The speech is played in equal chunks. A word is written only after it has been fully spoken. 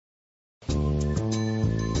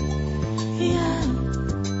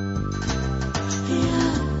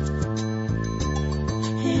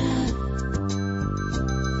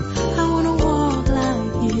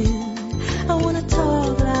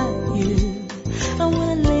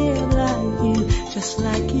just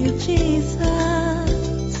like you, Jesus.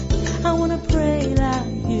 I wanna pray like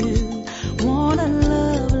you, wanna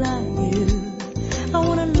love like you, I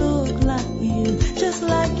wanna look like you, just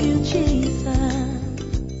like you, Jesus.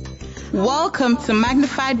 Welcome to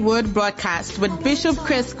Magnified Word Broadcast with Bishop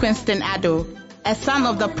Chris Quinston Addo, a son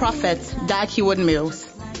of the prophet Dag Heward-Mills.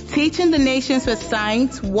 Teaching the nations with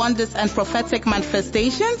signs, wonders, and prophetic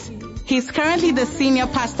manifestations, he is currently the senior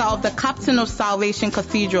pastor of the Captain of Salvation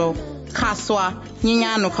Cathedral, Kaswa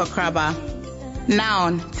Nyanyano Kokraba.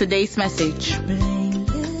 Now, today's message. Yeah.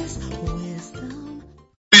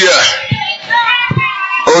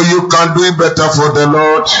 Oh, you can do it better for the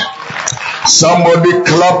Lord. Somebody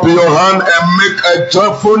clap your hand and make a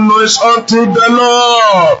joyful noise unto the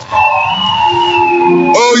Lord.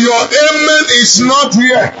 Oh, your amen is not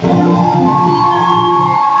here.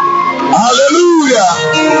 Hallelujah.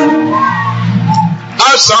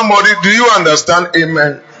 Ask somebody, do you understand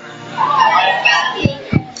amen?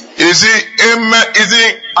 Is it amen? Is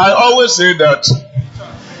it? I always say that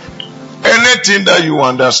anything that you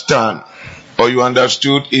understand or you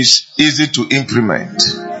understood is easy to implement.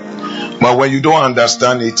 But when you don't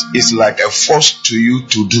understand it, it's like a force to you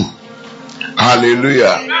to do.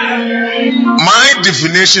 Hallelujah. My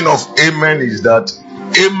definition of amen is that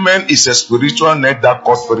amen is a spiritual net that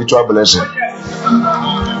causes spiritual blessing.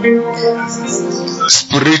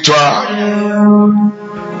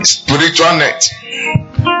 Spiritual net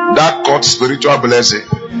that causes spiritual blessing.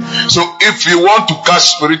 So if you want to catch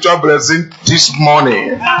spiritual blessing this morning,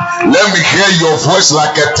 let me hear your voice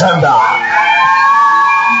like a thunder.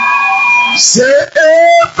 Say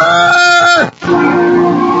amen.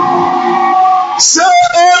 Say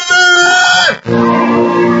amen.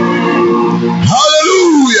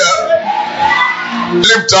 Hallelujah.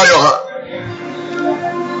 Lift up your hand.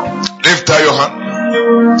 Lift up your hand.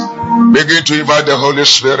 Begin to invite the Holy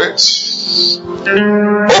Spirit.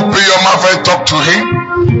 Open your mouth and talk to Him.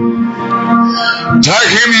 Tell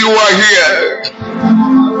Him you are here.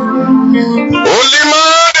 Only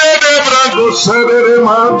man de branco sedere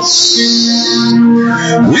mans.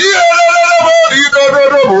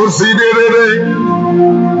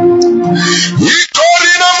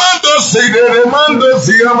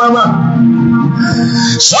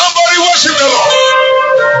 Somebody worship the Lord.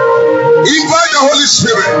 Invite the Holy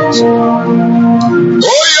Spirit.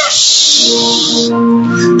 Oh yes.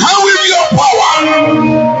 Come with your power.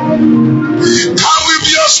 Come with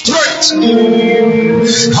your strength.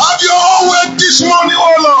 Have your own way this morning,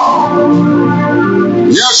 oh Lord.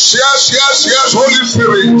 Yes, Holy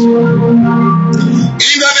Spirit.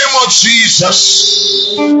 In the name of Jesus,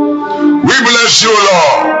 we bless you,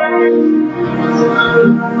 Lord.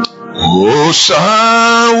 Oh,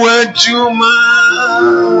 Sawajuma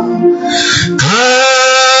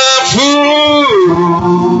Kafu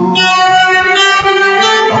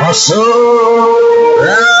Aso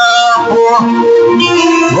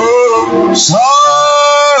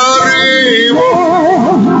sorry.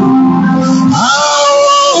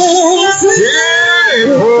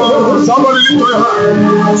 Somebody lift your hand.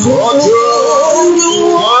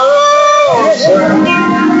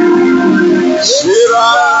 Shira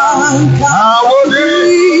Kawodi.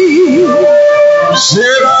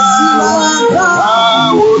 Shira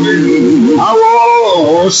Kawodi.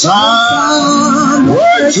 Awo San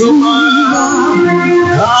Wachuma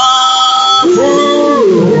Kafu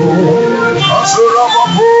Asura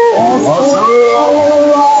Babu Asura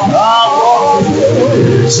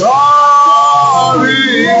sorry.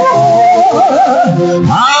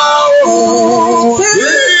 How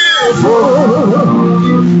beautiful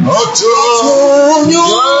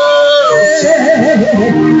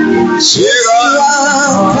Shira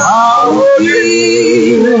Kaudi.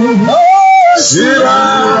 Shira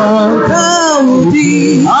Kaudi.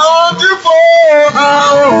 How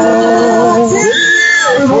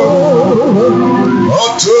beautiful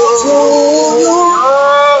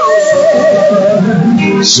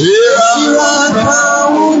Shira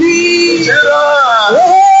Kaudi.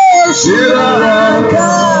 Shira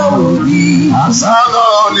Kaudi. Asano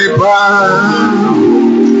Lipa.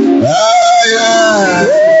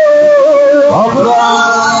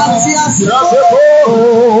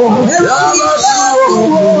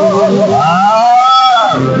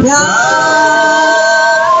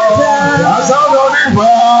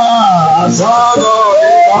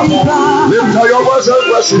 Lift your voice and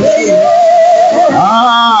worship.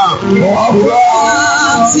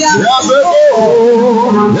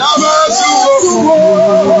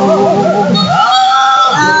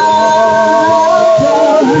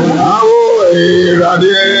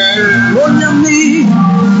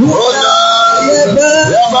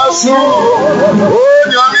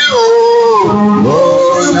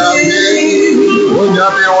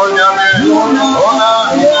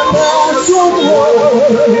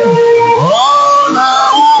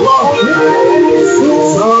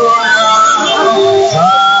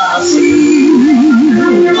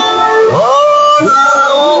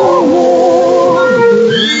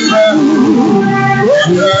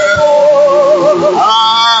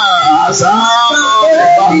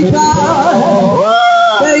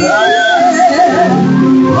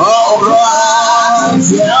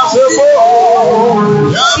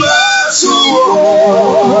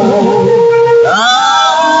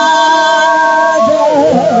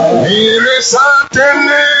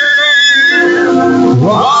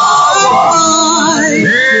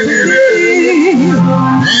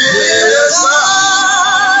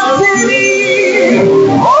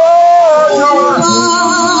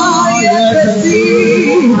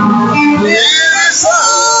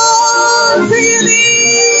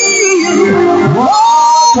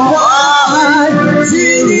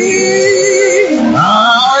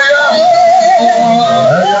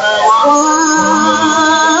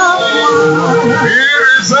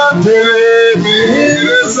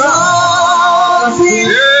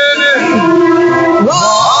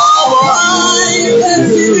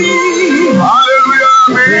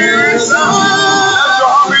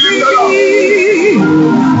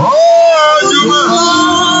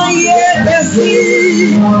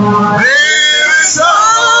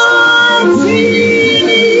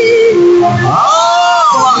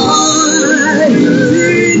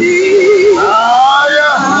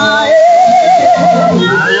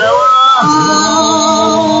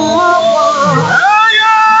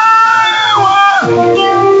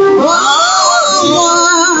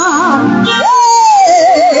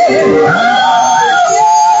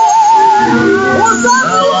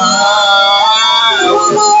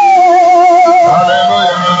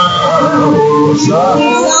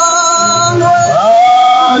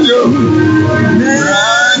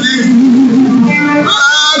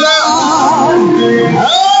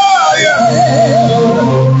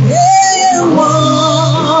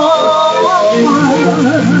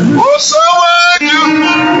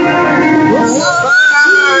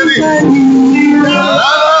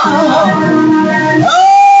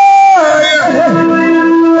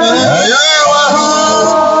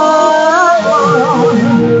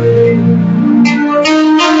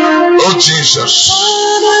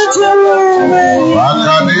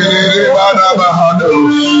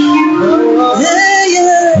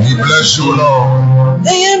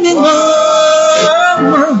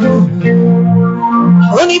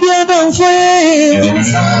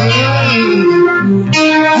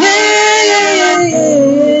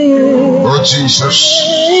 Jesus.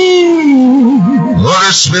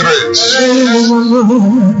 Holy Spirit,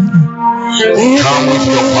 come with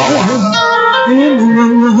your power.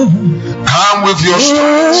 Come with your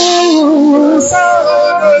strength.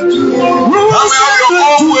 Come have your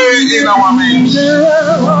own way in our midst.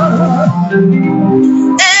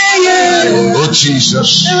 Oh Jesus.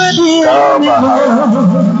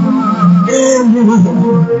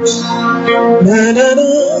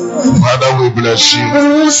 Father, we bless you.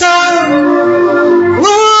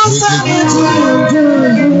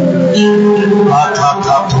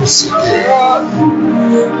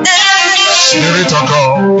 Spirit of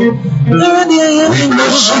God, we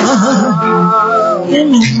bless you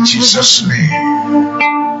in Jesus' name.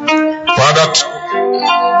 Father,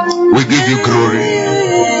 we give you glory.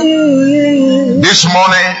 This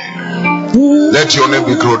morning, let your name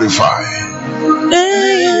be glorified.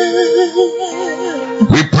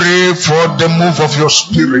 We pray for the move of your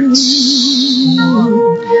spirit.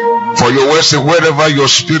 For your word say, wherever your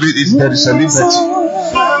spirit is, there is a liberty.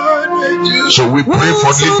 So we pray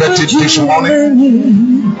for liberty this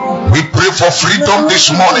morning. We pray for freedom this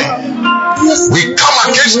morning. We come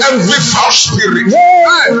against every foul spirit,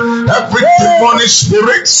 every demonic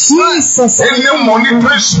spirit, any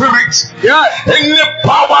monitoring spirit, any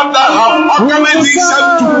power that have organized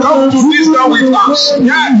itself to come to this down with us.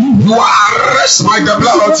 You are arrested by the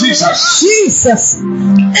blood of Jesus.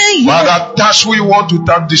 Father, that's who you want to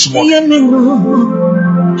touch this morning.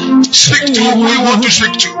 Speak to who you want to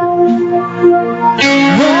speak to.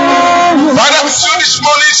 Father, so this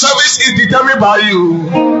morning service is determined by you,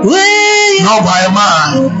 not by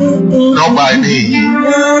man, not by me.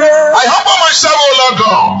 I humble myself, oh Lord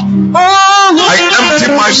God. I empty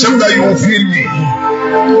myself that you will fill me.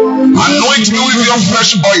 Anoint me with your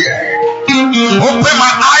fresh oil. Open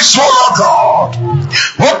my eyes, oh Lord God.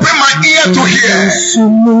 Open my ear to hear.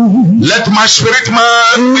 Let my spirit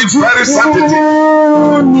man be very sensitive.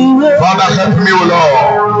 Father, help me, O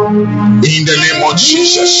Lord. In the name of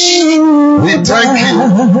Jesus. We thank you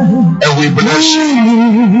and we bless you.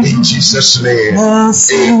 In Jesus' name.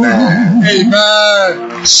 Amen.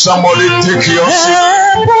 Amen. Somebody take your seat.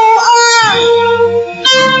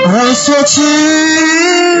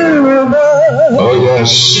 Oh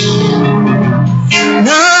yes.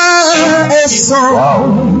 Wow.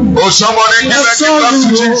 Oh, somebody give a gift to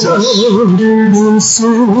Jesus.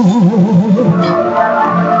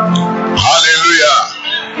 Hallelujah.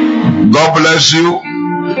 God bless you.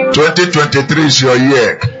 2023 is your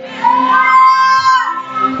year.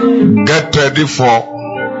 Get ready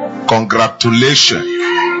for congratulations.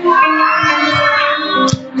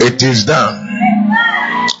 It is done.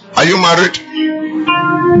 Are you married?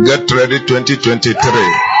 Get ready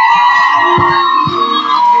 2023.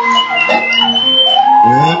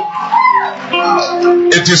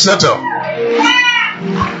 It is settled.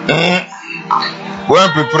 When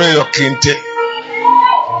we pray your kinte,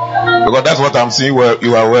 because that's what I'm seeing where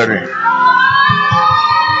you are wearing.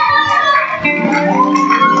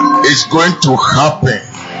 It's going to happen.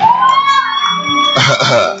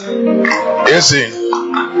 Listen,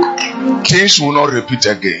 things will not repeat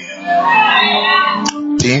again.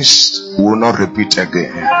 Things will not repeat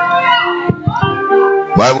again.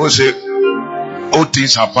 Bible says, all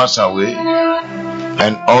things have passed away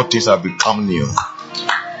and all things have become new.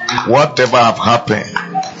 Whatever have happened,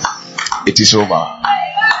 it is over.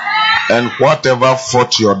 And whatever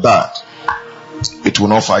fought your dad, it will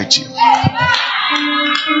not fight you.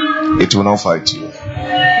 It will not fight you.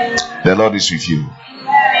 The Lord is with you.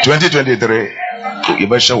 2023, you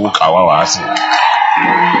better walk our ass.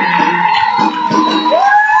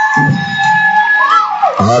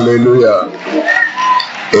 Hallelujah.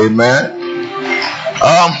 Amen.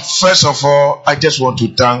 First of all, I just want to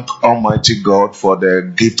thank Almighty God for the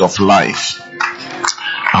gift of life.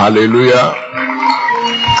 Hallelujah.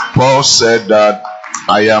 Paul said that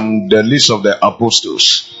I am the least of the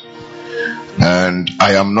apostles, and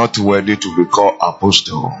I am not worthy to be called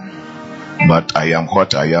apostle, but I am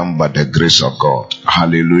what I am by the grace of God.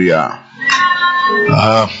 Hallelujah.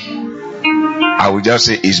 I will just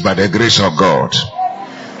say it's by the grace of God.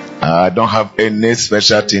 I don't have any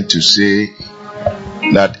special thing to say.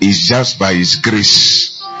 That is just by His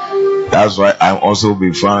grace. That's why I'm also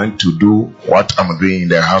be found to do what I'm doing in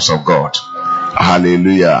the house of God.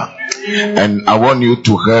 Hallelujah. And I want you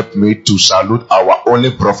to help me to salute our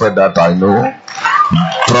only prophet that I know.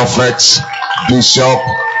 Prophet Bishop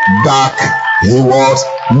Dark Hayward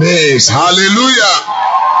Mays. Hallelujah.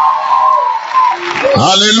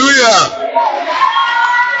 Hallelujah.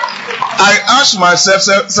 I ask myself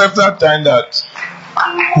several times that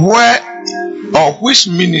where or which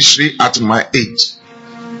ministry at my age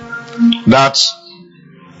that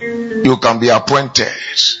you can be appointed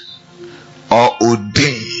or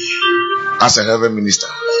ordained as a heaven minister.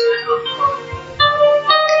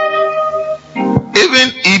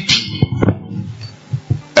 Even EP,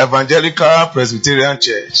 Evangelical Presbyterian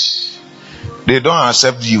Church, they don't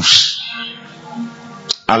accept youth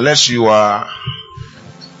unless you are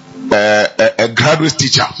a graduate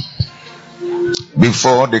teacher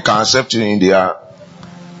before they can accept you in their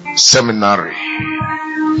seminary.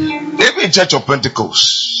 Even Church of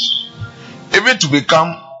Pentecost, even to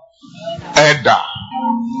become elder,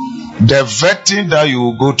 the vetting that you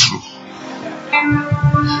will go through,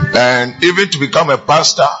 and even to become a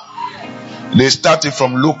pastor, they started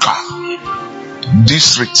from local,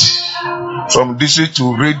 district, from district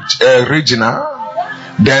to regional,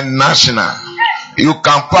 then national. You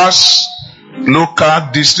can pass local,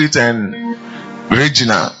 district, and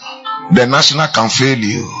regional. The national can fail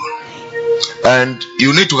you, and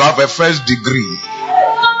you need to have a first degree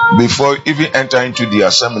before you even enter into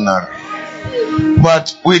the seminary.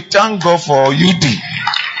 But we thank God for UD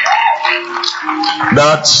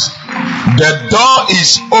that the door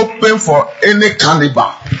is open for any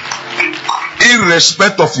caliber,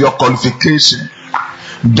 irrespective of your qualification.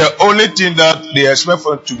 The only thing that they expect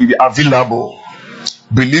for to be available,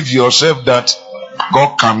 believe yourself that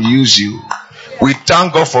God can use you. We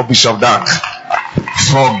thank God for Bishop Dark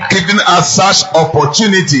for giving us such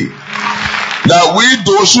opportunity that we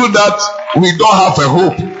those who that we don't have a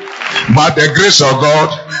hope, but the grace of God,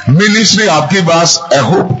 ministry have given us a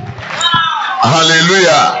hope.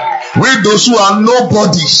 Hallelujah. We those who are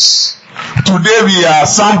nobodies, today we are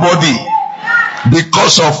somebody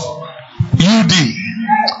because of UD.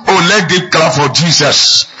 Oh, let's give clap for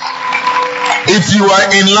Jesus. If you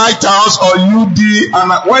are in Lighthouse or UD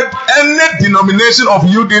and any denomination of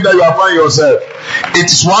UD that you have found yourself,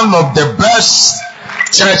 it's one of the best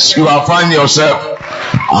church you have found yourself.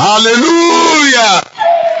 Hallelujah!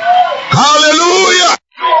 Hallelujah!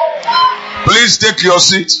 Please take your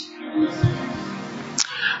seat.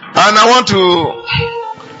 And I want to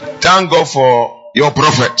thank God for your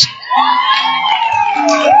prophet.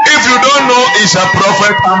 If you don't know he's a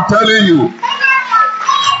prophet, I'm telling you.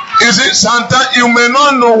 You see, sometimes you may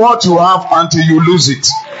not know what you have until you lose it.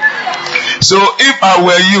 So if I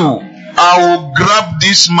were you, I would grab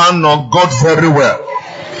this man of God very well.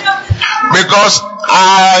 Because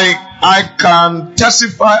I can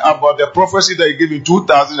testify about the prophecy that he gave in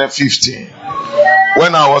 2015.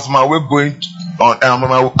 When I was my way going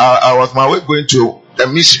to a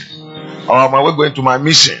mission. Or on my way going to my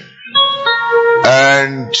mission.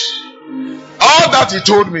 And all that he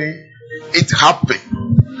told me, it happened.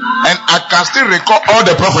 And I can still recall all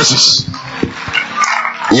the prophecies.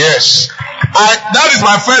 Yes. That is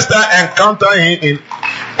my first time encountering him in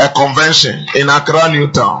a convention in Accra,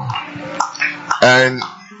 Newtown. And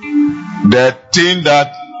the thing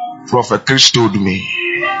that Prophet Chris told me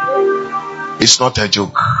is not a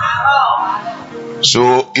joke.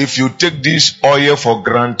 So if you take this oil for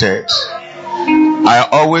granted, I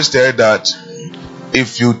always tell that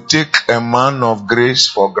if you take a man of grace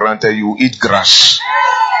for granted, you eat grass.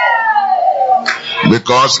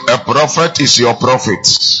 Because a prophet is your prophet.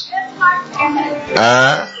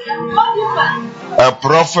 A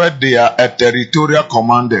prophet, they are a territorial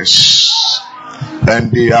commanders.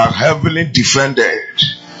 And they are heavily defended.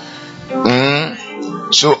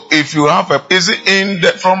 So if you have is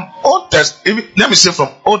it from Old Testament, let me say from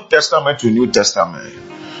Old Testament to New Testament,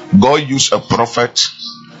 God used a prophet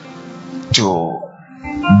to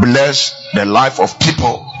bless the life of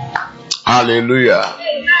people. Hallelujah.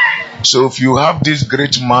 So if you have this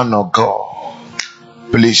great man of God,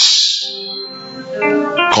 please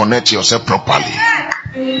connect yourself properly.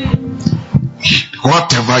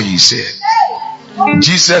 Whatever he said,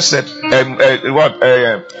 Jesus said,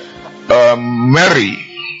 Mary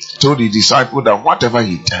told the disciple that whatever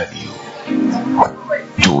he tell you,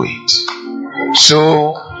 do it.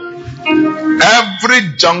 So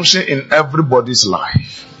every junction in everybody's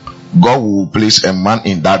life, God will place a man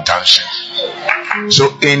in that junction. So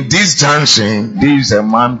in this junction, this is a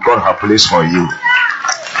man God has placed for you.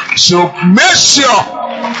 So make sure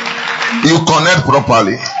you connect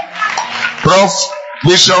properly. Prof,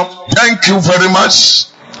 Bishop, thank you very much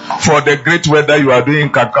for the great work that you are doing in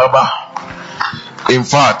Kakaba. In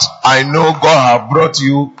fact, I know God has brought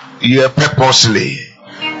you here purposely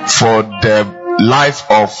for the life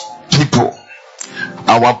of people.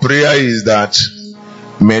 Our prayer is that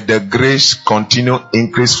may the grace continue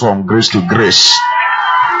increase from grace to grace.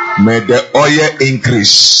 May the oil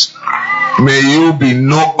increase. May you be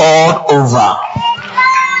known all over.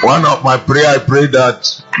 One of my prayer, I pray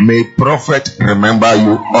that may prophet remember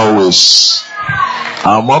you always.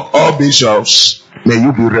 Among all bishops, may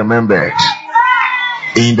you be remembered.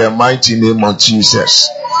 In the mighty name of Jesus.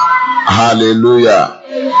 Hallelujah.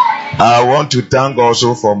 I want to thank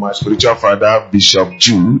also for my spiritual father, Bishop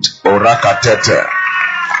Jude Orakatete.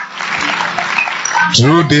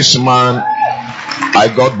 Through this man, I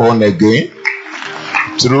got born again.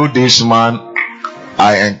 Through this man,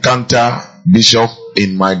 I encounter Bishop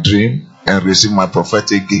in my dream and receive my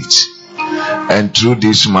prophetic gift. And through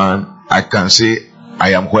this man, I can say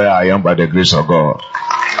I am where I am by the grace of God.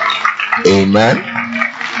 Amen.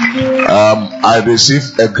 I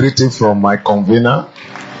received a greeting from my convener,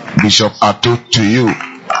 Bishop Ato, to you.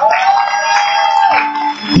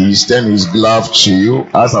 He extended his glove to you.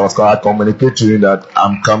 As I was called, I communicate to him that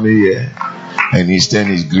I'm coming here, and he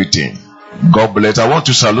extended his greeting. God bless. I want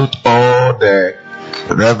to salute all the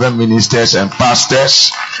reverend ministers and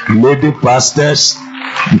pastors, lady pastors.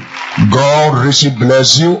 God richly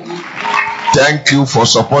bless you. Thank you for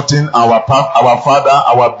supporting our father,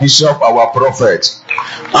 our bishop, our prophet.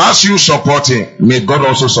 As you support him, may God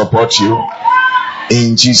also support you.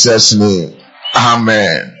 In Jesus' name.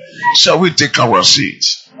 Amen. Shall we take our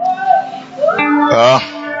seats? I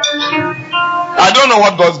don't know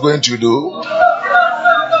what God's going to do,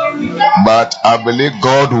 but I believe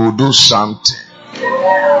God will do something.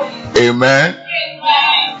 Amen.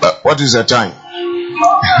 What is the time?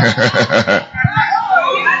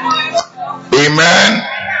 Amen.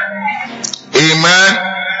 Amen.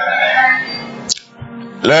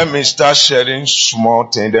 Let me start sharing small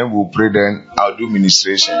things, then we'll pray, then I'll do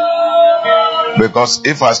ministration. Because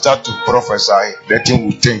if I start to prophesy, the thing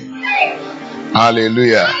will think.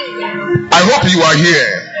 Hallelujah. I hope you are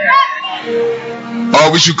here.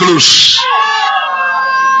 Or we should close.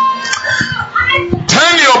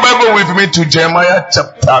 Go with me to Jeremiah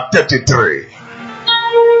chapter 33.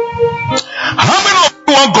 How many of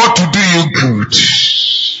you want God to do you good?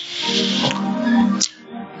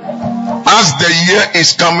 As the year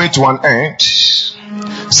is coming to an end,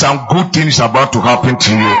 some good things are about to happen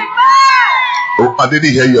to you. Oh, I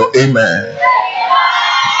didn't hear your amen.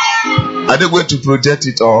 Are they going to project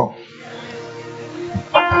it all?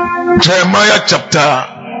 Jeremiah chapter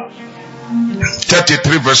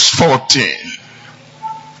 33 verse 14.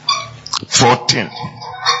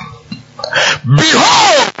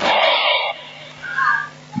 Behold,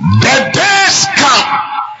 the days come,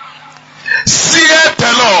 saith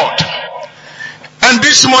the Lord. And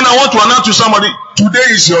this morning I want to announce to somebody, today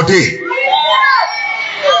is your day.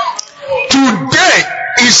 Today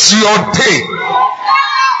is your day.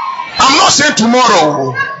 I'm not saying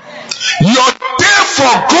tomorrow. Your day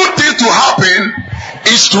for good things to happen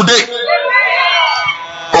is today.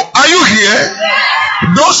 Oh, are you here?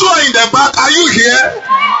 Those who are in the back, are you here?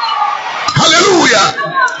 Hallelujah.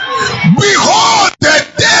 Behold, the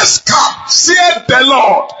days come, saith the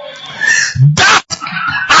Lord, that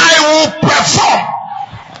I will perform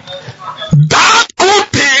that good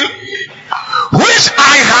thing which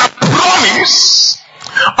I have promised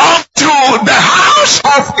unto the house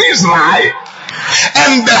of Israel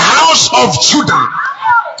and the house of Judah.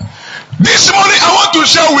 This morning I want to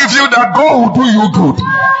share with you that God will do you good.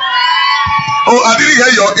 Oh, I didn't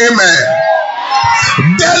hear your amen.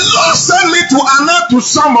 The Lord sent me to announce to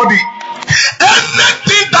somebody,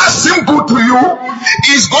 anything that seems good to you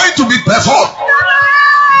is going to be performed.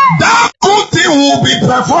 That good thing will be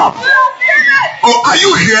performed. Oh, are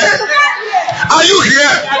you here? Are you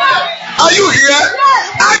here? Are you here?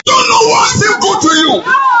 I don't know what seems good to you.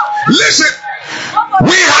 Listen,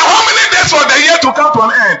 we have how many days for the year to come to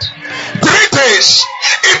an end? 3 days.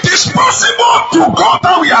 It is possible to God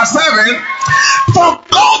that we are serving for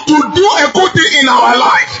God to do a good thing in our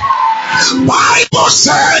life. Bible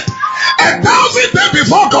said 1,000 days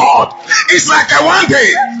before God is like a 1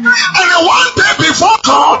 day, and a 1 day before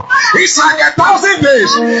God is like 1,000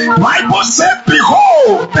 days. Bible said,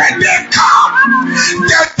 behold, the day come.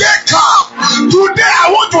 The day come. Today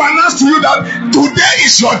I want to announce to you that today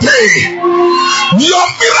is your day. Your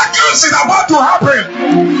miracles is about to happen.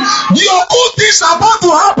 Your good things are about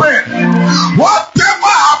to happen.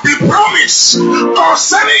 Whatever have been promised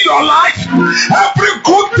concerning your life, every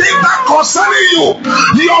good thing that concerning you,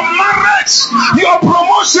 your marriage, your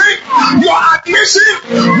promotion, your admission,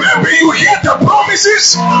 maybe you hear the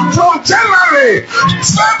promises from January,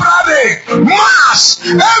 February, March,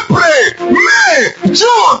 April, May,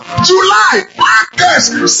 June, July,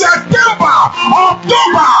 August, September,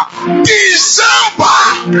 October, December.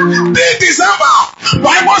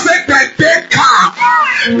 Bible said the day come.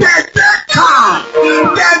 The day come.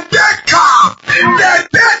 The day come. The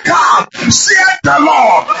day come. Saith the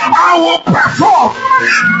Lord, I will perform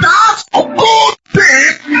that good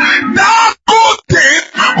thing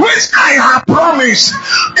which I have promised.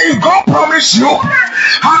 If God promised you,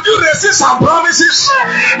 have you received some promises?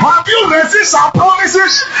 Have you received some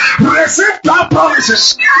promises? Receive that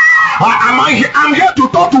promises. I'm here to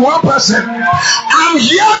talk to one person. I'm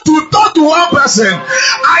here to talk to one person.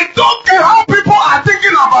 I don't care how people are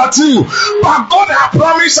thinking about you, but God has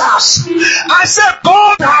promised us. I said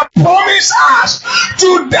God has promised us.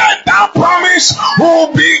 Today that promise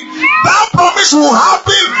will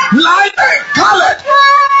happen light and colored.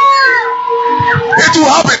 It will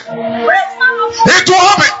happen. It will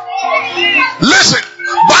happen. Listen,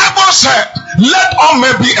 Bible said, let all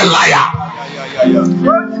men be a liar,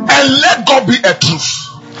 and let God be a truth.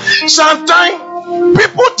 Sometimes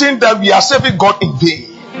people think that we are serving God in vain.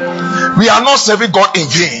 We are not serving God in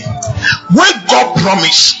vain. When God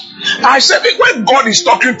promised, I said, when God is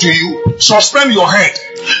talking to you, suspend your head.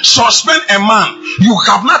 Suspend a man. You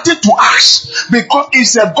have nothing to ask, because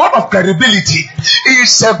he's a God of credibility.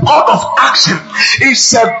 He's a God of action.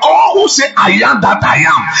 He's a God who said, I am that I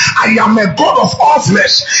am. I am a God of all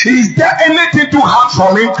flesh. Is there anything too hard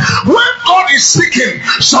for me? When God is speaking,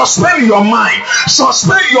 suspend your mind,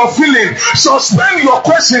 suspend your feeling, suspend your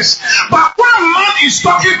questions. But when man is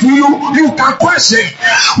talking to you, you can question.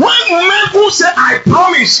 When men who say, I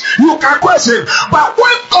promise, you can question. But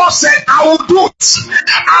when God said, I will do it,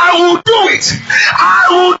 I will do it,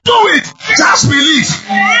 I will do it, just believe.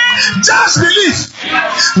 Just believe.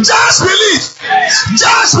 Just believe.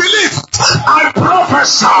 Just believe. I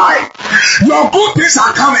prophesy, your good things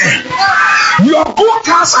are coming. Your good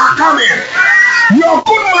cars are coming. Your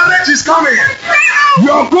good marriage is coming.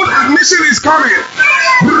 Your good admission is coming.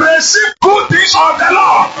 Receive good things of the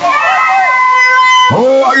Lord.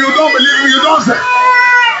 Oh, you don't believe me? You don't say.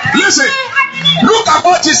 Listen, look at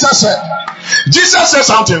what Jesus said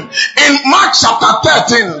something in Mark chapter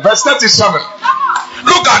 13, verse 37.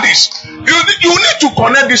 Look at this. You need to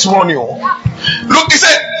connect this morning. Look, he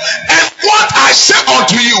said, and what I say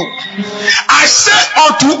unto you, I say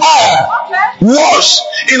unto all, was,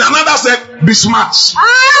 in another said, be smart,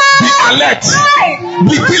 be alert,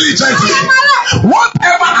 be diligent.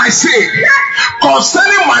 Whatever I say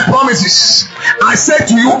concerning my promises, I say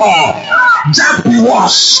to you all, just be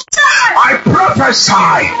washed. I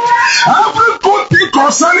prophesy every good thing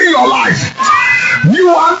concerning your life. You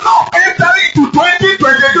are not entering to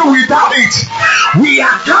 2022 without it. We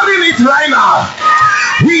are carrying it right now.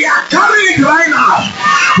 We are carrying it right now.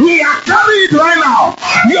 We are carrying it right now.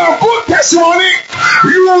 Your good testimony,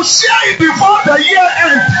 you will share it before the year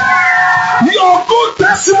ends. Your good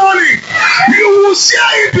testimony, you will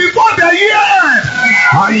share it before the year ends.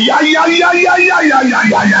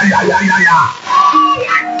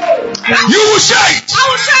 You will share it.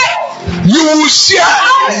 You will share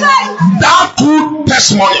that good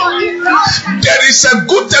testimony. There is a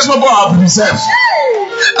good testimony I have reserved,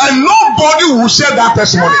 and nobody will share that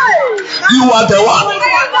testimony. You are the one.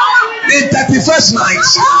 The 31st night,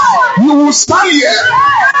 you will stand here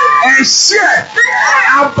and share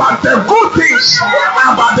about the good things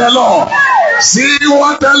about the Lord. See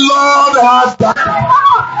what the Lord has done.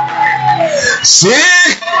 See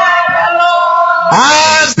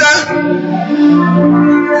has done.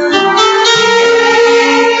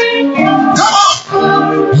 Come on.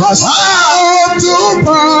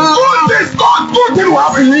 Good thing will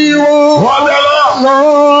happen. What the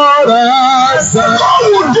Lord has done. God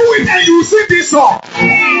will do it, and you sing this song.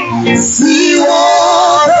 See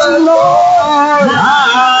what the Lord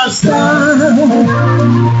has done.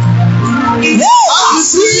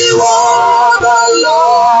 See what the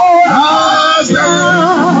Lord has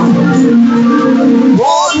done.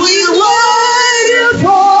 What we waited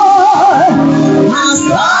for has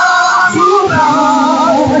come to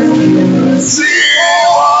pass. See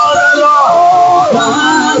what the Lord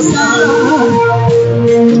has done.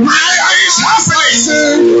 It's happening.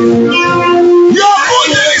 Your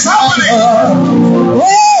good is happening.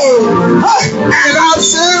 And I've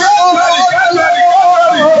seen it.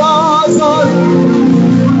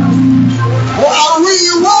 What we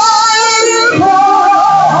waited for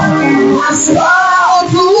has come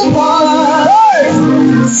to pass.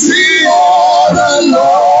 See all the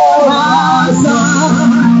Lord has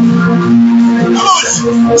done. Come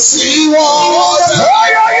on. See what the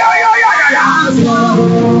Lord has done.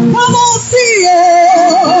 Come on, see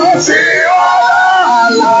it. See all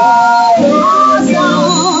the Lord has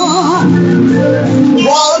done.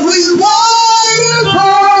 What we waited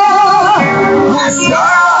for has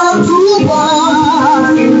come to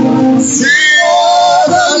pass. See all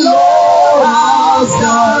the Lord has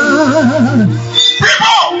done.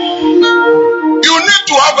 People, you need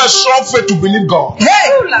to have a strong faith to believe God.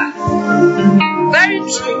 Very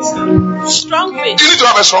true. Strong faith. You need to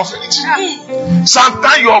have a strong faith.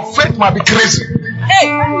 Sometimes your faith might be crazy.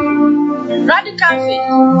 Radical faith.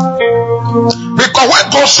 Because when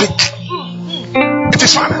God speaks, it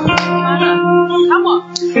is final. Come on.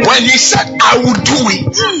 When He said, I will do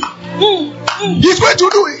it, He's going to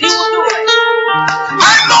do it. He will do it.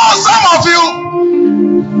 I know some of you,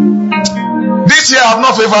 this year have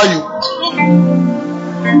not favored you.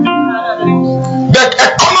 The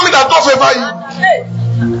economy does not favor you.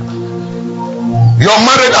 Your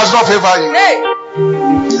marriage does not favor you.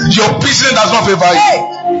 Your business does not favor you.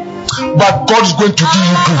 But God is going to do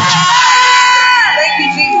you good. Thank you,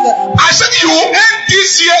 Jesus. I said you will end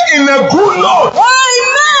this year in a good Lord.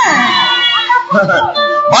 Amen.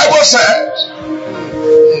 Bible said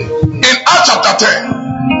in Acts chapter 10,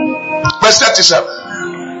 verse 37.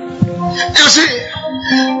 You see,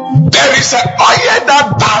 there is an oil that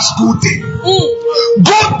does good thing.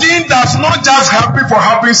 Good thing does not just happen for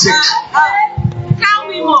happy sake. Tell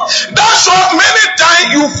me more. That's why many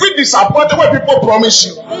times you feel disappointed when people promise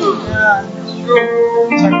you.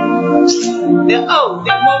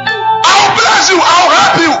 I'll bless you, I'll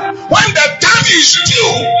help you. When the time is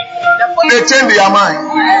due, they change their mind.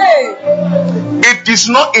 It is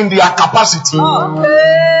not in their capacity.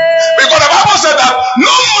 Because the Bible said that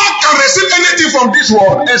no man can receive anything from this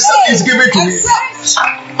world except it's given to me.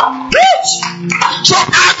 So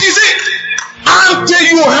as is it, until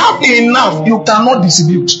you have enough, you cannot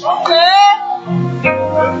distribute.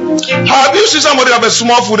 Have you seen somebody have a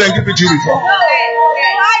small food and give it to you before?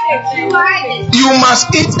 You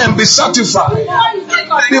must eat and be satisfied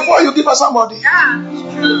before you give to somebody.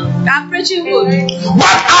 That preaching good.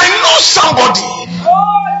 But I know somebody,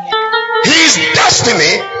 his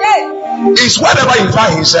destiny is wherever he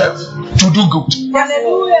finds himself. to do good.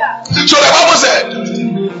 Hallelujah. So the Bible said,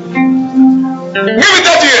 give me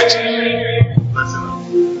 38.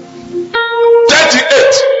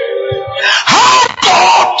 How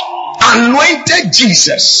God anointed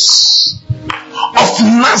Jesus of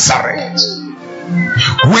Nazareth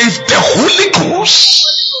with the Holy Ghost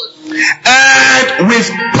and with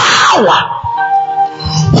power,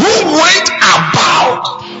 who went about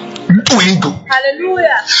doing good.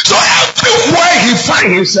 Hallelujah. So everywhere he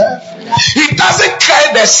finds himself, he doesn't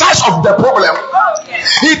care the size of the problem.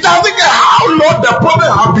 He doesn't care how long the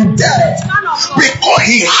problem has been there, because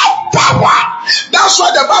he has power. That's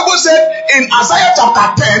why the Bible said in Isaiah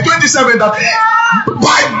chapter 10:27 that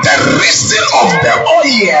by the reason of the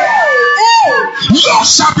oil, yoke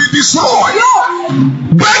shall be destroyed,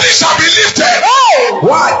 belly shall be lifted.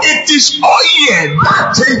 Why? It is oil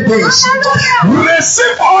that takes this.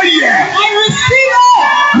 Receive oil.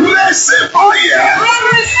 Receive oil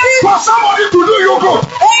for somebody to do you good.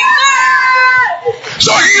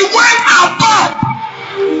 So he went about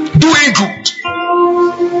doing good.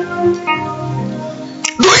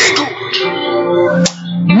 Doing good.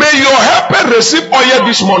 May your helper receive oil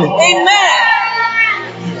this morning. Amen.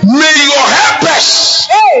 May your helpers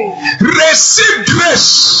receive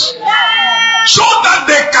grace so that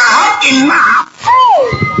they can have enough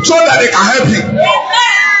so that they can help you.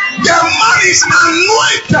 Their man is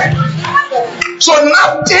anointed. So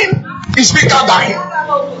nothing is bigger than him.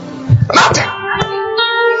 Nothing.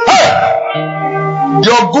 Hey,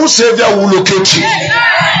 your good Savior will locate you.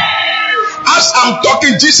 As I'm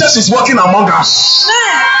talking, Jesus is working among us.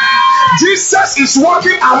 Jesus is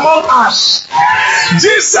working among us.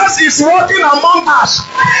 Jesus is working among us.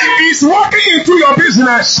 He's working into your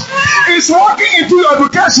business. He's working into your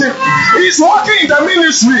education. He's working in the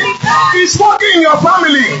ministry. He's working in your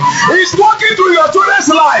family. He's working through your children's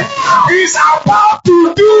life. He's about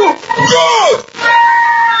to do good.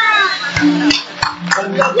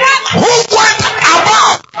 Who went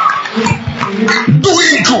about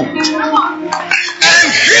doing good and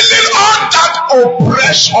healing all that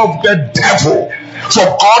oppression of the devil?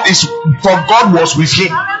 For God was with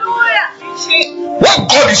him. When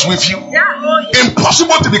God is with you,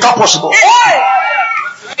 impossible to become possible.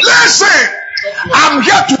 Listen, I'm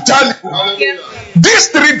here to tell you, these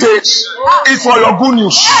 3 days is for your good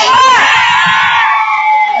news.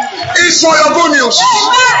 It's for your good news.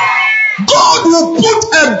 God will put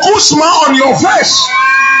a good smile on your face.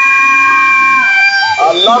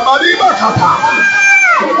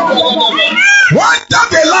 Whether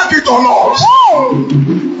they like it or not.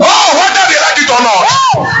 Whether they like it or not.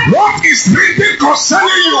 What is written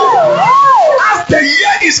concerning you as the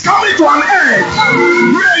year is coming to an end,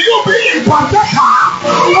 may you be in partaker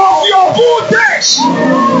of your good days.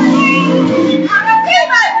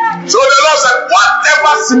 So the Lord said,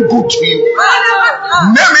 whatever seems good to you,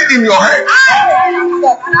 name it in your head.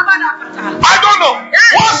 I don't know.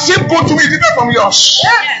 What seems good to me is different from yours.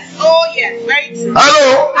 Yes. Oh, yes. Very true.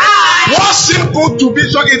 Hello. What seems good to be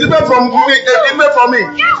so is different from me. Different from me.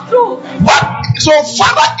 Yes, true. But so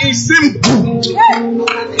Father, it seems good.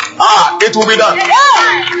 It will be done.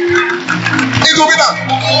 It will be done.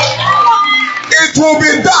 It will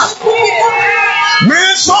be done. Me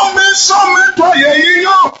so to ye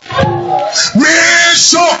yo. Me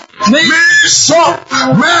so to ye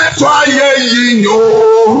yo.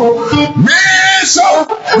 Me so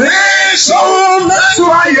to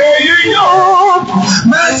ye yo.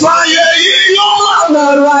 Me to ye yo.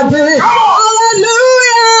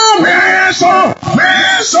 Hallelujah. Me so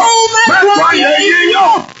to ye yo.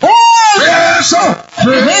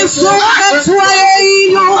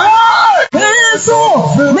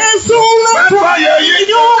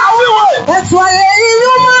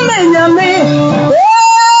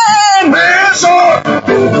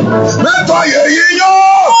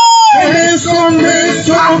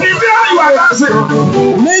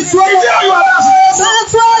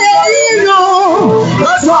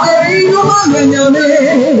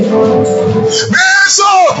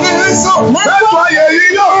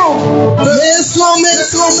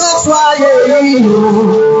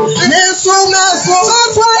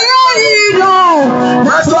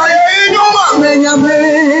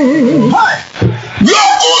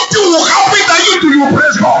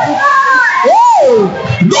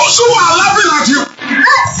 Those who are laughing at you,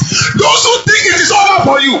 those who think it is over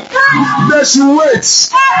for you, they should wait.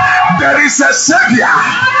 There is a Savior.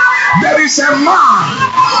 There is a man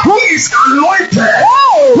who is anointed,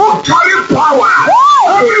 who carries power.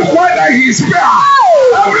 Everywhere that he is there,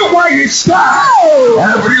 everywhere he stands,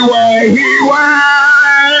 everywhere he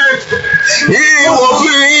went, he was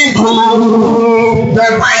doing good. The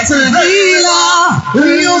mighty healer,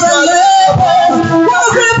 he was alive.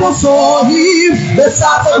 people saw him, they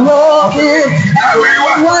started walking.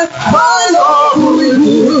 Everywhere, my Lord doing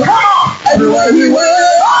good. Everywhere he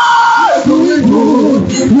went, doing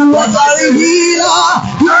good. He was a healer,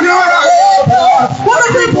 he was a helper. When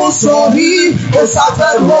the people saw him, they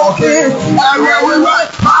started walking. Everywhere we went,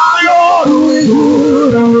 my Lord doing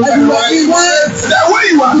good. Everywhere he went, the way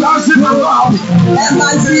you are dancing around. And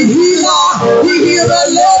like the healer, he healed the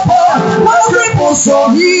leper. When the people saw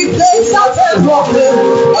him, they started walking.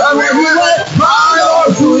 Everywhere he went, my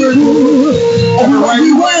Lord doing good. Everywhere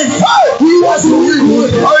he went, he was doing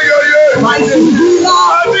good. Like the healer,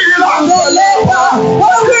 and the leper.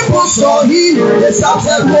 When the people saw him, they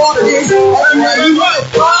started walking. Everywhere he went,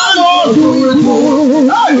 my Lord doing good.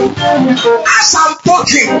 As I'm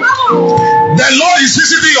talking, the Lord is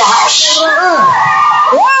visiting your house.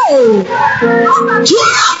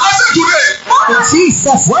 Today,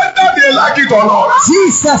 Jesus, whether they like it or not,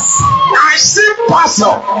 Jesus, I see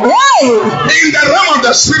pastor in the realm of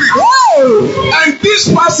the spirit, and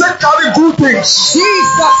this pastor carry good things.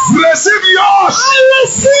 Jesus, receive yours. I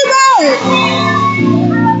receive it.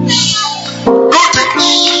 Good things.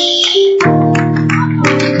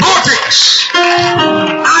 Good things.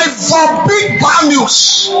 I forbid bad news.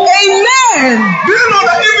 Amen. Do you know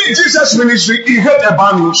that even in Jesus' ministry, he hated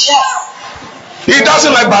bad news? Yes. He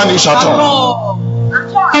doesn't like bad news at all.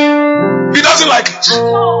 He doesn't like it.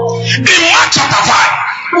 In Mark chapter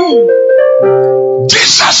 5,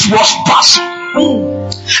 Jesus was passing.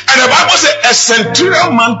 And the Bible said a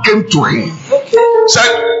centurion man came to him.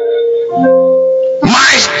 Said,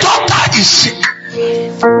 my daughter is sick.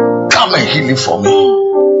 Come and heal it for me.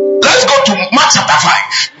 Let's go to Mark chapter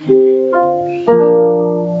 5.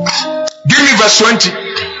 Give me verse 20.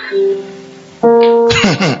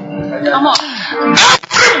 Come on.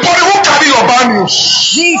 Everybody who carry your bad news,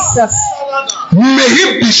 Jesus, may he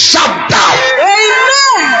be shut down.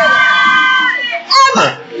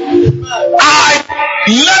 Amen. I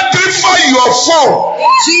electrify your phone,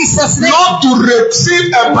 Jesus, not to receive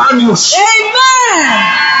a bad news. Amen.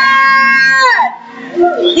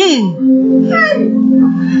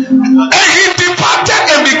 And he departed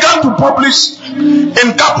and began to publish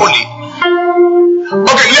in Galilee.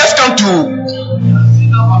 Okay, let's come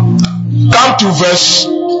to verse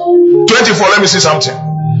 24. Let me see something.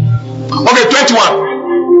 Okay, 21.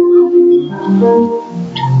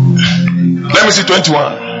 Let me see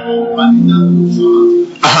 21.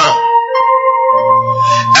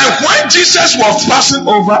 And when Jesus was passing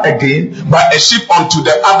over again by a ship unto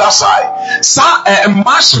the other side,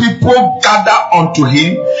 much people gathered unto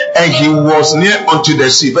him, and he was near unto the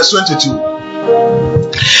sea. Verse 22.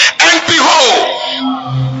 And behold,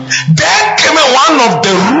 there came one of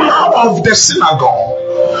the ruler of the synagogue,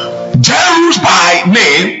 Jairus by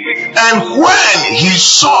name, and when he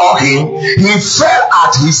saw him, he fell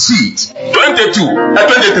at his feet.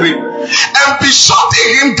 23, and besought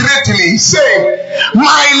him greatly, saying,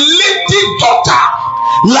 my little daughter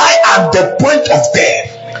lie at the point of death.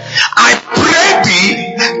 I pray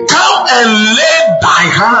thee, come and lay thy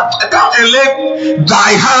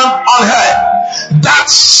hand on her, that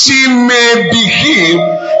she may be healed,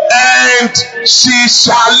 and she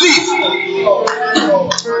shall live.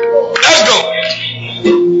 Let's go.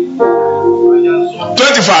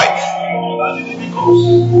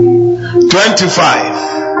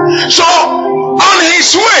 25. So on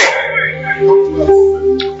his way,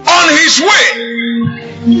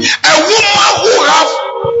 a woman who have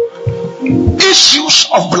issues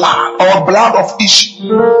of blood or blood of issue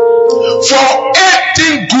for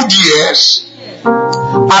 18 good years,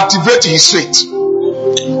 activate his faith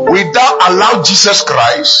without allow Jesus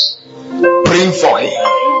Christ praying for him.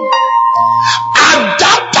 At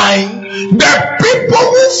that time, the people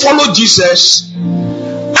who follow Jesus,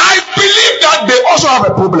 I believe that they also have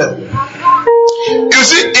a problem. You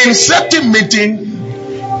see, in certain meeting,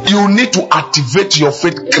 you need to activate your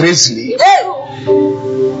faith crazily.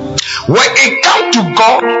 When it comes to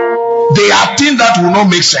God, there are things that will not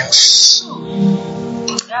make sense.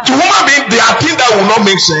 To human being, there are things that will not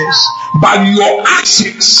make sense, but your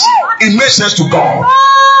actions, it makes sense to God.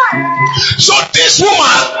 So this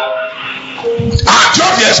woman, at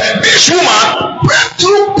 12 years, this woman went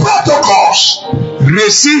through protocols,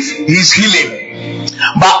 received his healing.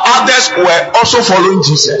 But others were also following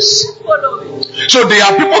Jesus. So there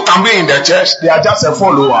are people can be in the church, they are just a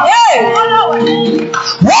follower.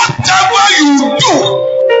 Whatever you do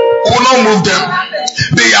will not move them.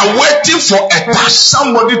 They are waiting for a touch,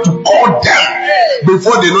 somebody to call them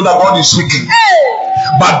before they know that God is speaking.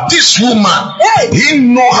 But this woman, he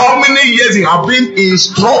know how many years he have been in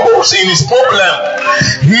struggles, in his problem.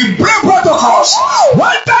 He break protocols.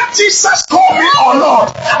 Whether Jesus called me or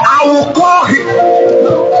not, I will call him.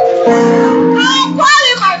 I'm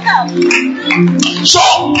calling myself. So,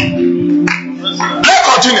 let's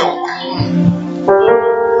continue.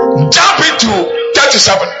 Jump into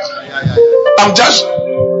 37. I'm just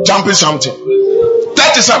jumping something.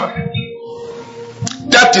 37.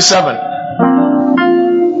 37.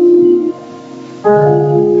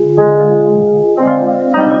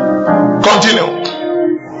 Continue.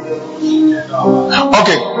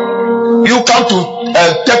 Okay. You come to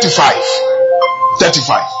 35.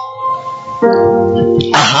 35.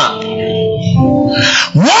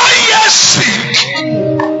 1 year sick.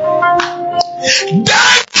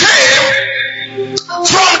 There came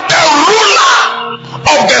from the ruler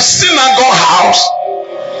of the synagogue house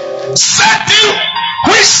certain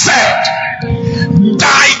which said,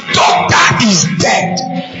 thy daughter is dead.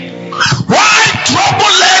 Why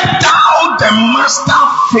troublest thou the master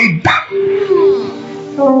Father?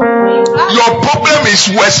 Your problem is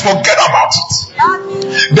worse, forget about it.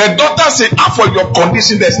 The doctor said, for your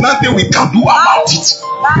condition, there's nothing we can do about it.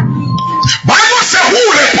 Bible said, who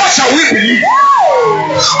report shall we believe?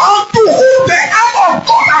 Unto whom the arm of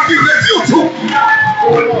God has been revealed to.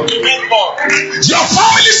 Your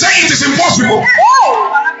family say it is impossible.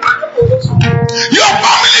 Your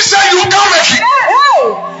family say you can't make it.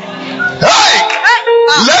 Hey,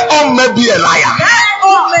 let all men be a liar.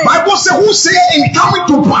 Bible says, who say in coming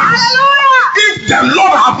to pass, if the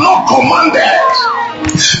Lord have not commanded,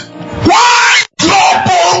 why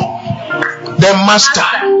trouble the master?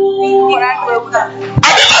 You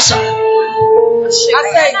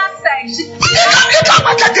can't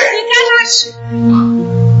back again.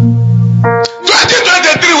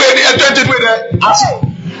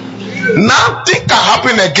 2023 nothing can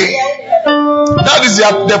happen again. That is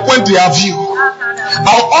the point they have view.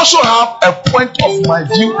 I'll also have a point of my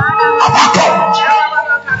view about God.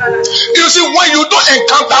 You see, when you don't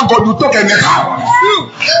encounter God, you talk anyhow.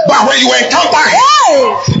 But when you encounter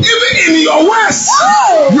Him, even in your worst,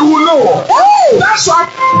 you will know. That's what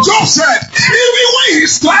Job said. Even when He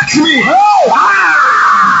struck me, for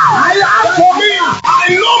me, I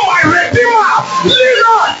know my Redeemer.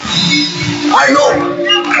 I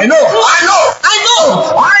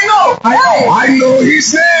know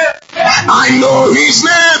His name. I know His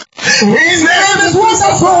name. His name is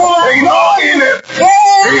wonderful. I know His name.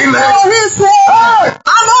 I know His name.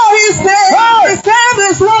 I know His name. His name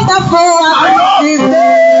is wonderful. I know His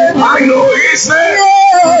name. I know His name.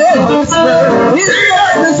 His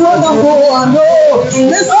name is wonderful. I know.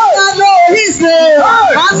 Listen, I know His name. I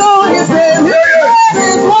know His name. His name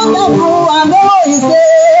is wonderful. I know His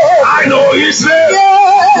name. I know His name.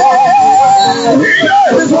 His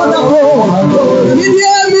name is wonderful.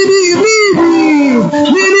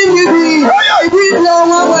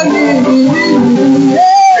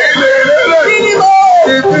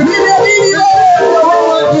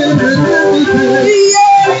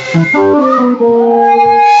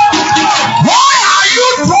 Why are you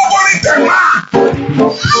troubling the man?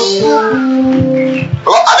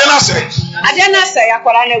 Adena say,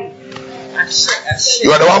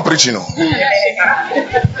 you are the one preaching.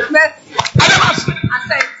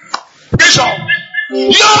 Bishop,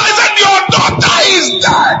 your daughter is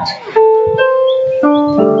dead.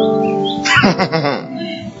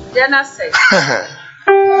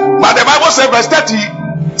 But the Bible says, verse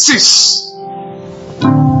 36.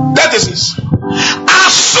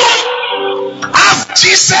 As soon as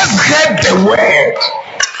Jesus heard the word,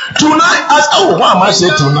 tonight, why am I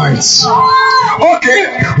saying tonight? Okay,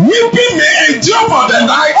 weeping may endure for the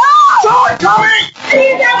night. Joy coming.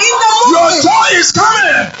 Your joy is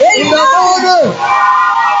coming. In the morning.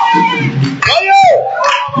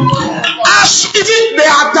 As if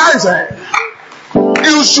there are times,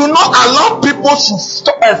 you should not allow people to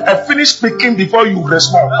stop finish speaking before you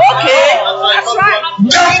respond. Okay, that's right.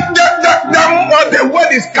 The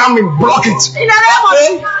word is coming, block it.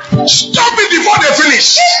 Stop it before they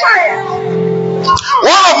finish.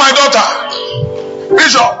 One of my daughter,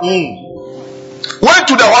 Bishop, went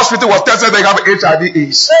to the hospital, was tested they have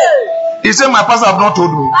HIV/AIDS. He said, my pastor have not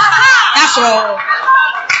told me. That's all.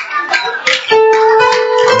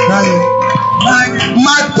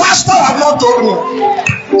 My pastor have not told me.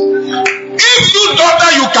 If you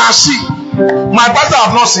daughter you can see, my pastor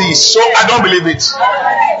have not seen it, so I don't believe it.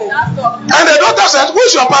 And the daughter said, who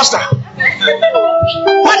is your pastor?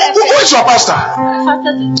 Who is your pastor?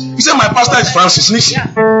 He said, my pastor is Francis Nishi.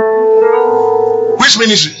 Which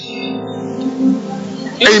ministry?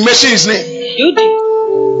 And he mentioned his name.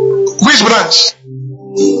 Which branch?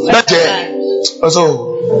 That also.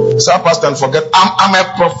 Sir Pastor, and forget. I'm a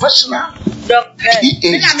professional.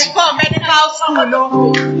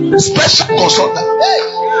 Special consultant.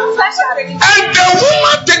 And the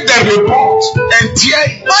woman take the report and tear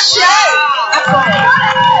it.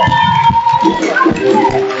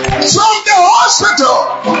 From the hospital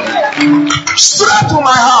straight to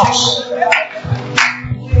my house.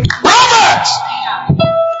 Prophet,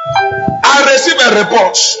 I received a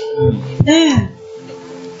report.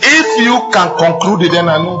 If you can conclude it, then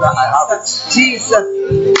I know that I have it. Jesus.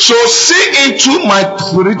 So see into my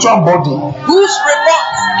spiritual body. Whose report?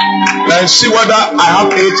 And see whether I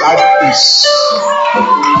have HIV.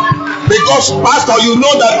 Because, Pastor, you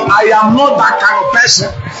know that I am not that kind of person.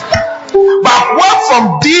 But what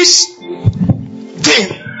from this thing?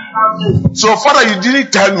 So, Father, you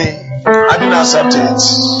didn't tell me. I didn't accept it.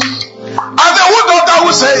 And the who doctor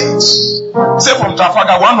who say it? Say from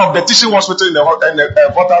Trafalgar, one of the teaching hospitals in the Volta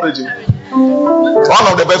region. One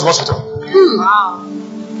of the best hospitals. Wow.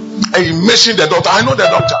 And he mentioned the doctor. I know the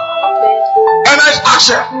doctor. And I asked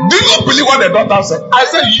her, do you believe what the doctor said? I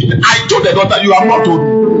said, I told the doctor, you have not told me.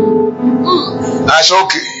 I said,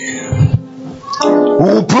 okay. We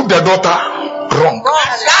will prove the doctor wrong. I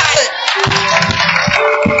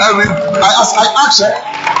asked her,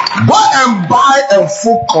 go and buy a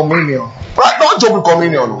full communion. Right? Don't joke with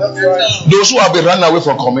communion. Those who have been running away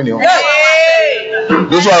from communion.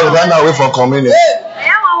 Those who have run away from communion.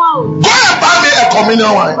 Go and buy me a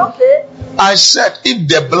communion wine. Okay. I said, if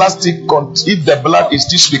the blood is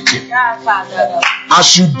this speaking,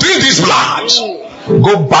 as you drink this blood,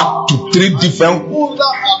 go back to 3 different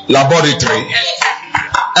laboratories.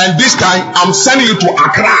 And this time, I'm sending you to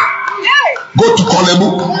Accra. Go to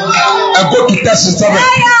Kolebu and go to test 7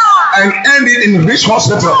 and end it in Rich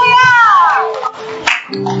Hospital.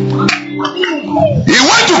 He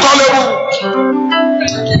went to Kolebu.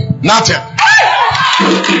 Nothing.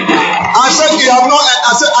 I said you have not.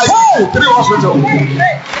 I said I 3 hospitals.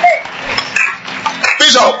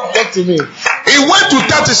 Bishop, talk to me. He went to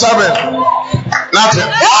 37. Nothing.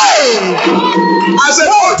 I said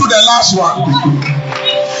go to the last one.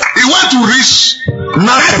 He went to Rich.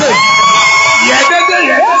 Nothing.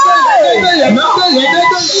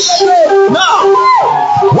 Now,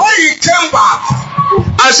 when he came back,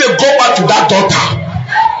 I said go back to that doctor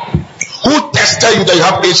who tested you that you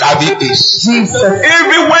have HIV/AIDS. Jesus.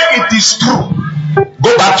 Even when it is true,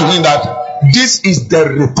 go back to him that this is the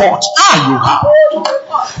report you have.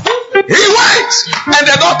 He went and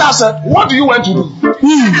the doctor said, what do you want to do?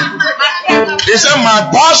 He said, my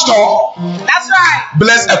pastor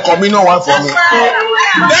bless a communion one for me.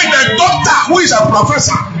 Then the doctor, who is a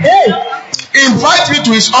professor, invite me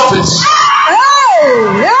to his office.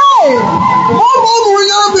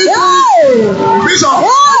 Bishop,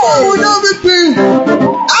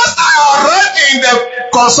 as I arrived in the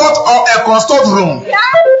consult room,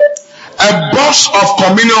 a box of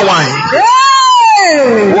communion wine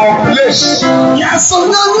was placed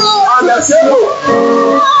on the table.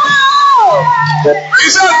 He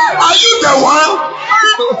said, are you the one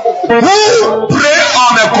who prayed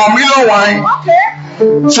on the communion wine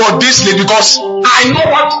for this lady? Because I know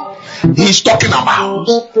what he's talking about.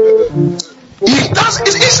 He does.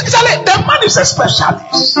 It's like the man is a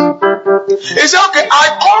specialist. He said, okay,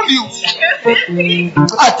 I call you.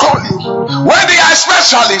 When they are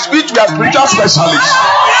specialists, which we are spiritual specialists.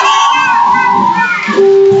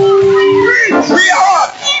 We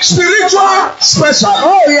are spiritual specialists.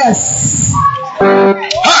 Oh, yes.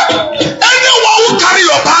 Anyone who carry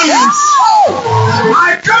your burdens,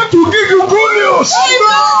 I come to give you good news.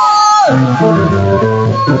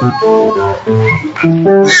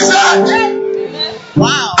 He said,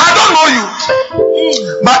 wow. I don't know you,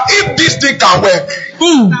 but if this thing can work,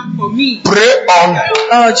 pray on.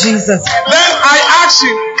 Oh, Jesus. Then I asked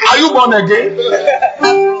him, are you born again?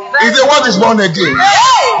 He said, what is born again?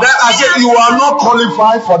 Then I said, you are not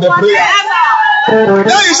qualified for the prayer. Then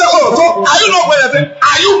he said, oh, so are you not born again?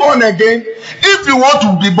 Are you born again? If you want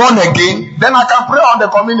to be born again, then I can pray on the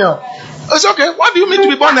communion. I said, okay, what do you mean to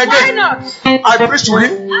be born again? Why not? I preached to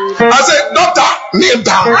him. I said, doctor, kneel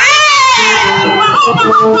down.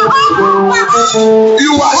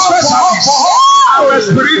 You are specialist. I'm a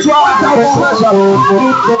spiritual specialist.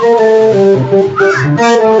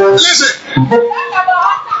 Listen.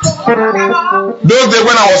 Those days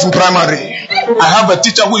when I was in primary, I have a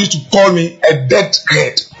teacher who used to call me a dead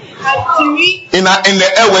head. In the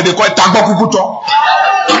air where they call it Tabakukuto.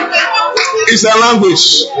 It's a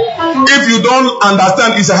language. If you don't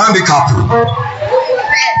understand, it's a handicap.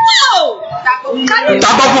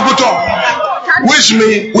 Tabakukuto. Which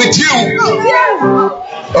means with you.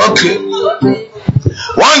 Okay.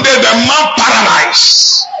 One day the man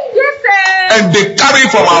paralyzed. And they carried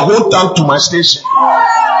from our hometown to my station.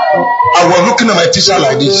 I I was looking at my teacher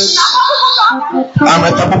like this. I'm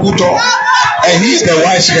a tabakuto, and he's the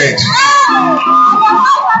wise head.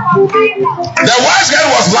 The wise head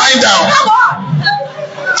was lying down,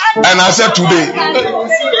 and I said, today,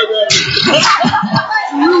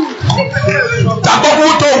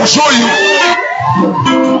 tabakuto will show you.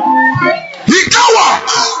 He cowered,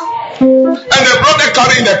 and the brother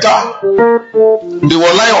carrying the car, they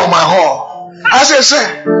were lying on my hall. I said,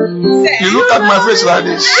 sir, you look at my face like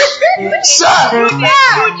this. Sir.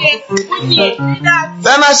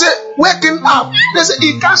 Then I said, waking up. They said,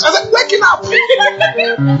 he can't. I said, waking up.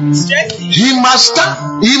 He must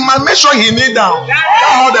stand. He must make sure he kneel down. That's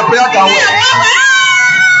how the prayer can work.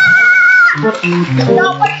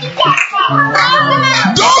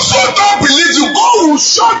 Those who don't believe you, God will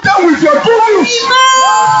shut them with your tools.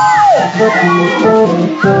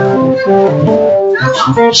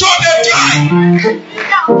 So they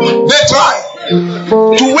try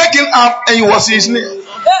to wake him up, and he was his name.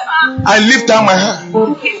 I lift up my hand.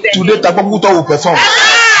 Today Tabakuto will perform.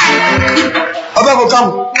 Other will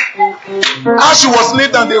come. As she was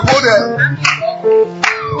kneeling down, they hold her.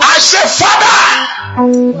 I said, Father.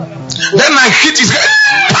 Then I hit his head.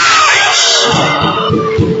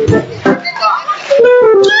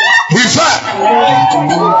 He fell.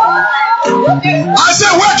 I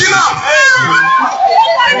said, waking up.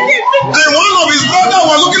 And one of his brothers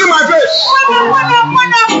was looking in my face.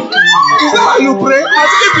 Is that how you pray? I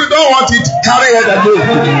said, if you don't want it, carry it again.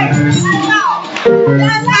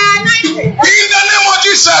 In the name of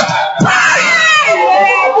Jesus.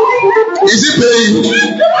 Is he paying?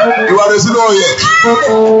 You are receiving all yet.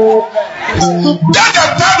 Then the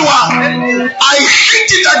third one, I hit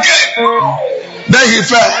it again. Then he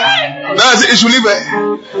fell. Then I said, you should leave it.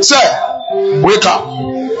 Sir, wake up.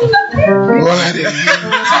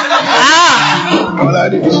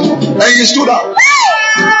 And he stood up.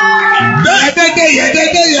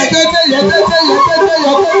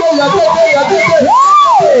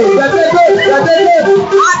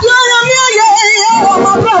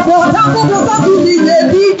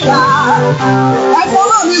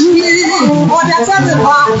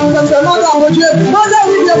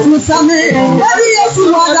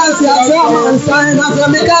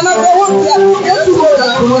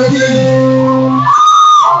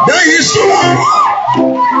 Then he stood up.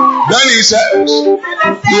 Then he said,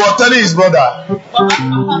 he was telling his brother,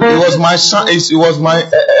 he was my son, he was my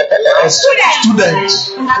student.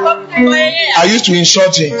 I used to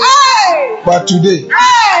insult him. But today,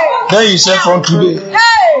 then he said, from today,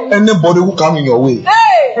 anybody who come in your way,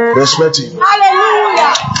 respect him.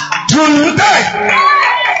 Today,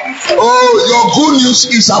 oh, your good news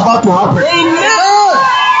is about to happen.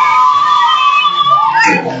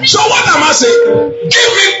 So what am I saying?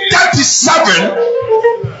 Give me 37.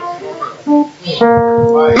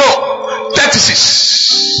 No,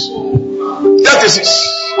 36. 36.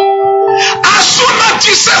 As soon as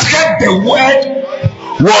Jesus heard the word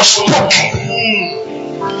was spoken,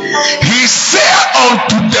 he said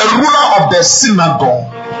unto the ruler of the synagogue,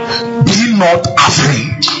 be not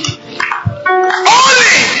afraid.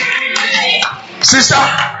 Only, sister,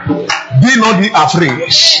 be not be afraid.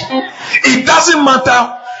 It doesn't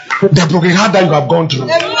matter the broken heart that you have gone through.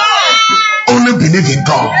 Only believe in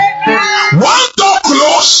God. One door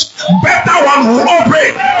closed, better one will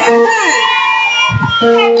open.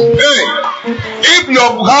 Hey, if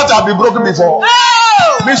your heart has been broken before,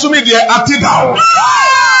 Misumi they acted down.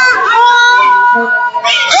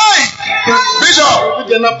 Hey, Bishop,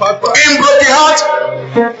 in broken heart,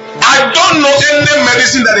 I don't know any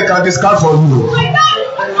medicine that they can discard for you.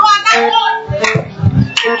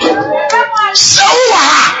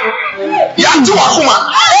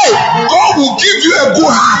 God will give you a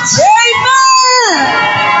good heart.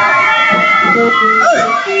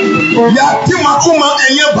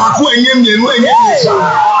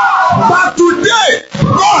 But today,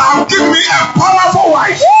 God has given me a powerful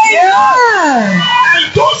wife. And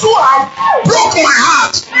those who have broke my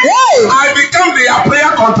heart, I become their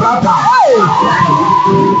prayer contractor.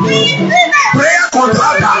 Prayer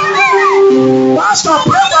contractor. Pastor,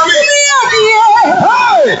 pray for me.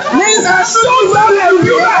 Means as soon as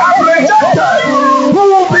you have rejected, who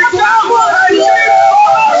will become a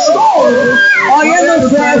stone. Oh, you know,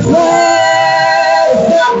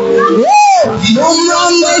 no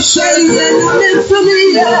longer shady and to me.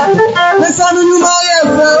 Let's have a new fire.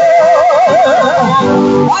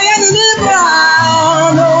 I am in the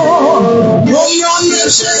brown. No longer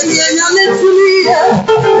shady and to me.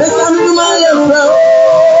 Let's have a new fire.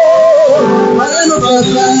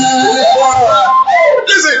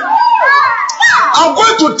 Listen, I'm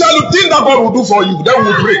going to tell you things that God will do for you. Then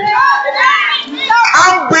we'll pray.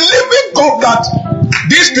 I'm believing God stop that.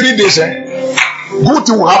 These 3 days, good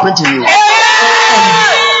thing will happen to you.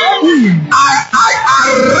 I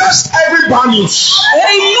arrest every bad news.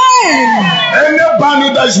 Amen. Any bad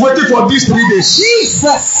news that is waiting for these 3 days.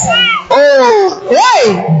 Jesus. Oh,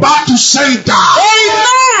 Hey. back to center.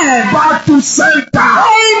 Amen. Back to center.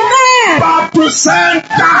 Amen. Back to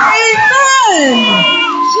center. Amen.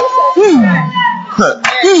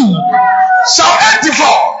 Psalm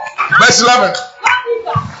 84, verse 11.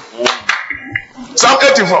 Psalm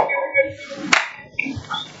 84.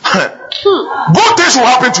 Good things will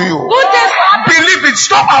happen to you. Believe it.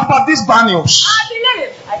 Stop about this bad news. I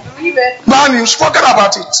believe it. Bad news. Forget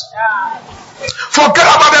about it. Forget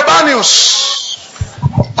about the bad news.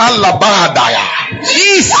 Allah Bahadaya.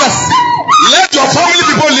 Jesus. Let your family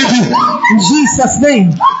people leave you. In Jesus'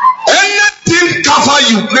 name. Anything cover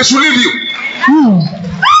you, they should leave you.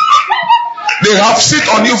 They have sit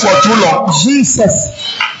on you for too long.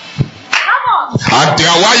 Jesus.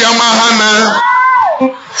 Adiawaya mahana.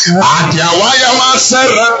 Adiawaya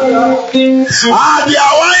masera.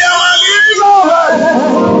 Adiawaya malizo.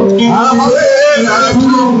 Amawena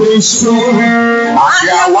kuruso.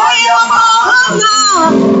 Adiawaya mahana.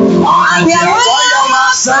 Adiawaya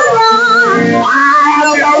masera.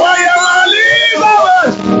 Adiawaya malizo.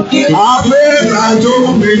 Amawena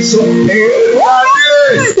kuruso.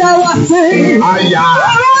 Aya.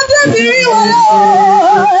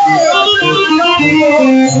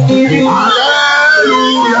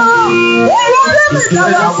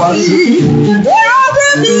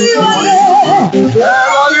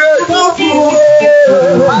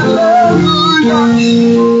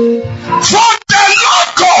 For the Lord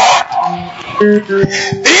God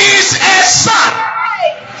is a sun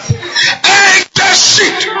and the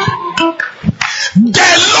sheep.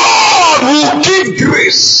 The Lord will give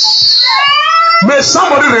grace. May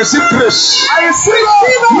somebody receive grace. I receive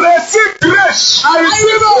it. Receive grace. I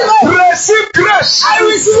receive it. Receive grace. I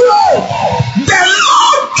receive it. The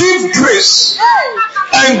Lord give grace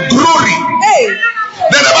and glory. Hey.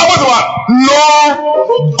 Then the Bible says,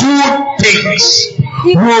 no good things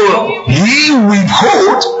will He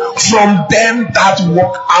withhold from them that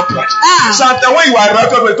walk upright. Sometimes when you are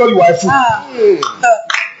righteous, they thought you are a fool.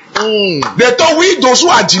 They thought those who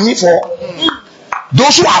are Jimmy for,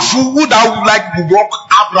 those who are fool, who that would like to walk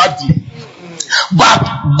uprightly. But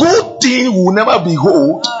good thing will never be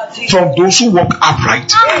hold from those who walk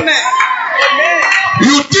upright. Amen.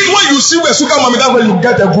 You think when you see where Suka Mami, that's when you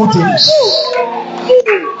get the good things.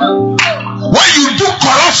 When you do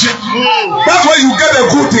corruption, that's when you get a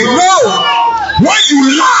good thing. No. When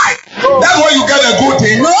you lie, that's when you get a good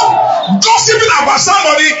thing. No. Gossiping about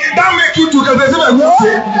somebody, that make you to get a good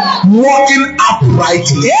thing. Walking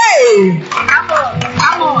uprightly. Hey.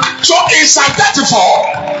 Come on. So in Psalm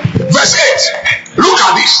 34, verse 8, look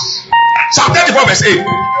at this. Psalm 34, verse 8.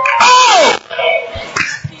 Oh,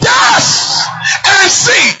 yes, and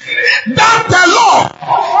see that the Lord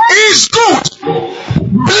is good.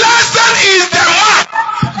 Blessed is the man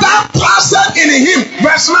that trusteth in him.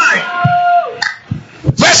 Verse 9.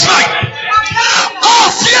 Verse 9. Oh,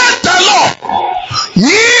 fear the Lord.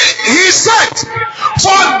 He said,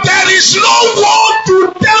 for there is no one to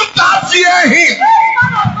them that fear him.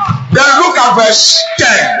 Then look at verse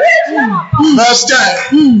 10. Verse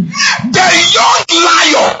 10. The young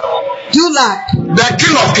lion, the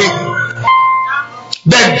king of kings,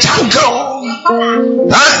 the jungle,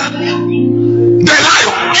 the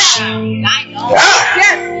lions,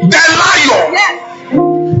 the lion,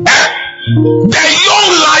 the young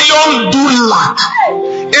lion do lack.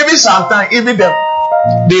 Even sometimes, even them,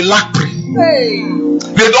 they lack prey.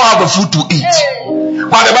 They don't have the food to eat.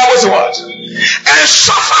 But the Bible says what? And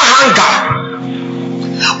suffer hunger.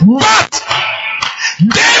 But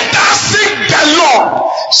they that seek the Lord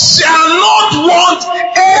shall not want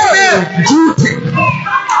any good thing.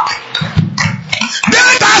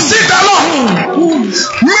 They that seek the Lord,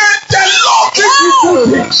 may the Lord give you good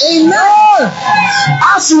things. Amen.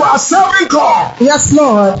 As you are serving God, Yes,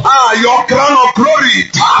 Lord. your crown of glory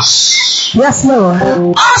pass. Yes, Lord.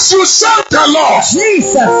 As you serve the Lord,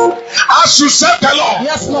 Jesus. as you serve the Lord,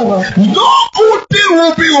 Yes, Lord. no good thing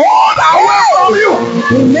will be hauled away from you.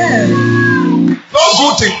 Amen. No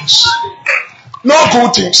good things. No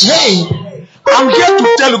good things. Hey. I'm here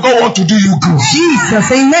to tell you, God want to do you good.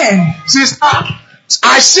 Jesus. Amen. Sister,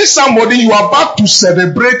 I see somebody you are about to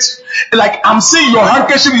celebrate. Like I'm seeing your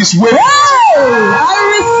handkerchief is waving. I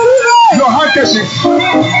receive it. Your handkerchief.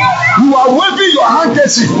 You are waving your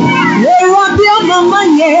handkerchief.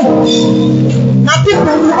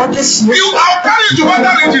 I'll carry you to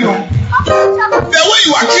other region. The way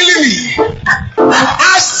you are killing me.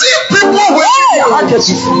 I see people with their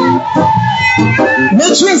handkerchief.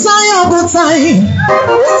 Make me sign up on time.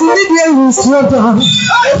 It's the day we slow down.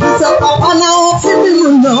 If it's a papa now, if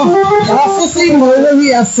you know, I'll see more than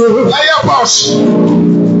we are so. Liar boss.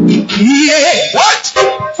 Yeah. What?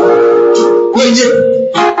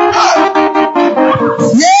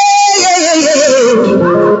 Yeah.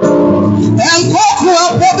 And Coco,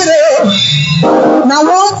 now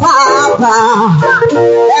one papa.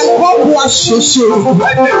 And Coco, shushu.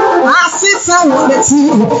 I see someone that's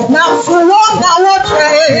here. Now for one, now what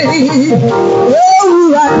trade?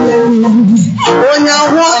 Oh, when you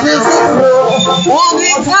walk this on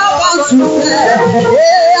the top to say,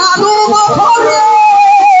 yeah, I know my father.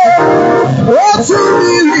 Oh, to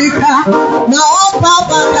me, now,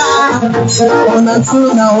 Papa, on until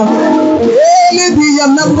now, maybe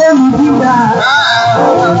I'm not going to do that.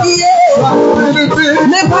 Yeah,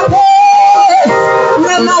 never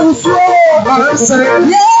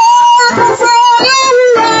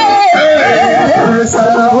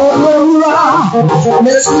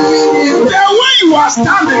The way you are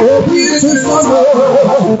standing.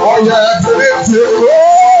 Oh, yeah.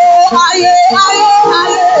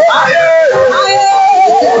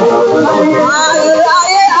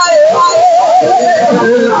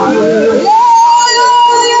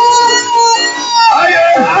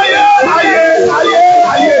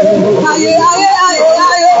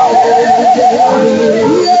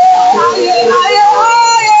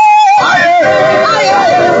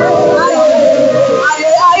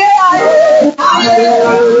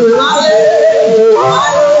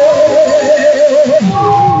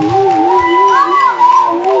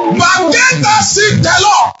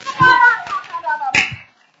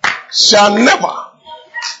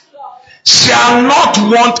 Shall not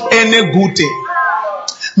want any good thing.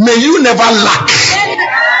 May you never lack.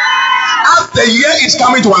 As the year is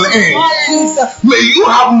coming to an end, may you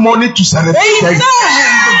have money to celebrate.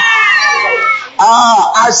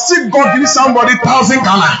 I see God give somebody 1,000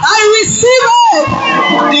 Ghana. I receive it.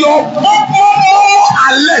 Your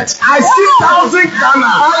alert. I see 1,000 Ghana.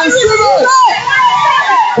 I receive it.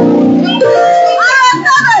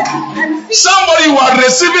 Somebody who are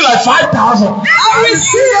receiving like 5,000. I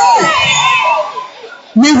receive it.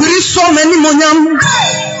 Me will so many monyam.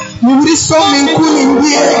 Me will so many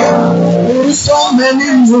kunindia. Me will so many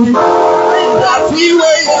muni. That we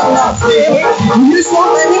way that way. Me will so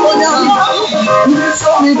many monyam. Me will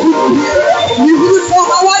so many kunindia. Me will so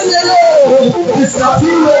many yellow. It's that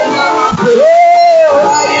we way that way.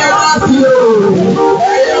 I am happy.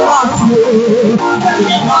 I am happy.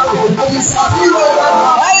 It's that we way that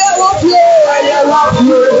way. I am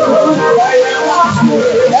happy.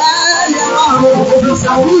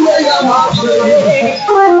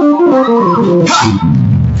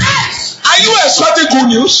 Are you expecting good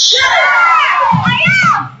news?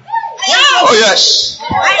 Oh yes.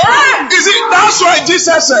 You see, that's why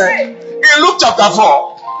Jesus said in Luke chapter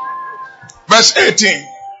 4, verse 18,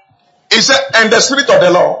 he said, and the Spirit of the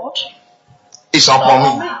Lord is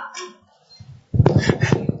upon me.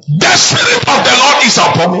 The Spirit of the Lord is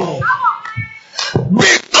upon me.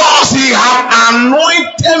 Because he has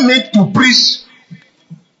anointed me to preach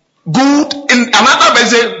good, in another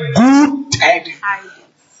verse, good tidings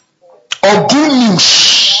or good news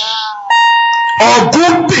or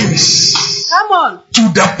good things to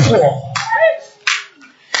the poor.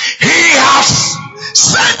 He has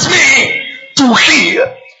sent me to heal.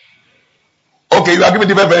 Okay, you are giving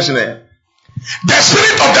different version there. The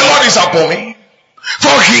Spirit of the Lord is upon me,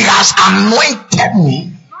 for he has anointed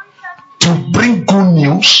me to bring good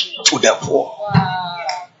news to the poor.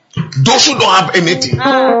 Those who don't have anything,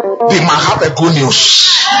 they might have a good news.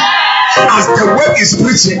 As the word is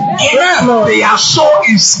preaching, their soul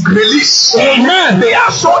is released.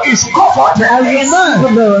 Their soul is comforted.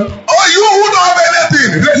 Oh, you who don't have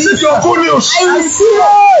anything, receive your good news.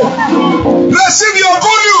 Receive your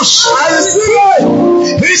good news.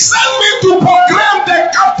 He sent me to proclaim the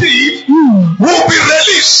captive will be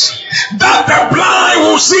released, that the blind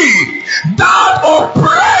will see, that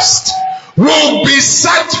oppressed will be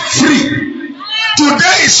set free.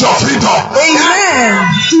 Today is your freedom. Amen.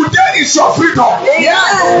 Today is your freedom.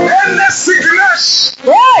 Amen. Any sickness,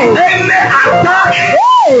 any attack,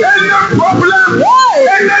 any problem,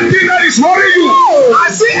 anything that is worrying you.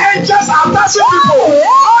 I see angels attaching people.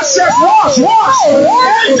 Ushers, wash.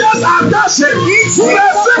 Angels attaching. Receive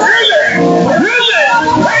healing.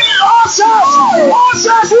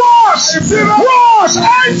 Ushers, wash.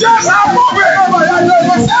 Angels are moving.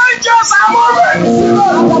 Angels are moving.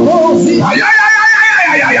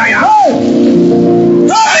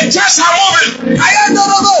 Angels are moving.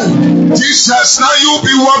 Jesus, now you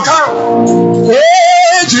be welcome.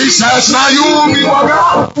 Hey, Jesus, now you be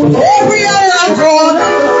welcome. Every other God.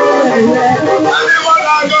 Everyone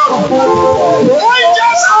I go.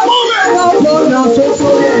 Angels are moving.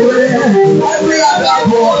 Every other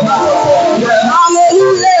God.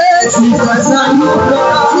 Hallelujah. Jesus,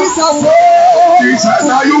 Jesus,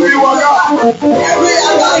 now you be welcome. every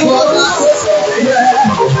other God. Every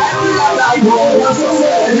other God.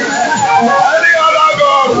 Any other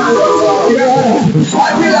God.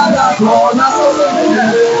 Every other God.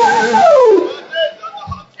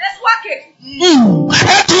 Let's work it.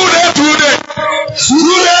 Hey,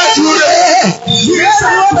 today. Yes, I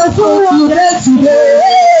want to go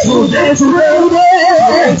today.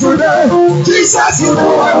 Jesus, you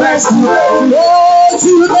know my best.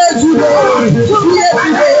 Today.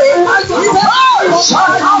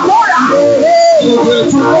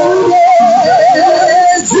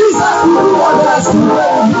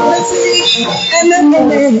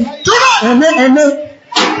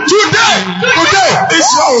 Today is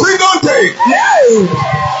your freedom day.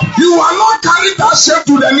 You are not carrying that shame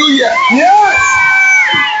to the new year. Yes.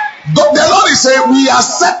 God, the Lord is saying we are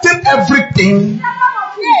setting everything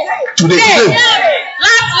today.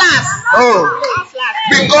 Last. Oh,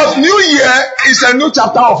 because new year is a new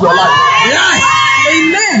chapter of your life. Yes.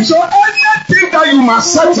 Amen. So anything that you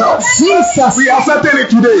must settle, Jesus. we are settling it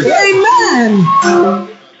today. Amen.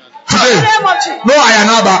 Today. No, I am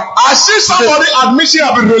not. I see somebody admission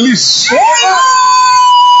have been released.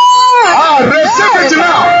 Receive it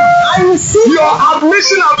now. I receive Your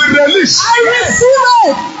admission have been released. I receive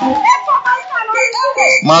it.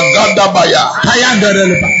 Magadabaya.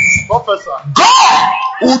 God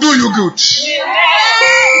will do you good.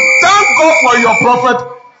 Thank God for your prophet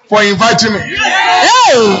for inviting me.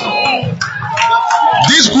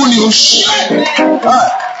 This good news.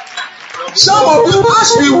 Some of you, as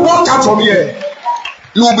we walk out from here,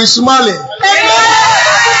 you will be smiling.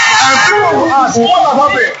 And people will ask, what has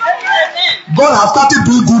happened? God has started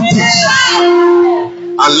doing good things.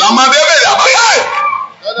 And Lama Debe Yabaye.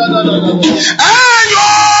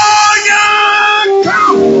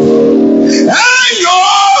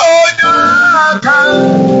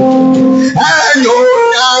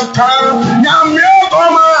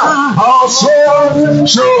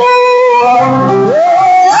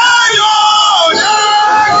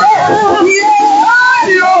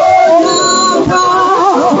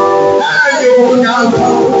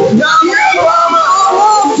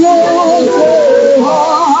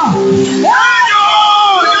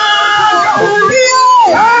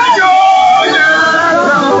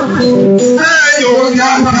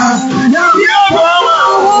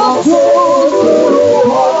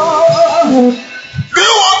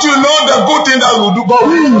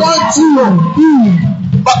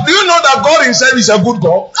 But do you know that God himself is a good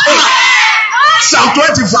God? Psalm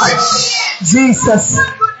 25. Jesus.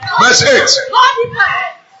 Verse 8.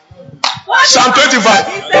 Psalm 25.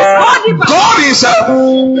 God himself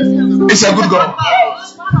is a good God.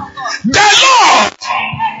 The Lord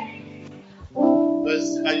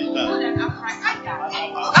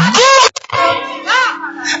good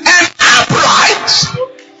and upright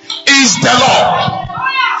is the Lord.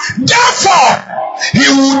 Therefore, he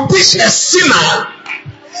will teach a sinner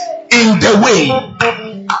in the way.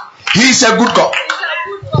 He is a good God.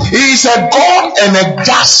 He is a God and a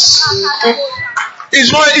just.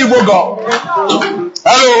 He's not an evil God.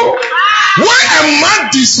 Hello. When a man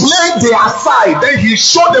displayed their side, then he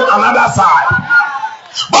showed them another side.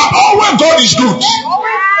 But always God is good.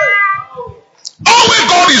 Always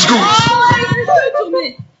God is good.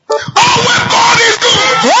 Always God is good.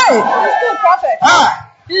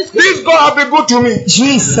 This God has been good to me.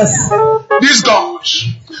 Jesus. This God.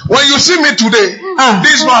 When you see me today,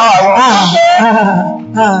 this is not how I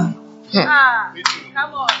want.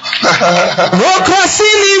 Come on.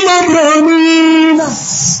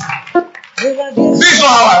 This is not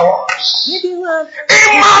how I want.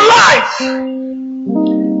 In my life,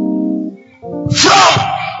 from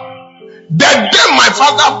the day my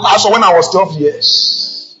father passed when I was 12 years,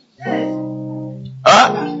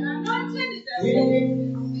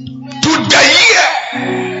 to the year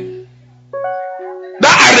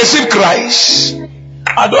that I received Christ,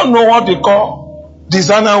 I don't know what they call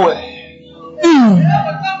designer wear.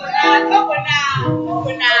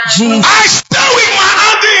 Jesus. I stay with my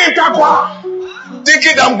auntie in Takwa,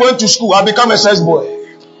 thinking I'm going to school. I become a sex boy.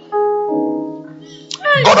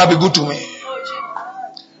 God will be good to me.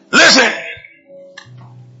 Listen,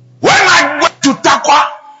 when I went to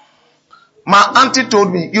Takwa, my auntie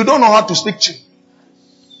told me, you don't know how to speak Chi.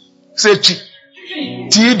 Say Chi.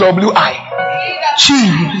 T-W-I.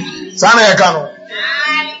 Chi. Sana Yakano.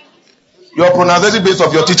 Your pronunciation based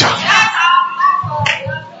of your teacher.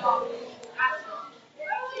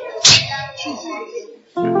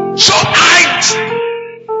 So I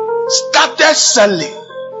started selling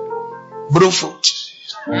brew fruit,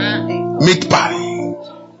 meat pie,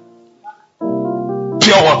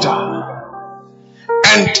 pure water.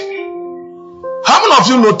 And how many of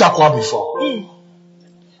you know Takwa before?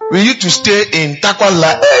 We used to stay in Takwa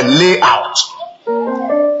layout.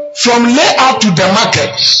 From layout to the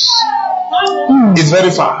market is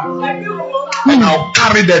very far. And I'll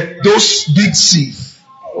carry those big seeds.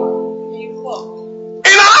 In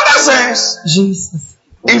another sense, Jesus.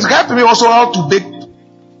 it's helped me also how to bake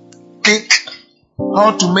cake,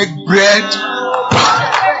 how to make bread.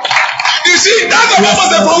 You see, that's the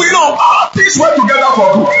purpose of we know all things work together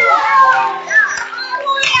for good.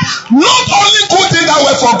 Not only good things that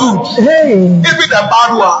work for good, even the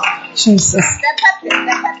bad one. Jesus.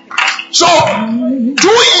 So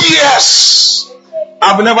 2 years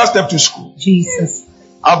I've never stepped to school. Jesus.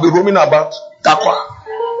 I'll be roaming about Takwa.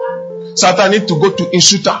 Saturday I need to go to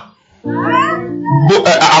Insuta,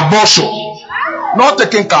 Abosho, not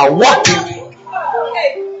taking car, walking.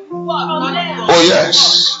 Oh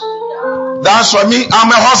yes, that's for me.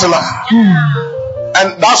 I'm a hustler,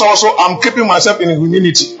 and that's also I'm keeping myself in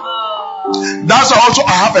humility. That's also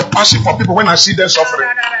I have a passion for people when I see them suffering.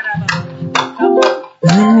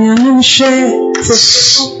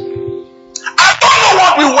 I don't know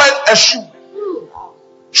what we wear a shoe,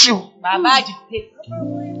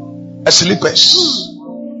 a slippers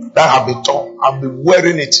that have been torn. I've been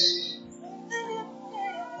wearing it.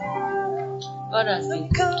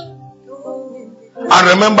 I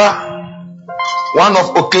remember one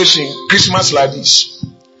of occasion, Christmas like this,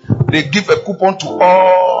 they give a coupon to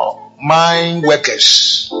all mine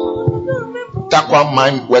workers. Takwa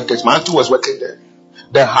mine workers. My auntie was working there.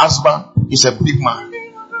 The husband is a big man.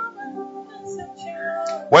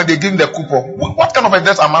 When they give the coupon, what kind of a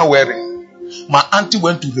dress am I wearing? My auntie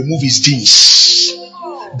went to remove his jeans.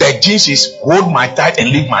 The jeans is hold my tight and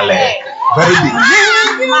leave my leg. Very big.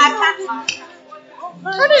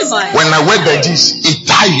 When I wear the jeans, it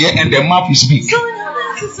tie here and the mouth is big.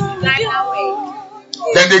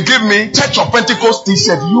 Then they give me Church of Pentecost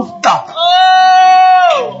t-shirt, youth cap.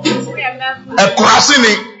 A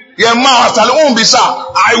kurasini, your mouth, I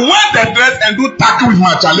wear the dress and do tackle with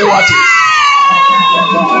my chalewati.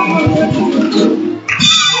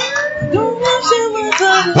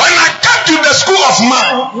 When I came to the school of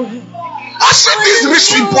man, I said these rich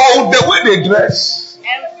people, the way they dress.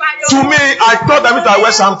 To me, I thought that I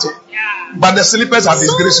wear something. But the slippers have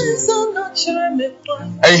disgraced me.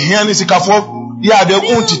 And here is yeah, they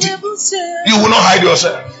won't it. You will not hide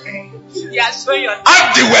yourself. As they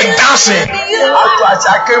were dancing,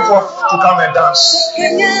 I came to come and dance.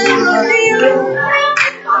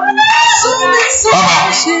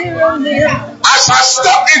 As I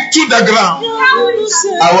stepped into the ground,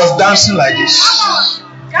 I was dancing like this.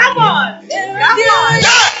 Come on.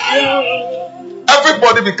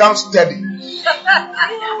 Everybody becomes steady. And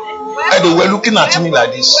they were looking at me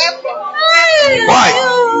like this. Why?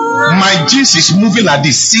 My jeans is moving like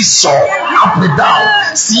this. Seesaw, up and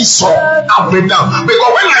down. Seesaw, up and down.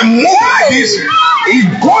 Because when I move like this,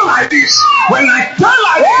 it go like this. When I turn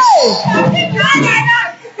like this,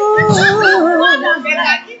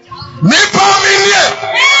 me palm in here.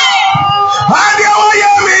 How do you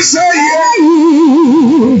hear me say yeah?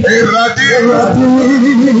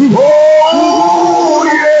 Oh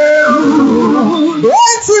yeah.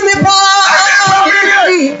 What's in the bar?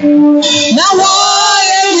 Now why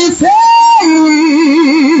are you saying?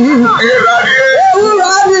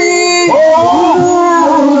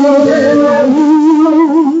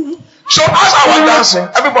 So as I was dancing,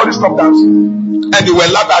 everybody stopped dancing. And they were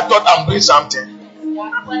laughing. I thought I'm doing something.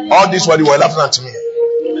 All this while they were laughing at me.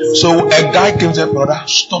 So a guy came and said, brother,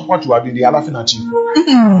 stop what you are doing. They are laughing at you.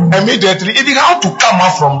 Immediately, it had to come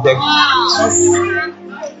out from them.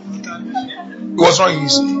 It was not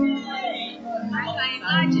easy.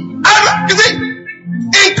 And you see,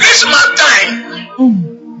 in Christmas time,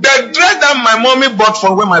 the dress that my mommy bought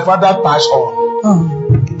for when my father passed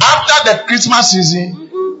on, after the Christmas season,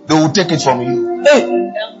 they will take it from you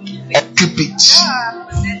and keep it.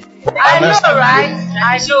 I know, right?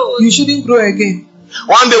 I know. You shouldn't grow again.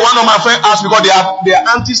 One day, one of my friends asked because their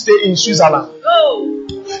auntie stay in Switzerland.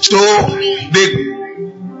 So they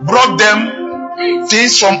brought them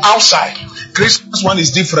things from outside. Christmas one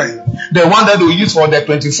is different. The one that they use for the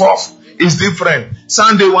 24th is different.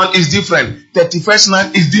 Sunday one is different. 31st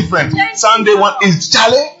night is different. Sunday one is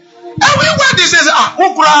Charlie. Everywhere they say,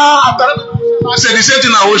 say the same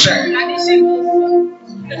thing I wish.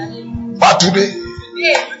 But today,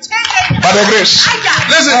 By the grace.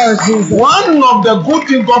 Listen, one of the good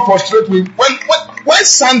things God frustrates me, when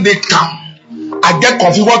Sunday come, I get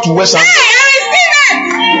confused what to wear Sunday.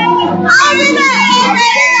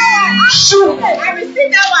 Shoot. I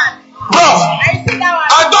received that one. Bro,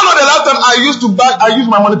 I don't know the last time I used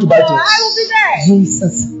my money to buy things. I will be there.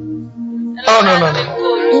 Jesus. Oh, no.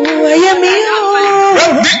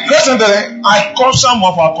 Recently, I called some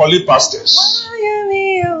of our colleague pastors.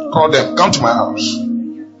 Call them, come to my house.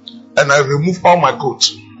 And I remove all my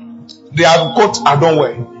coats. They have coat I don't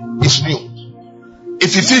wear. It's new.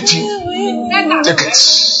 If it fits you, take it.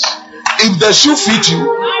 If the shoe fit you,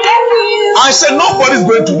 I said nobody's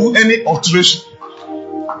going to do any alteration.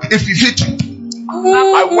 If it fit you,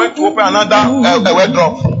 I went to open another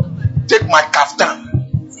wardrobe. Take my kaftan.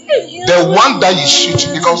 The one that you shoot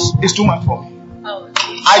because it's too much for me.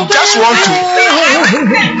 I just want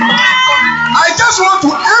to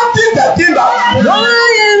empty the thing that I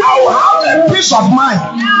will have a peace of mind.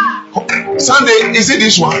 Sunday, is it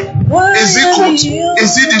this one? Is it coat?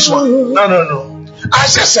 Is it this one? No. I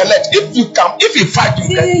just select. If you come, if you fight,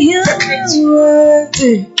 you can take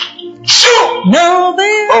it. Shoe.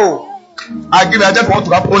 Oh, I just want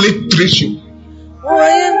to have only 3 shoes.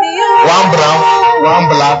 One brown, one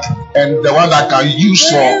black, and the one that I can use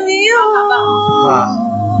for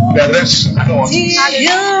the rest. I don't want to.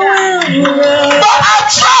 But I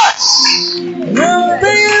trust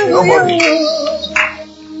nobody.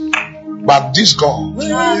 But this God will be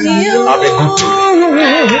good to you.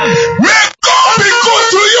 May God be good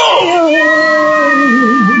to you.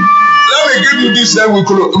 Let me give you this, then we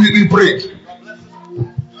pray.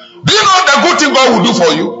 Do you know the good thing God will do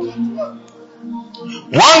for you?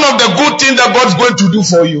 One of the good things that God's going to do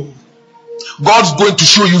for you, God's going to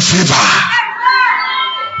show you favor.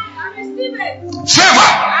 Favor.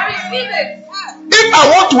 If I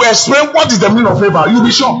want to explain what is the meaning of favor, you'll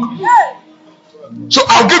be shocked. So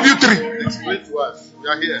I'll give you 3. Explain to us. We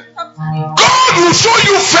are here. God will show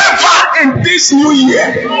you favor in this new year.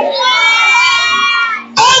 Every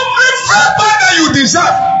favor that you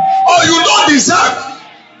deserve or you don't deserve,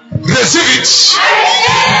 receive it.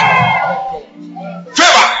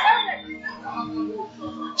 Favor.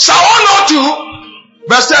 Psalm 102,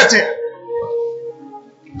 verse 13.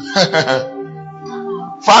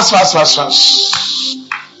 Fast.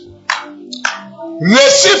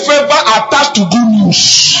 Receive favor attached to good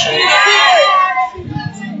news.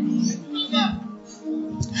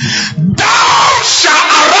 Thou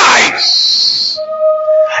shalt arise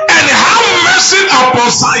and have mercy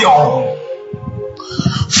upon Zion,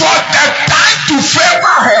 for the time to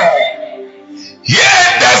favor her.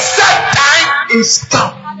 Yea, the set time is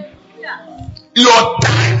come. Your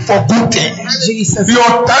time for good things. Jesus.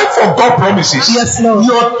 Your time for God promises. Yes, Lord.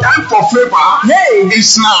 Your time for favor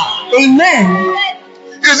is now. Amen.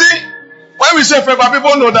 You see, when we say favor,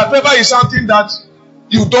 people know that favor is something that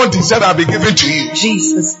you don't deserve that be given to you.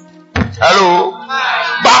 Jesus. Hello.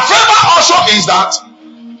 But favor also is that.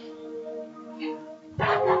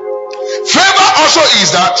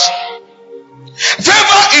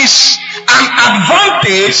 Favor is an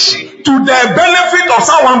advantage to the benefit of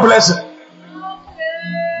someone blessing.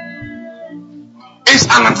 It's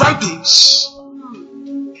an advantage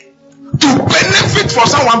to benefit for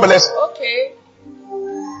someone blessing. Okay.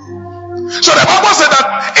 So the Bible said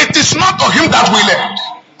that it is not of him that willeth,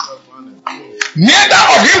 neither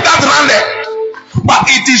of him that runneth, but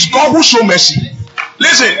it is God who show mercy.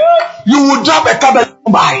 Listen, you will drive a car that you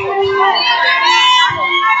don't buy.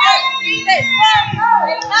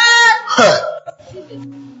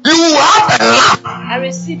 You will have a lamp I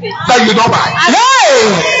receive it. that you don't buy.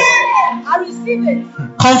 I receive it.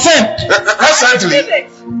 Confirm. Recently,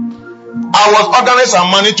 I was organizing some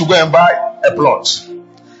money to go and buy a plot.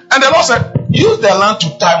 And the Lord said, use the land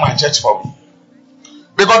to tie my church for me.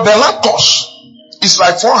 Because the land cost is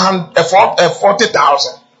like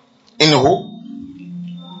 40,000 in a whole.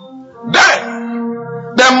 Then,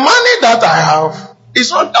 the money that I have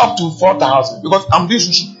is not up to 4,000 because I'm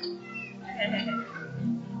this.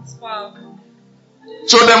 Wow.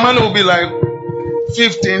 So the money will be like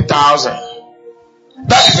 15,000.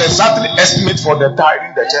 That is exactly estimate for the tithe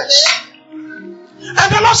in the church.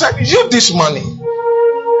 And the Lord said, use this money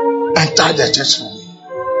and tithe the church for me.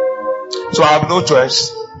 So I have no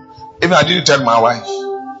choice. Even I didn't tell my wife.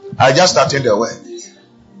 I just started the work.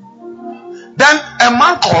 Then a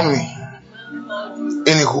man called me.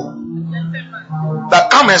 Anyhow, that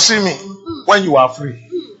come and see me when you are free.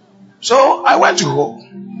 So I went to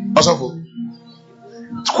home. Also,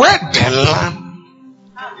 where the land?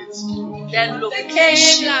 The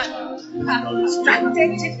location.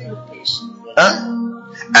 Strategic location. Huh?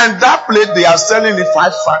 And that plate they are selling it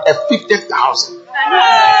 50,000.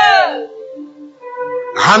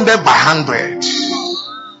 100 by 100.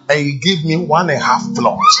 And he gave me 1.5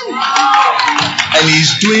 plot. And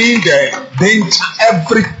he's doing the bench,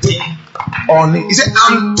 everything on it. He said,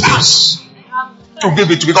 I'm touched to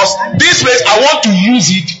give it to you, because this place I want to use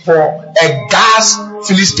it for a gas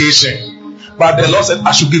filling station. But the Lord said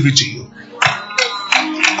I should give it to you.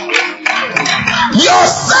 Your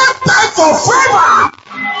set time for favor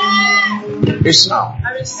is now.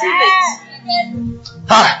 I receive it.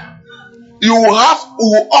 You will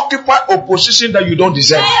occupy a position that you don't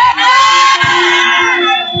deserve.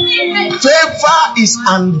 Favor is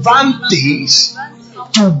advantage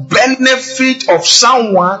to benefit of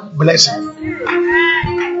someone blessing.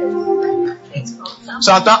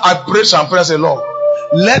 Sometimes I pray some prayers and say, Lord,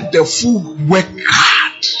 let the fool work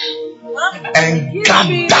hard and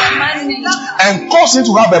gather and cause him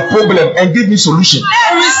to have a problem and give me solution.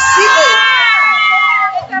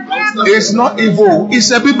 It's not evil, it's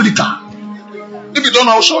a biblical. If you don't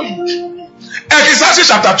know, I'll show you. Ecclesiastes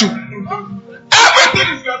chapter 2. Everything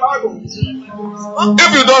is the Bible.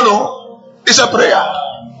 If you don't know, it's a prayer.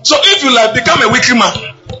 So if you like become a wicked man,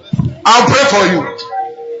 I'll pray for you.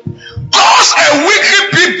 Cause a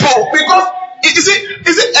wicked people, because a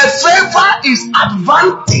favor is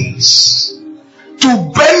advantage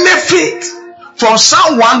to benefit from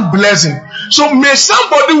someone blessing. So may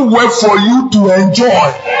somebody work for you to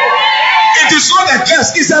enjoy. It is not a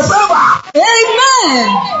curse, it's a favor. Amen.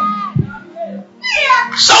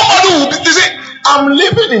 Somebody will be say, I'm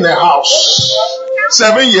living in a house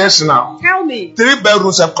 7 years now. Tell me. 3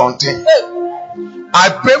 bedrooms have contained. I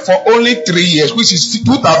pay for only 3 years, which is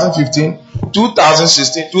 2015,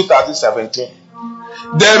 2016, 2017.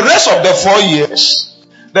 The rest of the 4 years,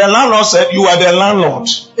 the landlord said, you are the landlord,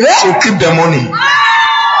 so keep the money.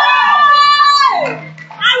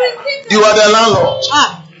 You are the landlord.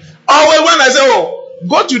 Always when I say,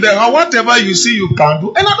 go to the house, whatever you see you can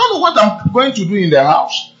do. And I don't know what I'm going to do in the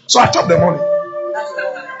house. So I chop the money.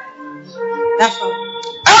 That's all.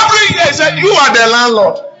 Every year I said, you are the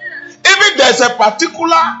landlord. Even there's a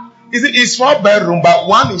particular, it's 4 bedroom, but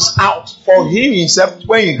one is out for him himself.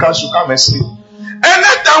 When he comes, to come and sleep.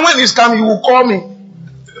 Anytime when he's coming, he will call me.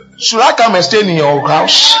 Should I come and stay in your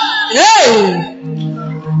house? Hey.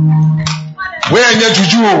 Where are you,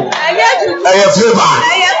 Juju? I have favor. I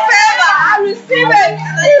receive it.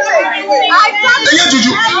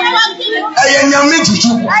 Juju.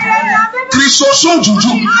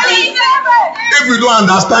 Juju. If you don't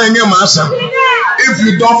understand your master, if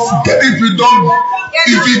you don't get it,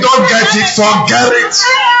 forget it.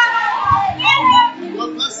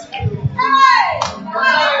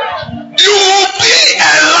 You will be a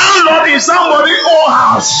landlord in somebody's own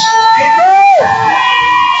house.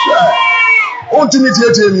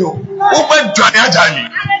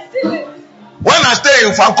 When I stay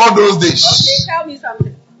in Falco those days, Okay, tell me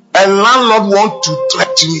something. a landlord want to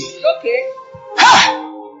threaten me. Okay.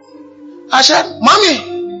 I said,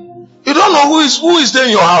 Mommy, you don't know who is staying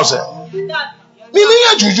in your house.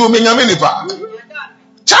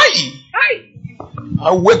 Chai.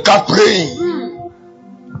 I wake up praying.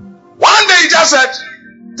 One day he just said,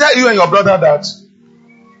 tell you and your brother that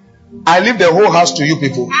I leave the whole house to you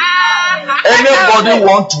people. Anybody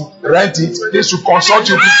want to rent it, they should consult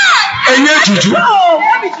you. Enye Juju.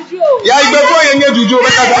 Yeah, before Enye Juju,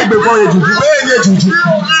 before Enye Juju. Enye Juju.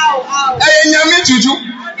 Enye Juju.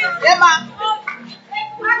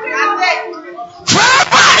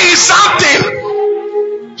 Favor is something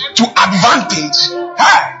to advantage.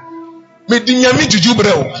 Me dinyami Juju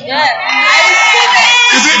bro.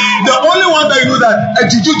 Is it the only one that you know that a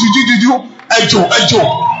Juju, Ejo.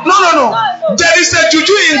 No. There is a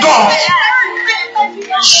Juju in God.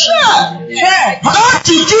 Sure. That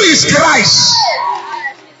Juju is Christ.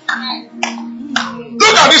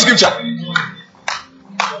 Look at this scripture.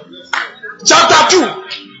 Chapter 2.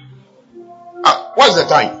 What's the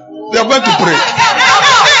time? We are going to pray.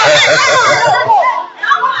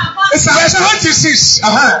 It's verse 26.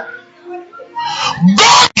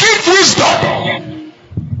 God give wisdom,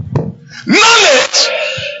 knowledge,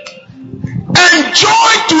 and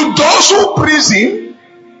joy to those who praise Him.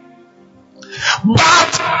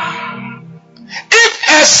 But if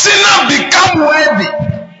a sinner become worthy,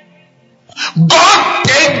 God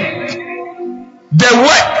take the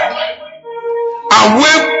work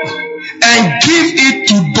away and give it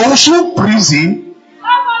to those who praise Him.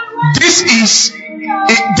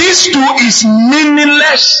 This too is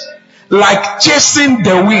meaningless, like chasing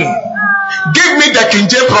the wind. Give me the King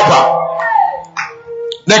James proper.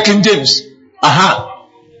 The King James.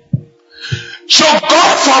 So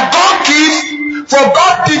God give For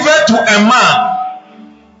God giveth to a man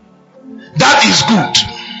that is good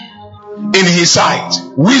in his sight,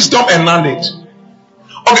 wisdom and knowledge.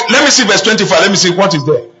 Okay, let me see verse 25. Let me see what is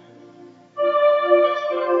there.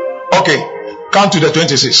 Okay, come to the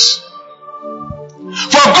 26.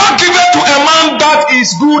 For God giveth to a man that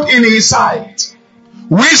is good in his sight,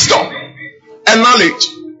 wisdom and knowledge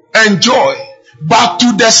and joy, but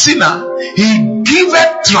to the sinner he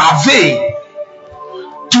giveth travail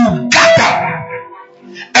to gather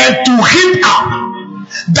and to heap up,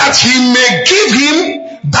 that he may give him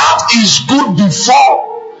that is good before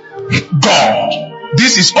God.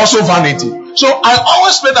 This is also vanity. So I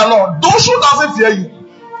always pray the Lord, those who doesn't fear you,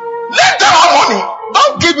 let them have money.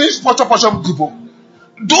 Don't give me portion people.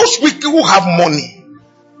 Those wicked who have money,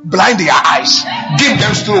 blind their eyes, give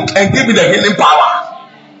them stroke and give me the healing power.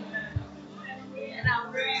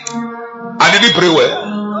 I didn't pray well.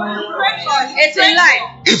 It's in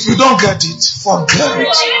line. If you don't get it, forget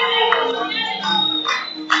it.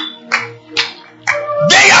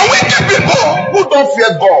 They are wicked people who don't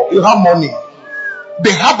fear God. You have money.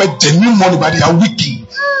 They have a genuine money, but they are wicked.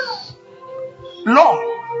 Lord,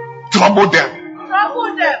 trouble them.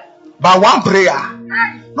 By one prayer,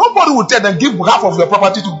 nobody will tell them, give half of your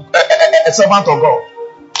property to a servant of God.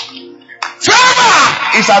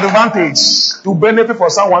 Favor is advantage to benefit from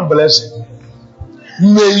someone's blessing.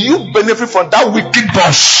 May you benefit from that wicked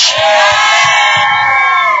boss,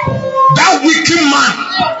 that wicked man.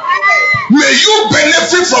 May you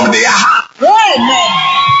benefit from their hand.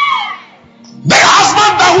 The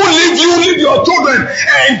husband that will leave your children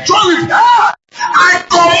and enjoy with her, I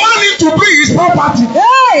command him to bring his property.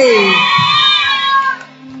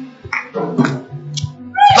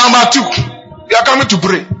 Number 2, you are coming to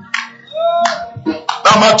pray.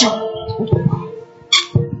 Number 2,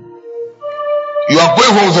 you are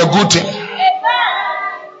going home with a good thing.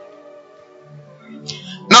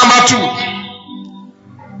 Number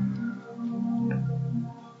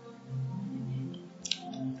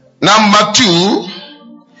 2,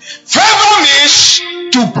 favor means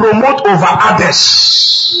to promote over others.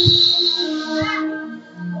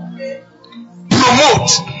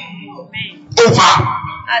 Promote over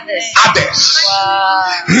others.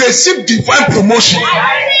 Wow. Receive divine promotion.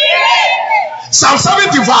 Psalm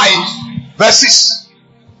 75 verse 6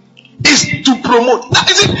 is to promote.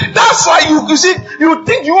 That's why you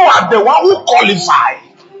think you are the one who qualified.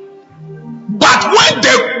 But when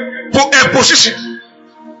the position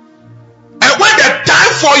and when the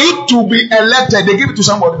time for you to be elected, they give it to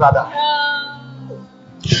somebody other.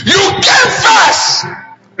 You came first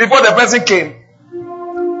before the person came.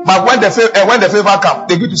 But when the favor comes,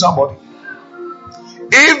 they give it to somebody.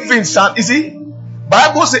 Even some, you see,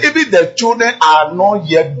 Bible says even the children are not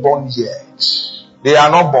yet born yet. They are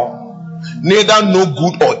not born. Neither know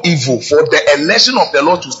good or evil. For the election of the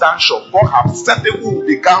Lord to stand short. God has said they will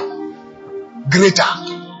become greater.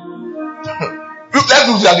 Let's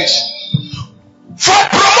do this. For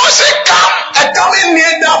promotion coming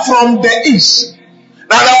neither from the east,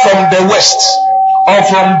 neither from the west, or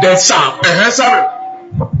from the south.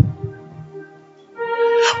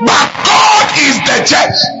 But God is the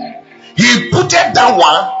judge. He put it that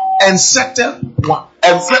one and settled one,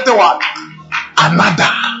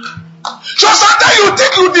 another. So sometimes you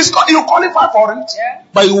think you qualify for it,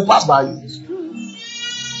 but you will pass by it.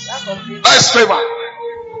 That's favor.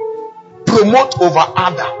 Promote over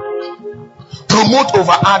others. Promote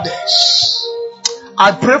over others.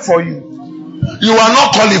 I pray for you. You are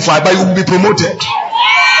not qualified, but you will be promoted.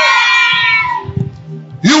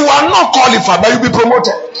 You are not qualified, but you will be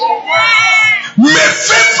promoted. May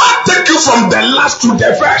favor take you from the last to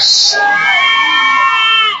the first.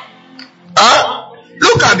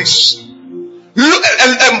 Look at this.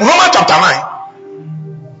 Romans chapter 9.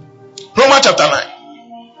 Romans chapter 9.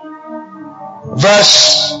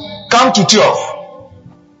 Verse, come to 12.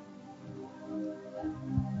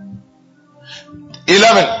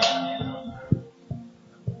 11.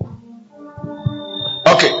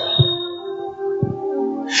 Okay.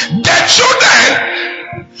 The children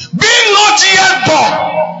being not yet born,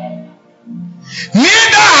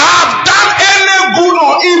 neither have done any good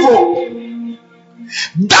or evil,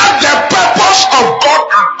 that the purpose of God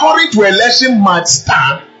according to election might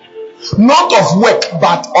stand, not of work,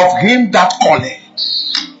 but of him that calleth.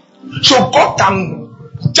 So God can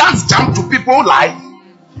just jump to people's life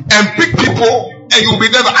and pick people, and you'll be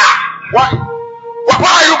there. Why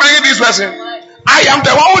are you bringing this person? I am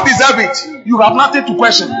the one who deserve it. You have nothing to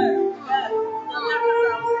question.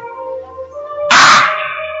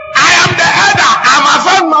 I am the elder. I'm a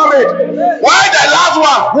friend married. Why the last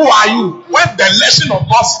one? Who are you? When the lesson of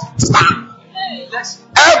us stand,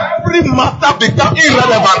 every matter becomes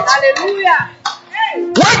irrelevant. Hallelujah.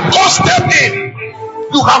 When God steps in,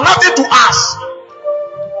 you have nothing to ask.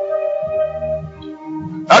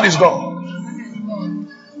 That is God.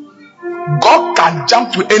 God can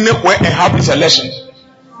jump to anywhere and have his election.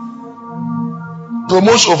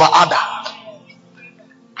 Promotion over other.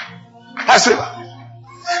 I say,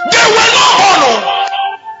 they were not born,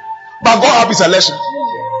 but God have his election.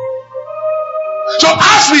 So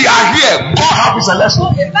as we are here, God have his election.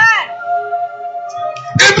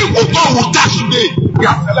 Every who God will touch today, we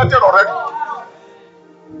are selected already.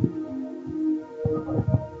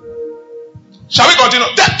 Shall we continue?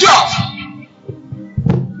 12.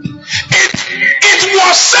 It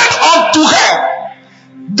was said unto her,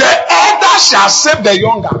 the elder shall save the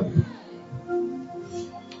younger.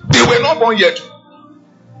 They were not born yet.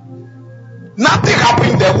 Nothing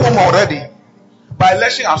happened in the womb already. By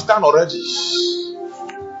election has done already.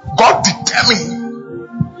 God determined.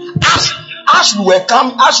 As we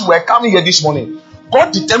were coming here this morning,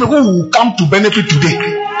 God determined who will come to benefit today.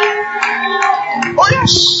 Oh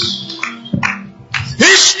yes.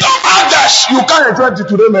 He stopped others. You can't enjoy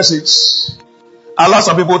today's message. Allow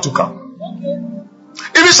some people to come.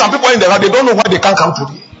 Even some people in the house, they don't know why they can't come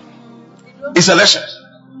today. It's election.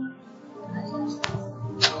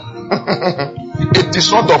 It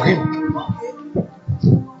is not of him.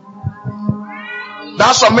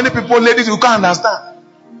 That's why many people, ladies, you can't understand.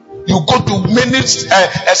 You go to many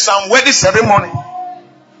some wedding ceremony.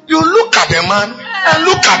 You look at the man and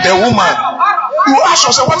look at the woman. You ask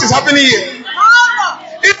yourself, what is happening here?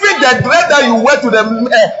 Even the dress that you wear to the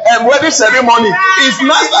wedding ceremony is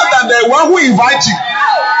nicer than the one who invites you.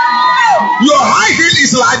 Your high heel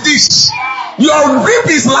is like this. Your rib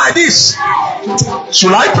is like this.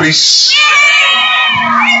 Should I preach?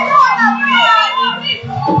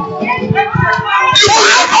 You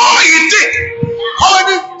have all it takes.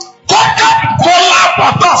 Coca-Cola,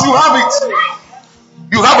 you have it.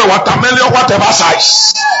 You have a watermelon, whatever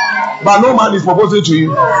size. But no man is proposing to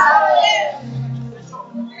you.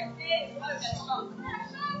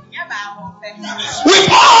 With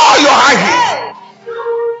all your high heel.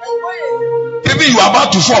 Maybe you are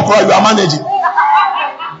about to fall, cry, you are managing.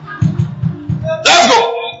 Let's go.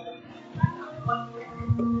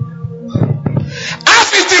 As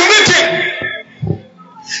it is written,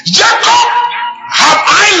 Jacob have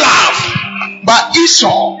I loved, but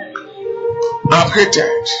Esau have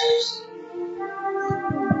hated.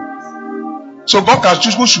 So God can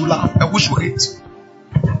choose who should love and who should hate.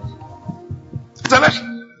 It's an election.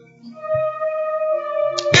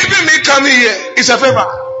 Even me coming here is a favor.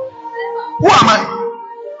 Who am I?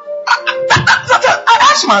 I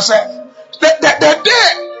ask myself, the day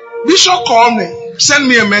Bishop called me, sent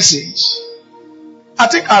me a message. I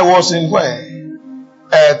think I was in where?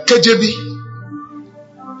 KJB.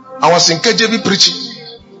 I was in KJB preaching.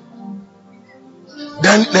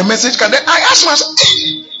 Then the message came. Then I asked myself,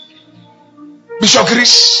 hey, Bishop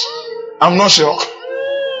Chris, I'm not sure.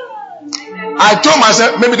 I told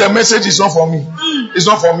myself, maybe the message is not for me. It's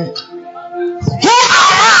not for me. Who am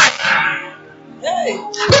I?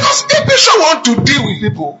 Because if Bishop want to deal with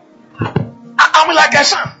people, I'm like a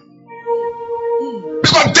son.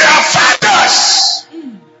 Because they are fathers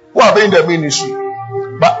who have been in the ministry.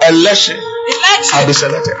 But election have been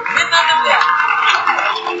selected.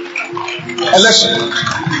 Election.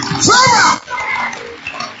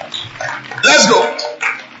 Let's go.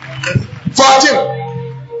 14.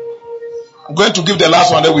 I'm going to give the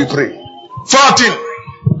last one that we pray. 14.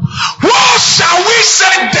 What shall we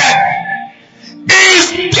say then?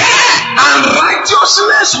 Is there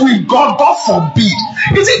unrighteousness with God? God forbid.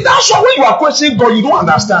 You see, that's why when you are questioning God, you don't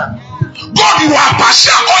understand. God, you are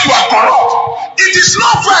partial or you are corrupt. It is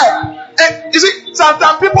not fair. And you see,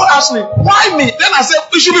 sometimes people ask me, why me? Then I say,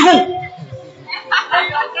 it should be who?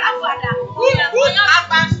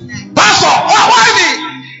 Pastor, why me?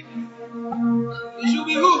 It should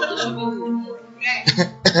be who?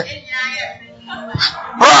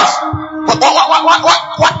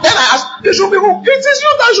 What? Then I ask, it should be who? It is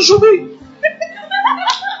you that you should be.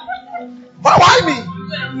 Why me?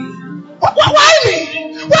 Why me?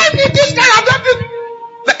 Why me? This guy has done it.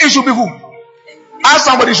 It should be who? Ask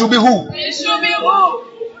somebody, it should be who? It should be who?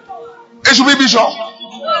 It should be Bishop.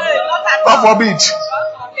 God forbid.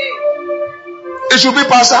 It should be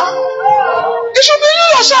Pastor. It should be you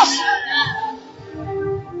yourself.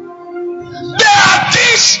 There are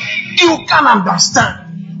things you can understand.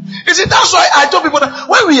 You see, that's why I tell people that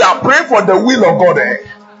when we are praying for the will of God,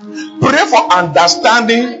 pray for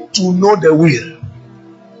understanding to know the will.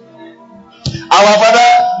 Our Father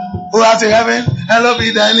who art in heaven, hallowed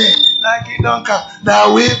be thy name. Thy kingdom come, thy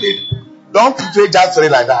will be. Don't pray just pray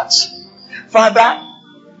like that. Father,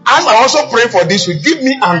 as I also pray for this week, give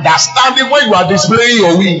me understanding when you are displaying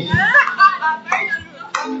your will.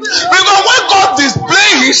 Because when God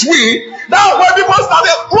displays his will, that's when people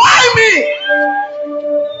started, why me?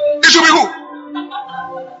 It should be good.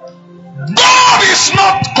 God is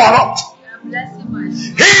not corrupt.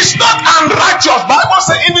 He is not unrighteous. Bible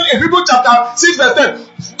says even in Hebrews chapter 6 verse 10,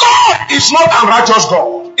 God is not unrighteous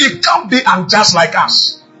God. He can't be unjust like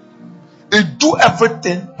us. He do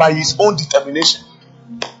everything by his own determination.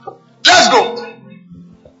 Let's go.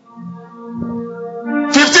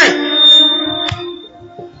 15.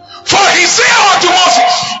 For he said unto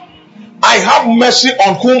Moses, I have mercy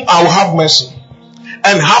on whom I will have mercy,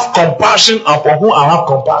 and have compassion upon whom I have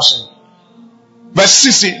compassion. Verse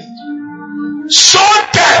 16. So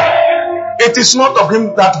then, it is not of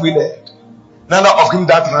him that willeth, neither of him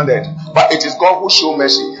that runneth, but it is God who show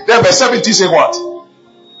mercy. Then verse 17 say what?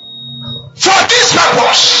 For this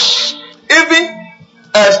purpose, even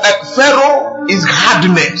as Pharaoh is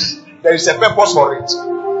hardness, there is a purpose for it.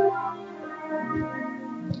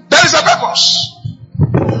 There is a purpose.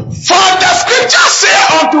 For the scripture say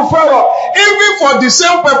unto Pharaoh, even for the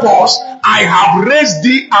same purpose, I have raised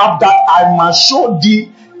thee up that I must show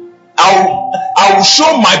thee, I will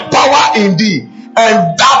show my power in thee,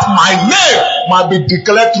 and that my name might be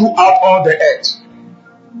declared throughout all the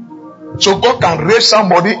earth. So God can raise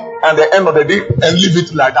somebody at the end of the day and leave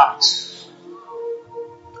it like that.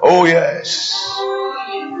 Oh yes.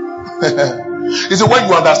 You see, when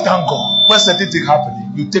you understand God, when certain things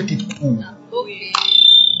happen, you take it cool.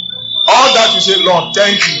 All that you say, Lord,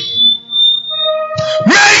 thank you.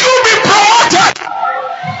 May you be promoted.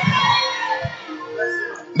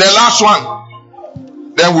 The last one.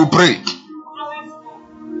 Then we pray.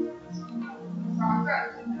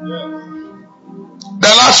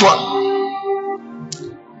 The last one.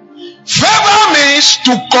 Favor means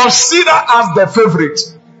to consider as the favorite.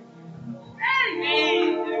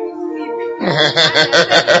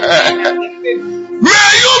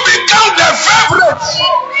 May you become the favorite.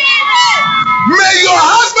 May your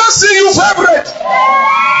husband see you favorite.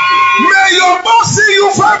 May your boss see you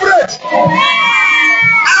favorite.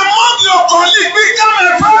 Among your colleagues, become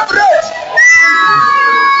a favorite.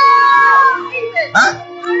 Huh?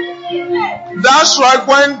 That's why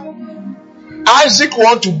when Isaac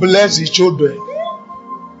wants to bless his children,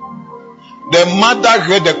 the mother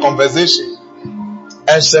heard the conversation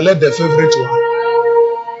and select the favorite one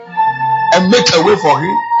and make a way for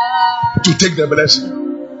him to take the blessing.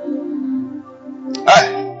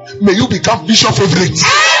 May you become bishop favorite.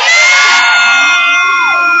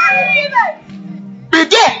 Be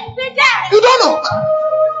there. You don't know.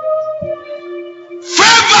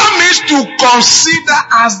 Favor means to consider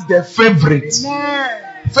as the favorite.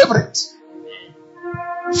 Favorite.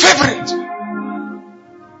 Favorite.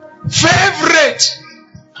 Favorite.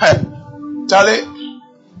 Hey, Charlie,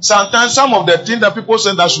 sometimes some of the things that people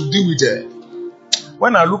say that I should deal with it,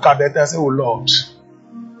 when I look at that, I say, oh Lord.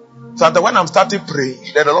 Sometimes when I'm starting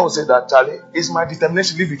praying, then the Lord will say that, Charlie, it's my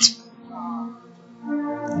determination, leave it.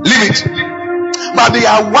 Leave it. But there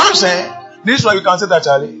are ones, this is why you can say that,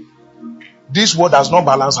 Charlie, this word does not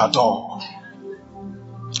balance at all.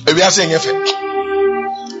 If we are saying effect.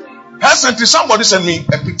 Recently, somebody sent me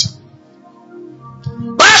a picture.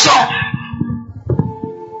 Pastor,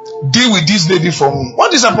 deal with this lady for me.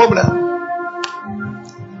 What is the problem?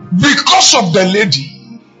 Because of the lady,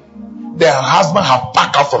 their husband have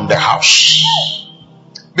packed out from the house.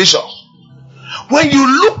 Bishop, when you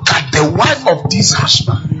look at the wife of this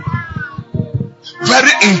husband,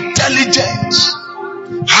 very intelligent,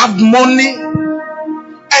 have money,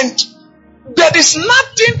 and there is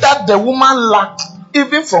nothing that the woman lacks,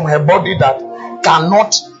 even from her body, that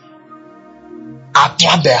cannot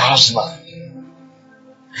attract the husband.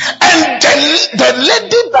 And the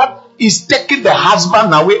lady that is taking the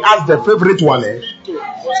husband away as the favorite one,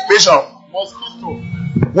 Bishop,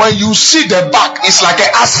 when you see the back, it's like an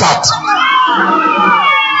asphalt.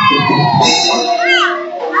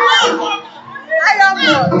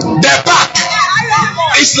 The back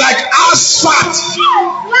is like asphalt.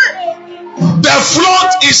 The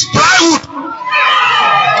front is plywood.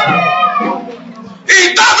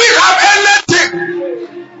 It doesn't have anything.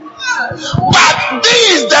 But this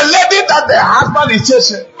is the lady that the husband is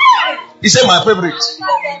chasing. He said, my favorite.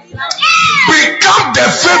 Become the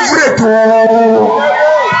favorite.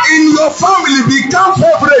 In your family, become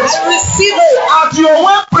favorite. At your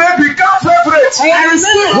workplace, become favorite.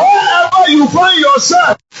 Wherever you find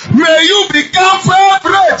yourself, may you become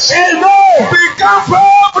favorite. Become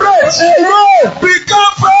favorite.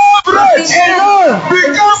 Become favorite.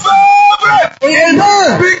 Become favorite.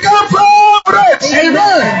 Become favorite.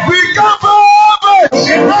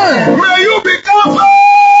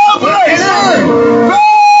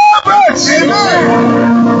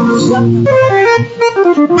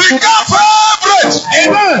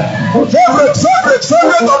 Favorite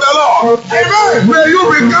of the Lord. Amen. May you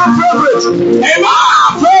become favorite.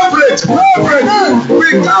 Amen. Favorite.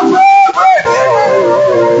 Become favorite.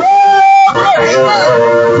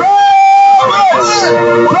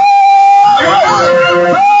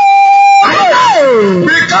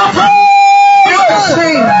 Become favorite.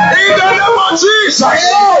 In the name of Jesus.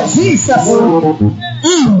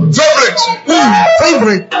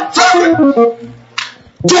 Favorite.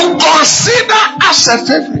 To consider as a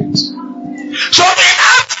favorite. So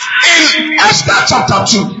in Esther chapter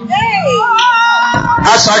 2,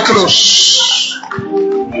 as I close,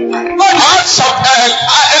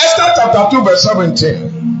 Esther chapter 2 verse 17.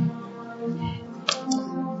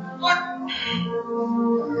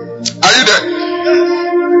 Are you there?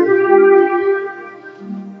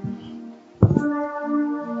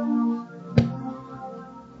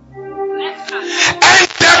 And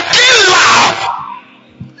the king loved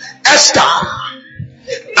Esther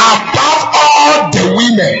above all the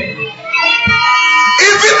women,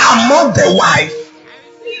 even among the wife.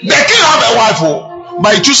 The king have a wife,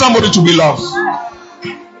 but he choose somebody to be loved.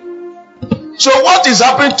 So what is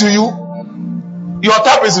happening to you? Your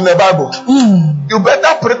type is in the Bible. You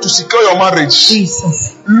better pray to secure your marriage.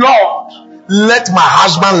 Jesus. Lord, let my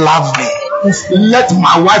husband love me. Let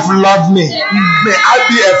my wife love me. May I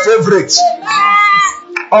be a favorite.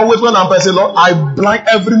 Always when I'm saying, Lord, I blind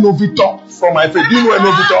every novito from my faith. Do you know a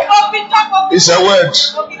novito? It's a word. Do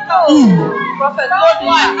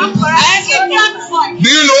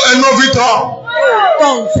you know a novito?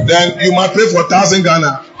 Then you might pray for 1,000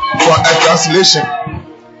 Ghana for a translation.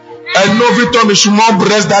 A novito is small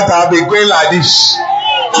breast that I'll be going like this.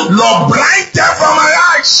 Lord, blind them from my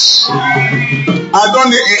eyes. I don't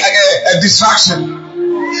need a distraction.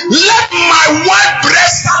 Let my white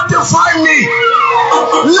breast sanctify me.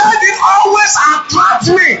 Let it always attract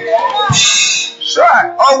me.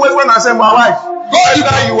 Sure. Always when I say my wife,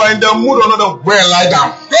 whether you are in the mood or not, go and lie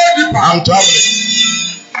down. I'm traveling.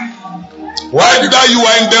 Whether you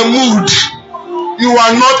are in the mood, you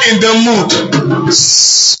are not in the mood.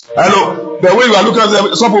 Hello. The way you are looking at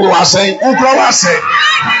them, some people are saying, Ukrawa say.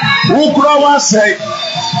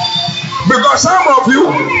 Because some of you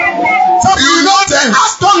know the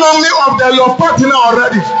autonomy of your partner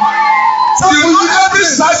already. You know every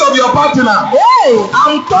size of your partner.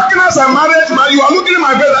 I'm talking as a marriage man. You are looking at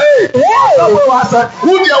my brother.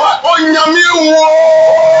 Who do you want?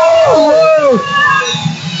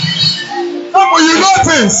 Oh, you know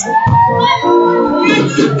things.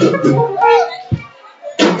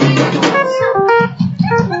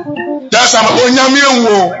 That's an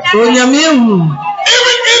Onyamienwo. Even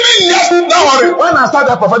yes, don't worry. When I start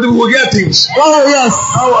the prophetic, we will get things. Oh yes.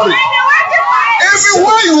 Don't worry. Even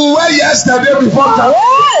when you were yesterday before time.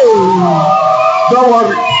 Don't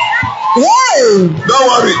worry. Don't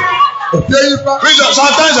worry.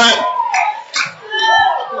 Sometimes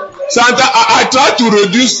I try to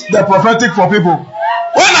reduce the prophetic for people.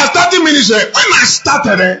 When I started ministry,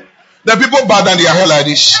 the people bow down their head like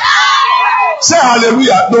this. Say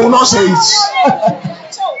hallelujah. No, not say it.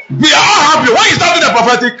 We are all happy. When you started the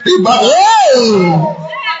prophetic, when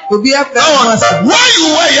you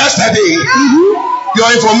were yesterday,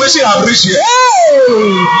 your information have reached here.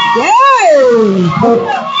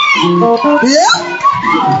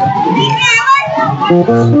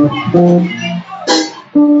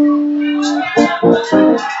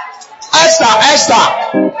 Esther.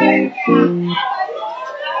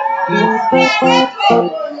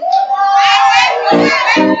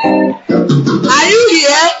 Are you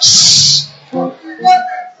here?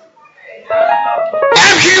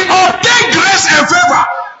 And he obtained grace and favor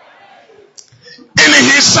in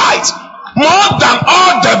his sight more than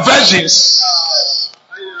all the virgins.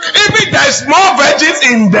 Even there is more virgins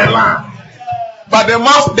in the land, but the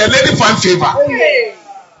lady found favor.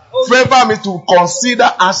 Favor me to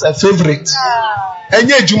consider as a favorite.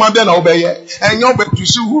 Even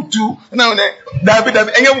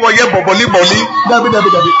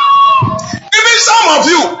some of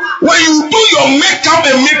you, when you do your makeup,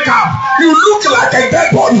 you look like a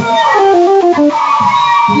dead body.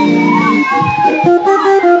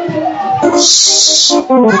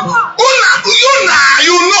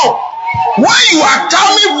 You know, when you are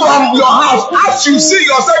coming from your house, as you see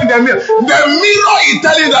yourself in the mirror is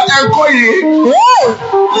telling you that Enkoyi.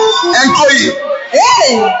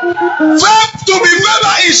 To be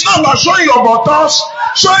better is not about showing your buttocks,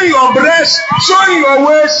 showing your breast, showing your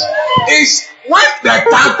waist. It's when the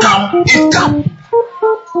time comes, it comes.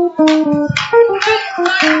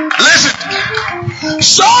 Listen,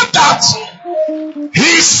 so that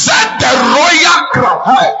he set the royal crown.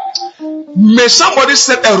 May somebody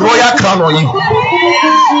set a royal crown on you.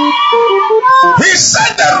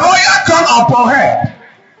 upon her,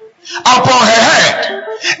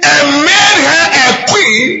 and made her a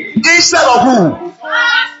queen instead of who?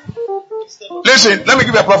 Listen, let me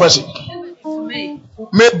give you a prophecy.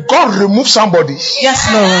 May God remove somebody. Yes,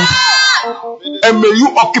 Lord. And may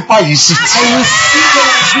you occupy his seat. I receive it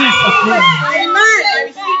in Jesus' name.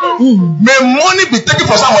 May money be taken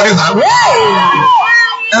from somebody's hand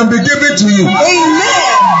and be given to you.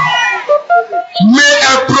 Amen. May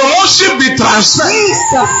a promotion be transferred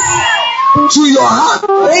Jesus. to your hand.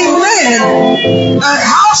 Amen. A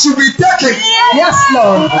house will be taken Yes,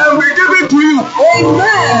 Lord. and be given to you.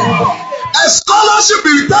 Amen. A scholarship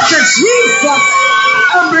will be taken Jesus.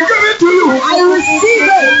 and be given to you. I receive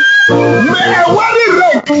it. May a wedding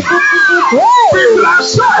ring be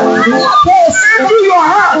transferred into your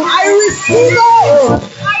hand. I receive it.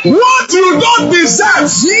 What you don't deserve,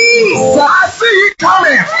 Jesus. I see it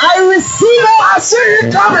coming. I receive it. I see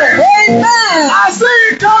it coming. Amen. I see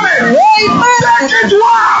it coming. Amen. Take it one.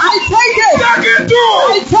 I take it. Take it two.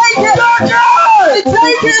 I take it. Take I it.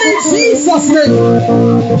 take it in Jesus' name.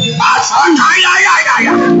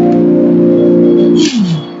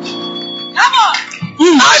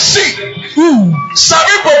 I see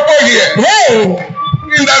 7 people here. Hey.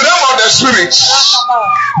 In the realm of the spirit,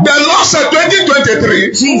 the Lord said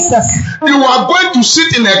 2023, Jesus. you are going to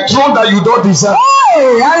sit in a throne that you don't deserve.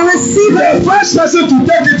 Hey, I receive The it. first person to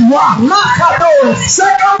take it one. Makados.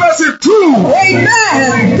 Second person 2.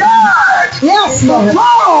 Amen. God. Yes, Lord.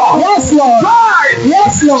 4. Yes, Lord. 5.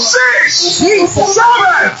 Yes, Lord. 6. Jesus.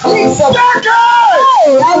 7. Jesus. Take it.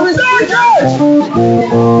 Hey, I receive Take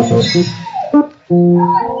it. it.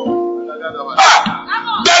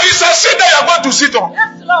 There is a seat that you are going to sit on.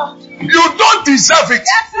 Yes, Lord. You don't deserve it.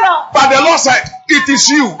 Yes, Lord. But the Lord said, it is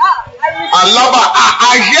you. Alaba,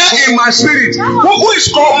 I hear in my spirit. Who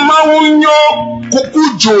is called Maunyo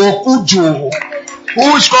Kujo?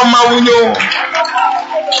 Who is called Maunyo?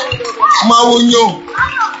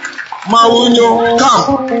 Maunyo, come.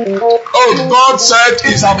 Oh, God said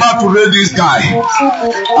He's about to raise this guy.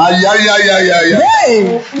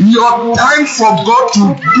 Hey. Your time for God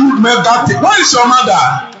to do mega thing. Where is your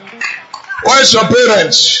mother? Where is your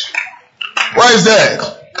parents? Where is there?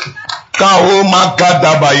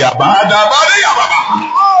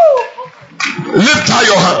 Lift high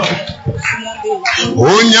your hand.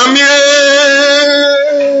 Onyamie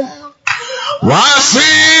wasi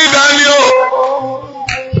Daniel.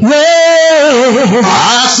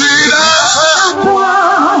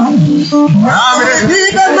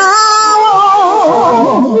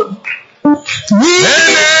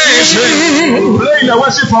 Play the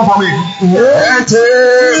worship song for me.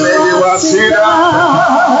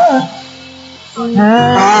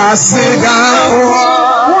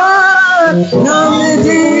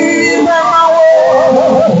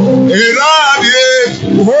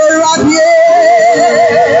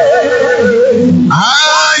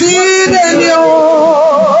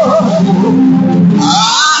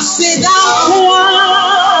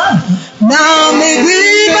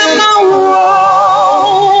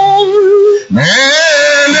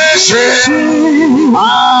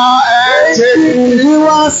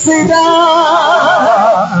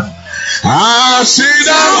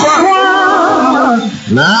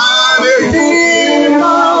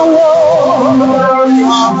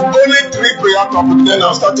 Only 3 prayer topics, then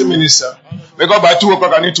I'll start to minister. Because by 2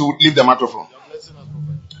 o'clock I need to leave the microphone.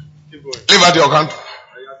 Leave at your hand.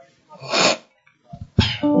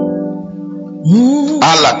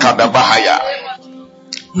 Allah Kadabahaya.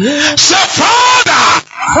 Say, Father.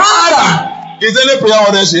 Is there any prayer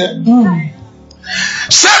orders here?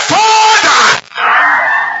 Say, Father.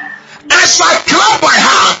 As I clap my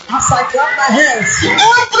hands,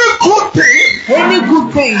 every good thing, Any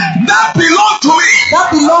good thing that belongs to me, that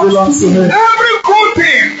belongs to me, every good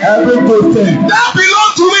thing, that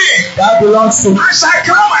belongs to me, as I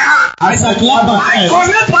clap my hands, I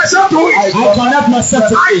connect myself to it. I connect myself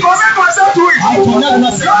to it.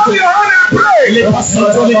 Clap your hand and pray.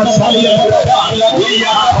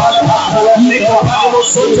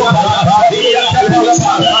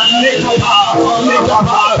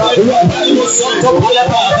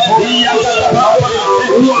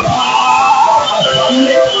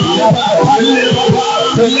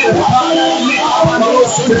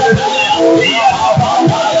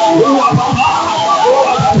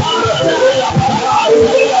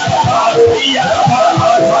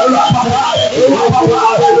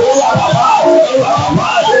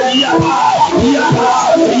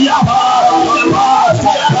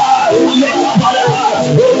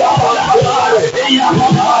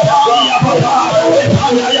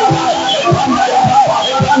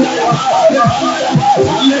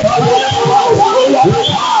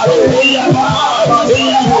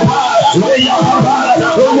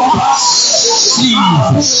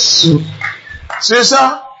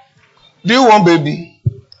 Sister, do you want baby?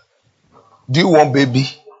 Do you want baby?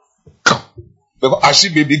 Come. Because I see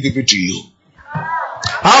baby give it to you.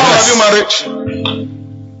 How old have you married?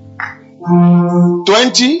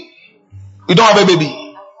 20? You don't have a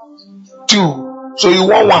baby? 2. So you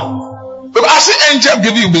want 1. Because I see angel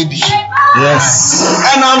give you baby. Yes.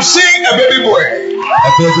 And I'm seeing a baby boy.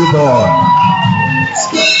 A baby boy.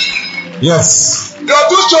 Yes. Your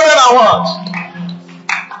 2 children are what?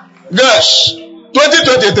 Yes.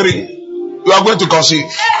 2023. You are going to conceive.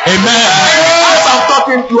 Amen. As I'm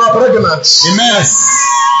talking, you are pregnant. Amen.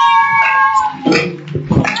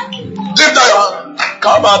 Lift up your hand.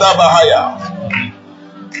 Kabada Bahaya.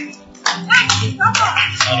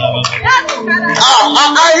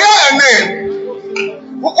 I hear a name.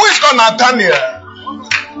 Who is called Nathaniel?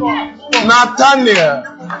 Nathaniel.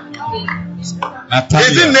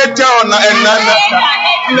 Is it Nata or Nata?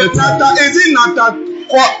 Is it Nata?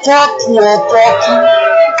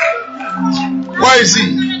 Where is he?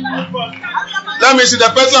 Let me see the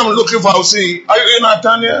person I'm looking for. I'll see. Are you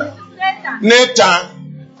Nathaniel? Nathan.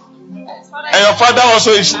 And your father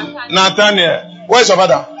also is Nathaniel. Where is your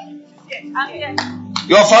father?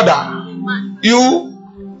 Your father. You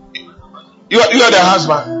are the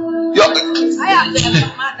husband. I am the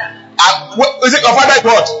mother. Is it your father is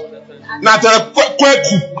what? Nathaniel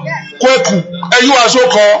Kweku. And you are so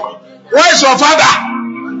called. Where is your father?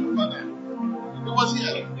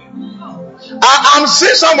 I'm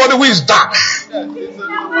seeing somebody who is dark.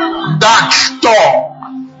 Dark, tall.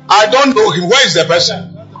 I don't know him. Where is the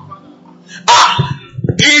person?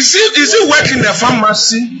 Is he working in a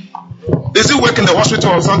pharmacy? Is he working in the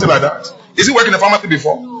hospital or something like that? Is he working in a pharmacy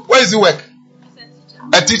before? Where is he work?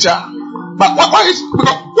 A teacher. But why is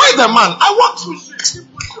the man?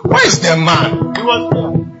 Where is the man?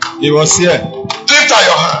 He was here. Lift up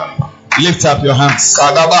your hand. Lift up your hands.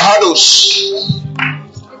 Kadabahados.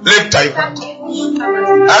 Lift up your hand.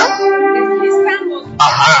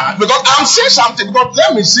 Because I'm saying something. Because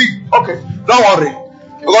let me see. Okay, don't worry.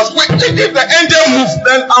 Because if the angel moves,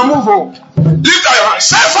 then I'll move on. Lift up your hand.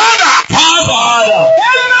 Say, Father. Father.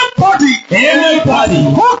 Anybody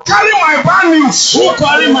Who carry my bad news?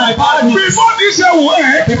 Before this year will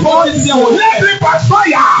end, let it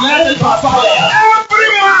backfire.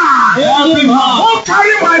 Every man who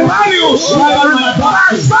carry my bad news,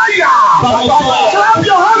 backfire. Clap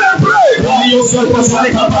your hand and pray.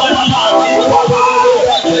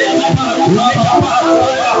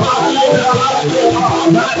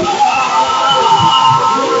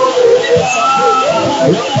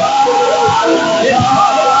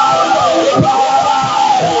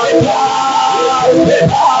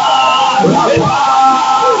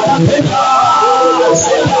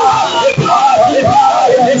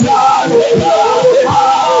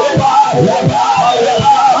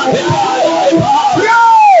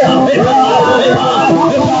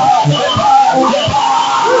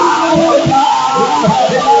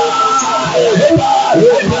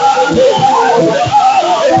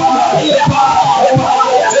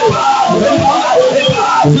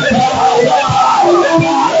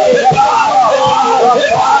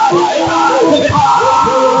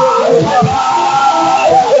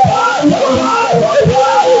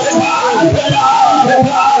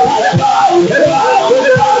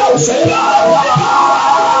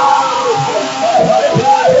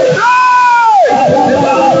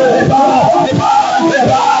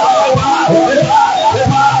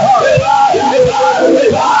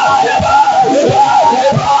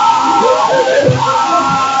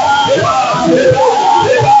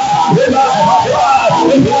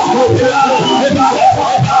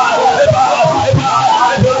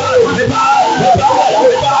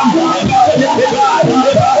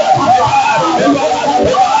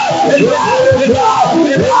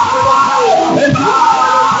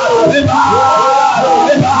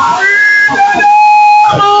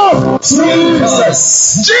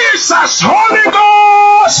 Jesus, Holy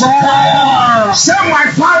Ghost, say my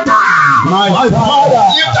Father,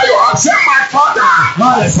 lift up your hand, say my Father,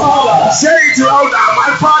 say it louder,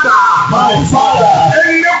 my Father,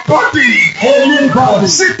 anybody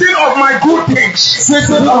sitting on my good things,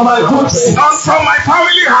 not from my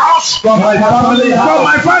family house, from my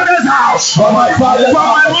father's house, from my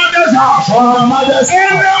mother's house,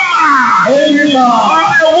 any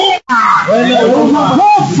man, a woman who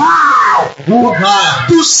vowed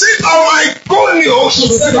to sit on my good news,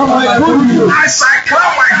 as I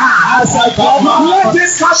clap my hands, let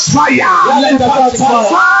it catch fire,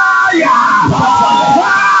 clap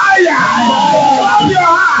your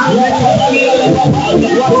hands.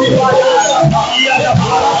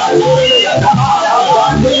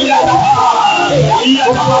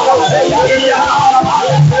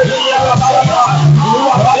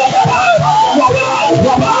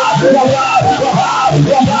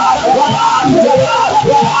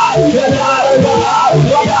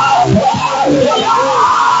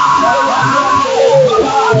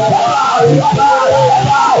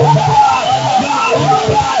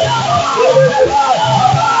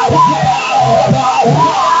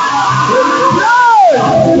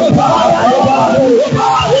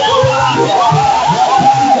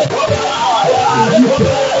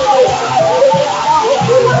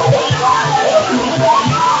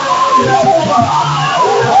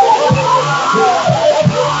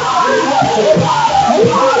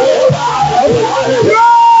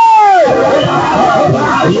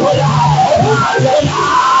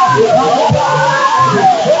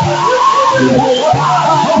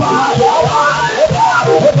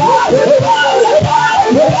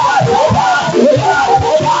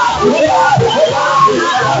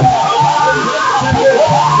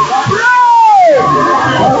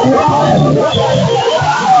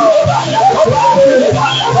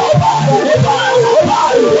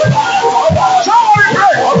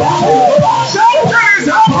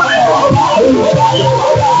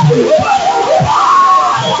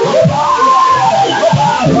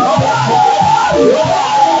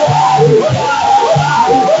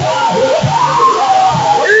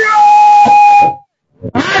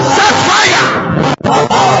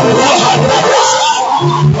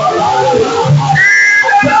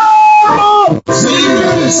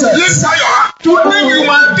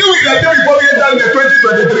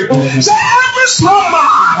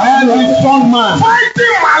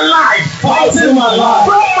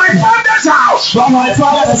 From my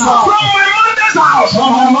father's house. From my mother's house.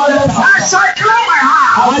 From my mother's house. I shall clap my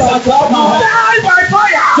house. I shall clap my hands. Die by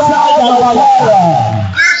fire. Die by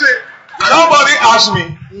fire. Listen, somebody asked me,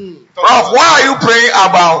 Ralph, why are you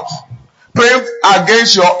praying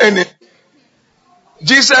against your enemy?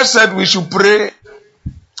 Jesus said we should pray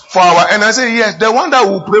for our enemy. I said, yes, the one that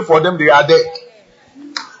will pray for them, they are dead.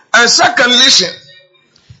 And second, listen,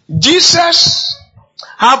 Jesus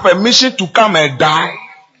have a mission to come and die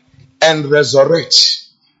and resurrect.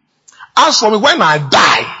 As for me, when I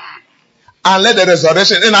die and let the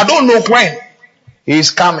resurrection, and I don't know when he is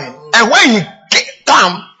coming. And when he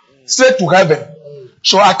come, straight to heaven.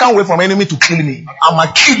 So I can't wait for my enemy to kill me. I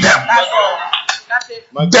must kill them.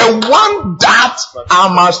 The one that I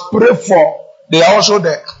must pray for, they are also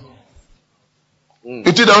there.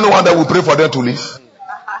 It is the only one that will pray for them to live.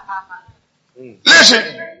 Listen,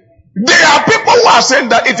 there are people who are saying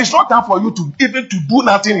that it is not time for you to even to do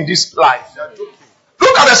nothing in this life.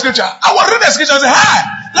 Look at the scripture. I will read the scripture and say, hey,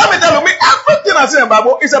 let me tell you, everything I say in the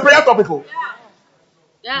Bible is a prayer topic.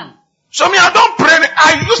 Yeah. So I don't pray.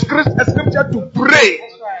 I use a scripture to pray.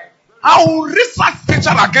 I will read such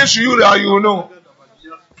scripture against you that you know.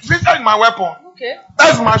 Scripture is my weapon. Okay.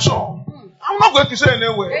 That's my sword. I'm not going to say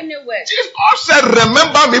anywhere. Jesus Anywhere. said,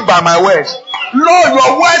 remember me by my words. Lord,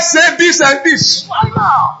 your words say this and this.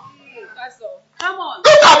 That's all. Come on.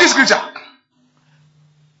 Look at this scripture.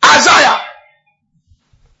 Isaiah.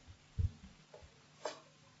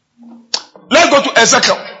 Let's go to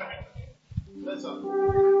Ezekiel.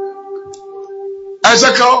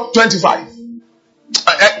 Ezekiel 25.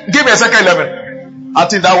 Give me Ezekiel 11. I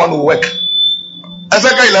think that one will work.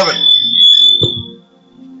 Ezekiel 11.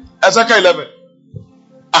 Ezekiel 11.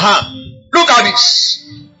 Look at this.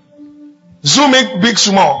 Zoom it big,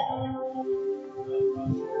 small.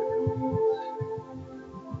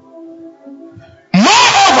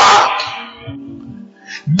 Moreover,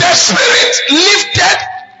 the Spirit lifted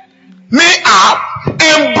me up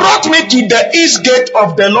and brought me to the east gate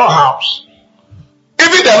of the Lord's house.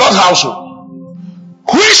 Even the Lord's household,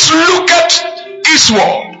 which looketh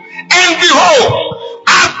eastward, and behold,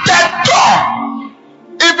 at the door,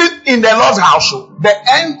 even in the Lord's household, the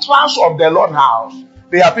entrance of the Lord's house,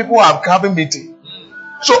 there are people who are having meeting.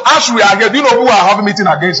 So as we are here, do you know who are having meeting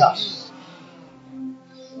against us?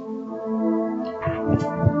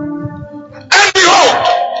 And behold,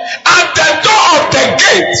 at the door of the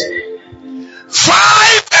gate,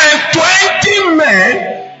 25 men,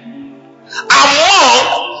 among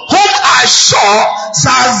whom I saw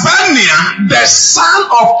Zazania, the son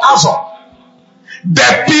of Azor,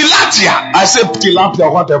 the Pilatia, I say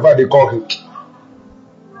Tilapia, whatever they call him,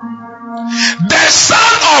 the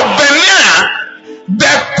son of Benaiah,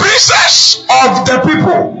 the princess of the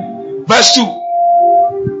people. Verse 2.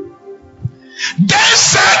 Then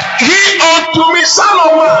said he unto me, son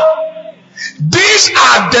of man, these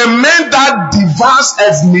are the men that devise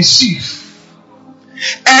as mischief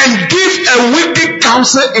and give a wicked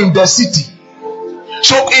counsel in the city.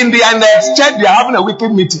 So in the church, they are having a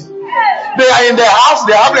wicked meeting. They are in the house,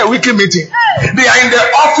 they are having a wicked meeting. They are in the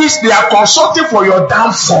office, they are consulting for your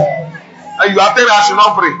downfall. And you are telling us you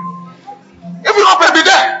not pray. If you don't pray, be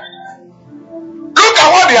there. Look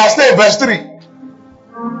at what they are saying, verse 3.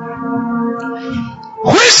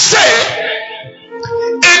 We say,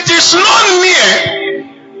 it is not near.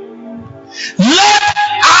 Let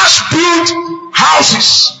us build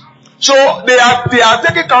houses. So they are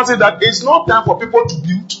taking counsel that it's not time for people to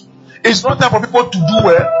build. It's not time for people to do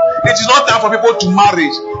well. It is not time for people to marry.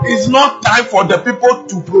 It's not time for the people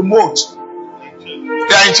to promote.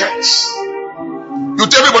 They are in church. You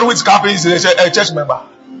tell everybody which company is a church member.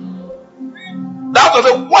 That was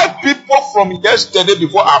why people from yesterday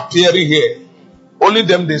before appearing here, only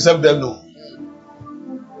them themselves them know.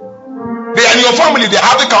 They are in your family, they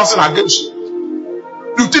have the counsel against you.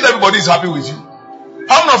 You think everybody is happy with you.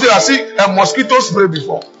 How many of you have seen a mosquito spray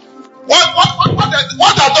before?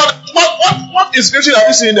 What inscription have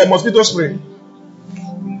you seen in the mosquito spray?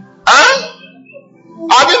 Huh?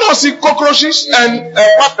 Have you not seen cockroaches and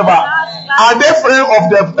whatever? Are they afraid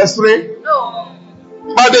of the spray? No.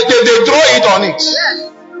 But they throw it on it.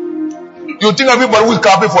 You think everybody will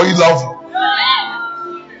clap for you, love you?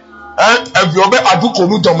 If you obey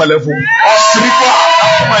Adukonu Domelefu,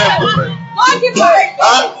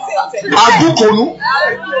 Adukonu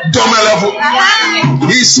Domelefu.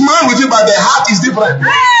 He smiles with you, but the heart is different.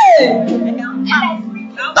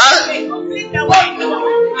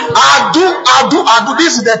 Adu,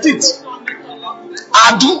 this is the teeth.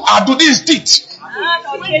 Adu, this is teeth.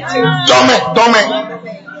 Dome.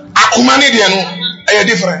 Akumani dienu, are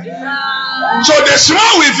different. So they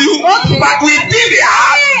smile with you, but within their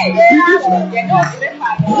heart, be different.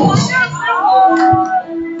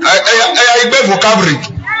 I beg vocabulary.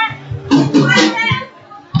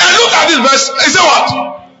 And look at this verse. He said what?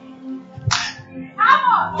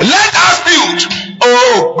 Let us build.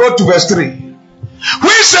 Oh, go to verse 3.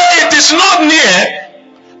 We say it is not near.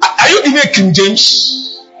 Are you in a King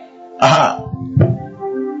James?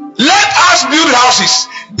 Let us build houses.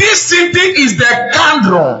 This city is the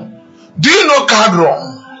Cadron. Do you know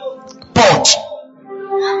Cadron? Port.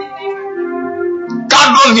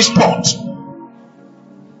 Cadron is port.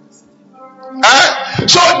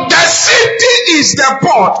 So the city is the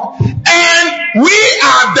port, and we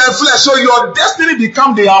are the flesh. So your destiny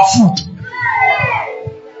becomes their food.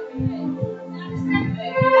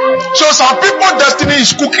 So some people's destiny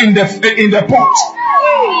is cooking in the pot.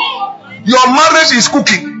 Your marriage is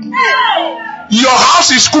cooking. Your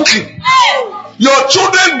house is cooking. Your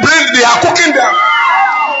children they are cooking them.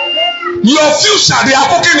 Your future, they are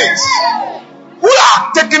cooking it. Who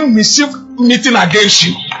are taking mischief meeting against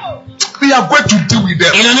you? We are going to deal with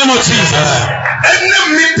them. In the name of Jesus. Any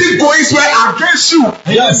meeting going against you.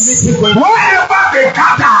 Yes. Wherever they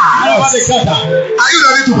gather. Are you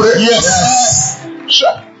ready to pray? Yes.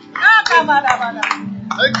 Sure.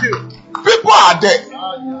 Thank you. People are there.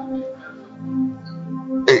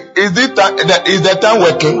 Is the time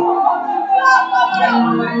working?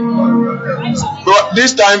 But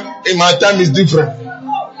this time in my time is different.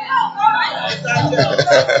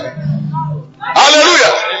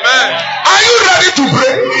 Hallelujah. Amen. Are you ready to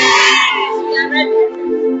pray?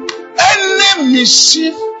 Any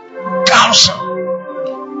mischief counsel.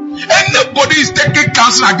 Anybody is taking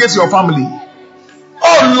counsel against your family.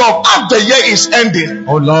 Oh Lord, as the year is ending.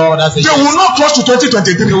 Oh Lord, they will not cross to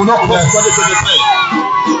 2023. They will not cross to 2023.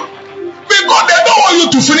 Because they don't want you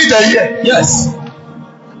to finish the year. Yes.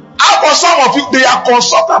 How for some of you, they are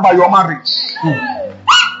consulted about your marriage.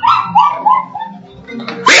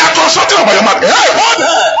 They are consulting about your marriage. Hey, what?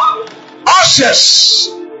 Ushers.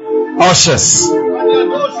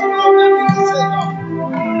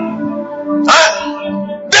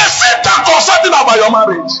 They sit and consulting about your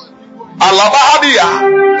marriage. I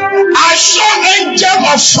saw angel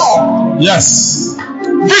of Saul. Yes.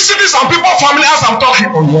 Visiting some people's family as I'm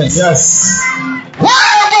talking. Oh, yes. Yes.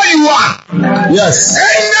 Wherever you are. Yes.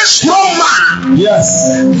 Any strong man. Yes.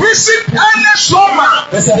 Visit any strong man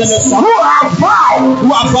who have vowed.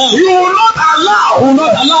 He will not allow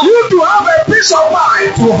you to have a peace of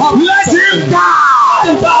mind. Let him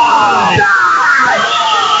die. Die.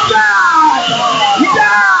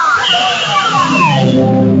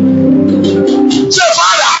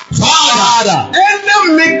 Any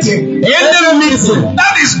meeting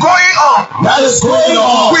that is going on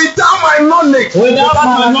without my knowledge, without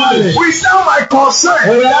my consent,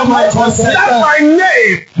 that my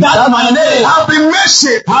name have been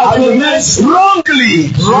mentioned wrongly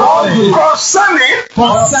concerning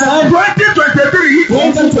 2023.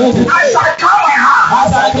 As I come my heart,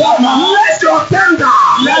 let your tender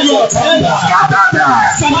scatter there.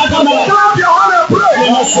 Clap your hand and pray.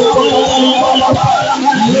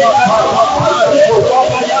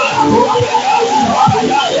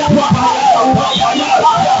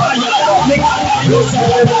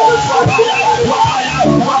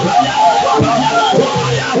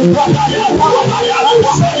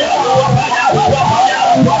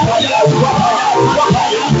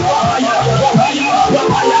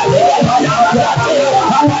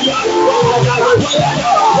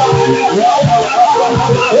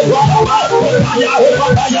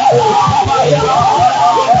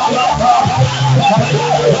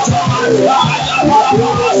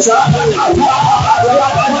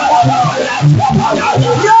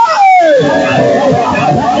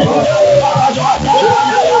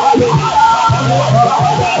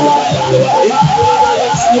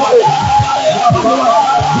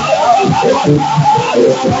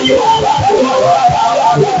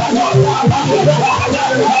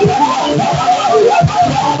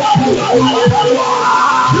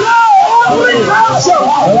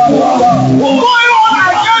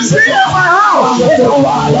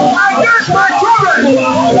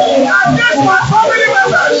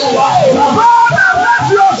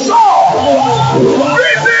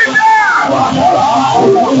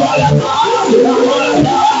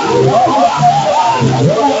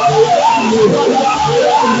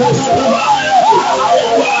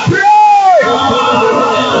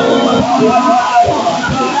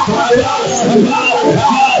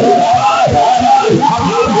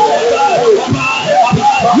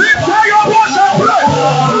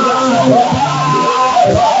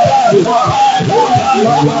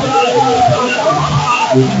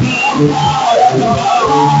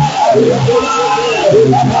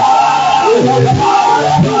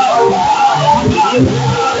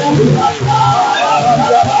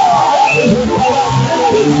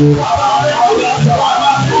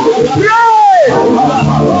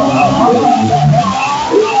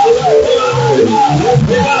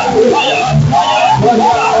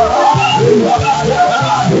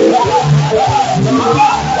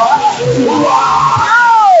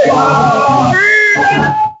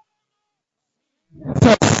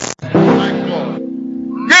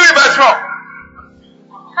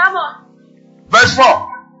 Verse 4.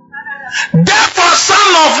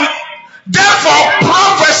 Therefore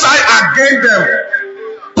prophesy against them.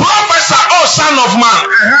 Prophesy, O son of man.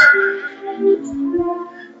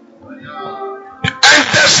 And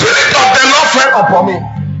the Spirit of the Lord fell upon me.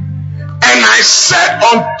 And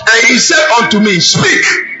he said unto me, speak.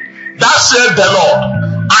 Thus said the Lord,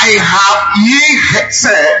 I have ye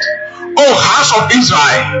said, O house of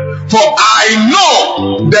Israel, for I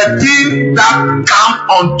know the thing that come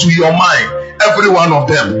unto your mind, every one of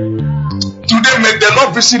them. Today may the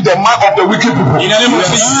Lord visit the mind of the wicked people.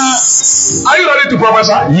 Yes. Are you ready to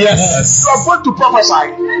prophesy? Yes. You are going to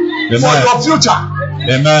prophesy. Amen. For your future.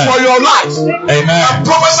 Amen. For your life. Amen. And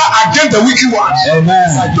prophesy against the wicked ones.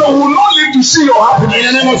 Amen. You will not live to see your happiness. In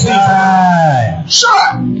the name of Jesus.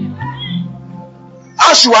 Sure.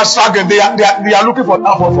 As you are struggling, they are looking for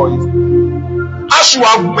downfall for you. As you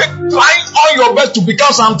are trying all your best to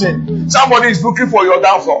become something, somebody is looking for your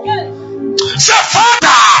downfall. Say, Father,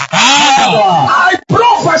 I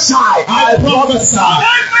prophesy.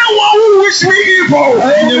 Anyone who wish me evil,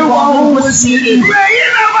 may he never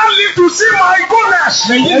live to see my goodness.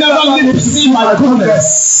 Do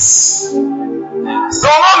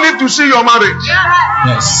not live to see your marriage.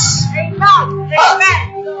 Yes.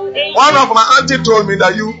 One of my auntie told me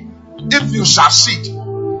that if you succeed,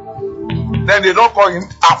 then they don't call him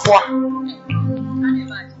Afua.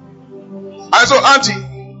 I said, auntie,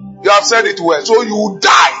 you have said it well. So you will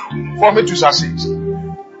die for me to succeed.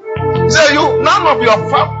 Say none of your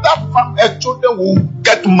children will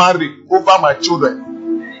get married over my children.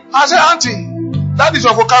 I said, auntie, that is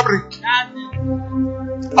your vocabulary.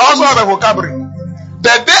 I also have a vocabulary.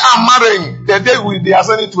 The day I'm marrying, the day they are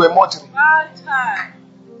sending to a mortuary.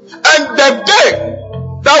 And the day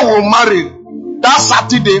that we'll marry, that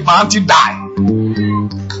Saturday, my auntie died.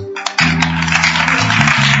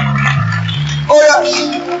 Oh yes.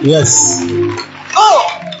 Yes. Oh,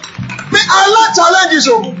 I like challenges.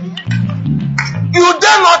 Oh, you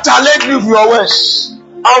dare not challenge me with your words.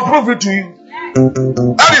 I'll prove it to you.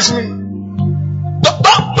 That is me.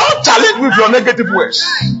 Don't challenge me with your negative words.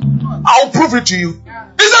 I'll prove it to you.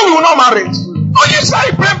 He said we will not marry. Oh, you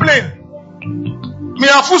say plain. Me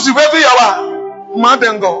and Fusi every hour.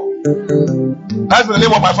 Madengo. That's the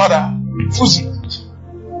name of my father. Fusi.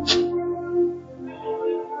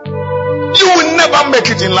 You will never make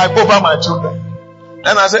it in life over my children.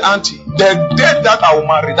 Then I say, auntie, the day that I will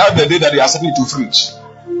marry, that's the day that they are sending me to fridge.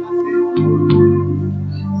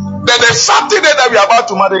 Then the Saturday that we are about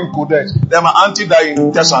to marry in Kodet, then my auntie died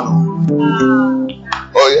in Tesano.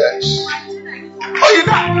 Oh yes. Oh, you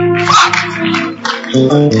know.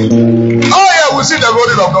 Oh yeah, we see the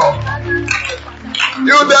glory of God.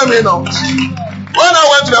 You tell me now. When I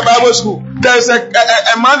went to the Bible school, There's a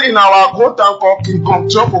man in our hometown called King Kong,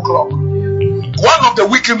 12 o'clock. One of the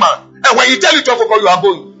wicked men. And when you tell you 12 o'clock, you are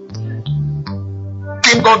going.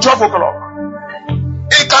 King Kong, 12 o'clock.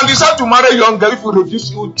 He can decide to marry a young girl. If you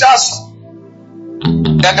refuse, you just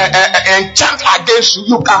enchant against you.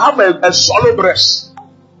 You can have a solid breast.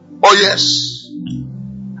 Oh yes.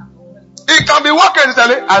 He can be walking and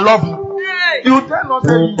say, I love you. You tell not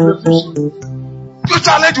that you refuse. You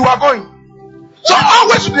challenge, you are going. So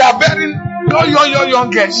always they are bearing your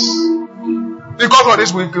young girls because of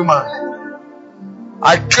this wicked man.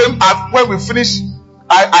 I came when we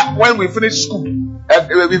finished school.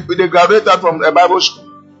 They graduated from a Bible school.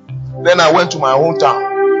 Then I went to my hometown.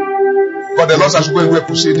 But the Lord said I should go and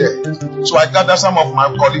crusade there. So I gathered some of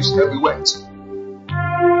my colleagues and we went.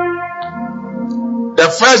 The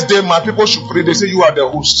first day my people should pray, they say you are the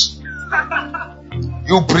host.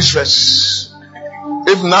 You preach first.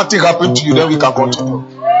 If nothing happened to you, then we can continue.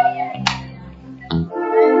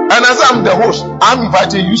 And as I'm the host, I'm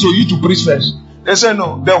inviting you, so you to preach first. They say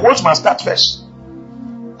no, the host must start first.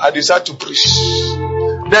 I decided to preach.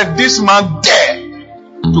 Then this man dared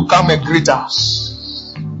to come and greet us.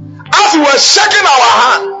 As we were shaking our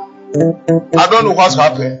hand, I don't know what's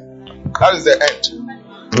happened. That is the end.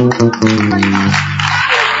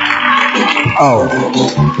 Oh.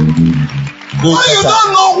 Well, you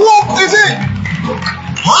don't know who is it.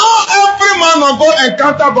 How every man will go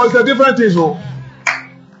encounter God is a different thing. So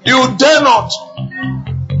you dare not.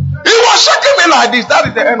 He was shaking me like this. That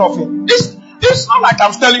is the end of it. It's not like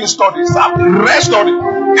I'm telling you stories. It's a real story.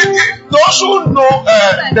 Those who know,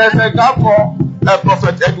 there's a guy called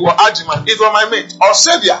Prophet Edward Ajiman. He's on my mate. Or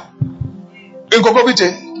Savior. In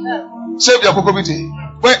Kokobite. Savior Kokobite.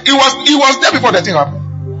 Well, he was there before the thing happened.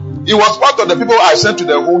 He was part of the people I sent to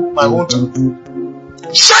my hometown.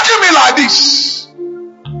 Shaking me like this.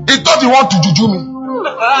 He thought he wanted to juju me.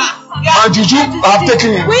 And juju, I have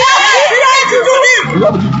taken him. We have to do him. We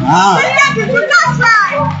have to do that.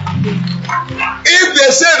 If they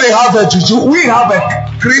say they have a juju, we have a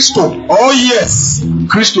Christo. Oh yes,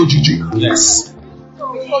 Christo juju. Yes.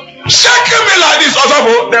 Shaking me like this,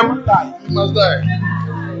 also them die. You must die.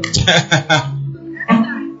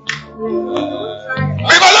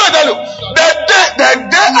 Because let me tell you, the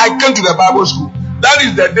day I came to the Bible school, that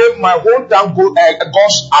is the day my hometown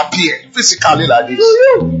gods appear physically like this.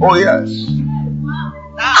 Oh yes.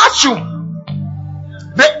 Ask you.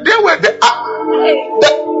 They were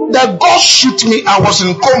the gods shoot me. I was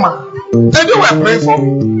in coma, and they were praying for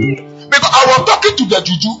me because I was talking to the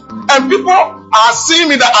juju, and people are seeing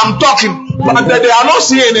me that I'm talking, but they are not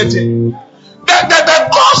seeing anything. The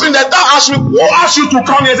gods in the town asked me, "Who asked you to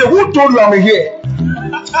come here?" I said, "Who told you I'm here?"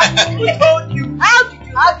 Who told you? How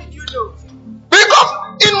did you know? Because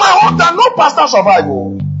in my hometown, no pastor survived.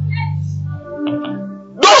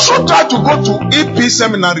 Those who tried to go to EP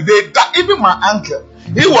seminary, they died. Even my uncle,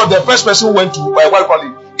 he was the first person who went to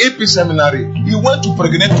EP seminary. He went to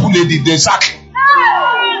pregnant two ladies, they sacked him.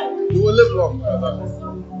 You will live long.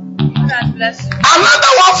 God bless you.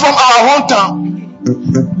 Another one from our hometown.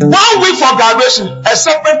 1 week for graduation, a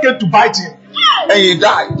serpent came to bite him and he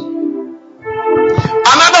died.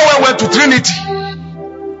 Another one went to Trinity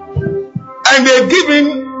and they give him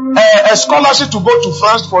a scholarship to go to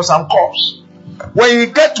France for some course. When he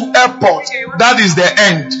get to airport, that is the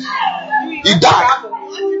end. He died.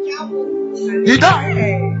 He died.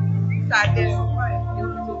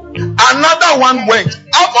 Another one went.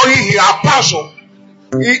 After he had passed,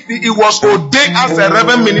 he was ordained as a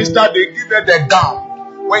reverend minister. They give him the gown.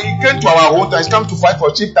 When he came to our hometown, he came to fight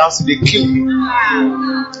for chieftaincy. They killed him.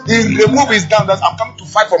 He removed his gown. That I'm coming to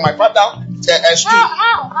fight for my father. How?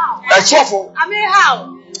 I mean,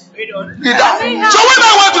 how? He died. So when I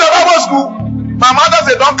went to the Bible school, my mother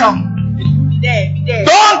said, "Don't come. Be there.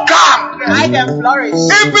 Don't come." Hide and flourish.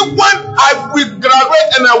 Even when we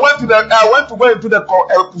graduated and I went to go into the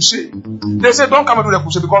crusade, they said, "Don't come into the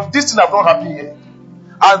crusade because this thing has not happened yet."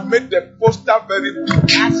 I made the poster very big.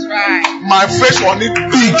 That's right. My face on it big. Oh,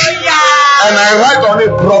 yeah. And I write on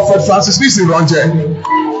it, Prophet Francis Nironje.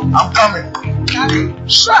 I'm coming.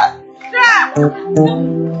 Sure.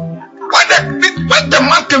 When the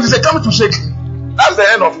man came, he said, "Come to shake." That's the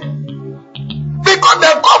end of it. Because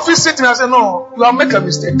the God visit me, I said, "No, you are making a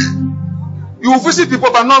mistake. You visit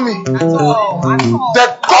people, but not me. At all.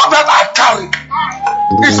 The God that I carry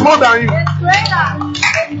is more than you."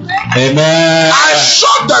 Amen. I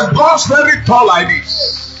saw the gods very tall like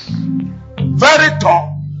this. Very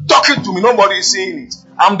tall. Talking to me. Nobody is seeing it.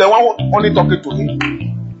 I'm the one only talking to him.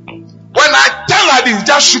 When I tell like this,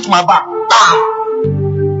 just shoot my back. Bam!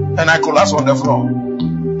 And I collapse on the floor.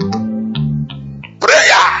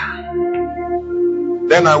 Prayer.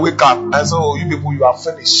 Then I wake up and say, oh, you people, you are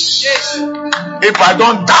finished. If I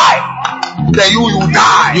don't die, then you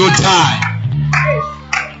die. You die.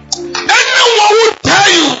 Anyone who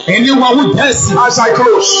tell you, Anyone who tells you, as I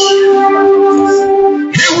close,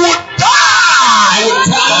 he will die.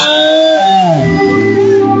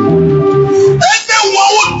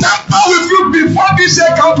 Anyone who tamper with you before this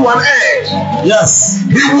year come to an end, yes,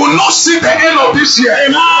 he will not see the end of this year.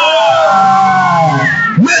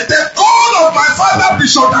 May the God of my father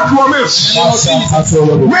Bishop Akromis,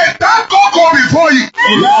 may that God go before you.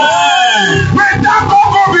 May that God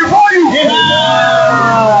go before you.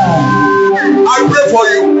 I pray for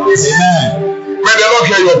you. May the Lord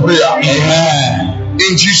hear your prayer.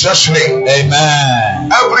 In Jesus' name.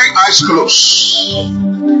 Amen. Every eyes closed,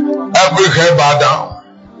 every head bow down.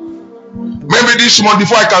 Maybe this morning,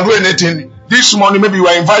 before I can do anything, this morning maybe you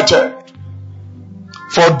are invited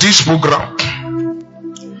for this program.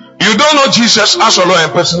 You don't know Jesus as your Lord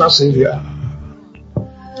and personal Savior.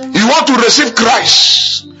 You want to receive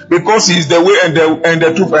Christ because He is the way and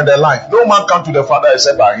the truth and the life. No man comes to the Father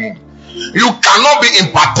except by Him. You cannot be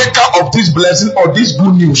in partaker of this blessing or this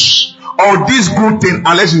good news or this good thing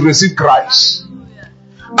unless you receive Christ.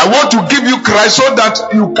 I want to give you Christ so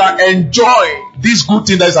that you can enjoy this good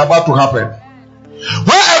thing that is about to happen.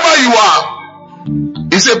 Wherever you are,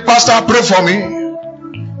 you say, Pastor, pray for me.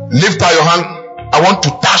 Lift up your hand. I want to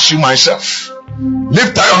touch you myself.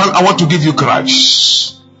 Lift up your hand. I want to give you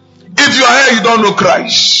Christ. If you are here, you don't know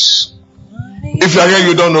Christ. If you are here,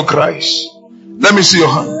 you don't know Christ. Let me see your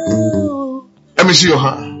hand. Let me see your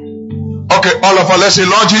hand. Okay, all of us, let's say,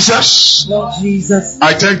 Lord Jesus. Lord Jesus,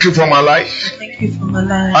 I thank you for my life. I thank you for my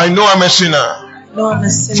life. I know I'm a sinner. Lord, I'm a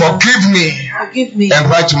sinner. Forgive me Forgive me. and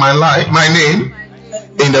write my name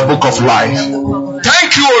in the book of life.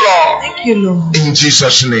 Thank you, Lord. Thank you, Lord. In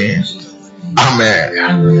Jesus' name.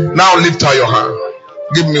 Amen. Now lift up your hand.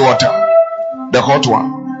 Give me water. The hot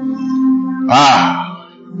one.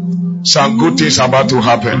 Some good things about to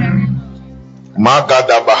happen.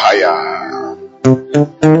 Magada Bahaya.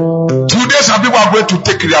 Today some people are going to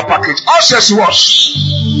take their package. All says was.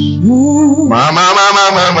 Mama.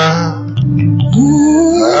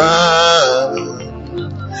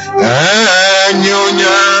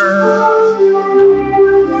 Nyonya.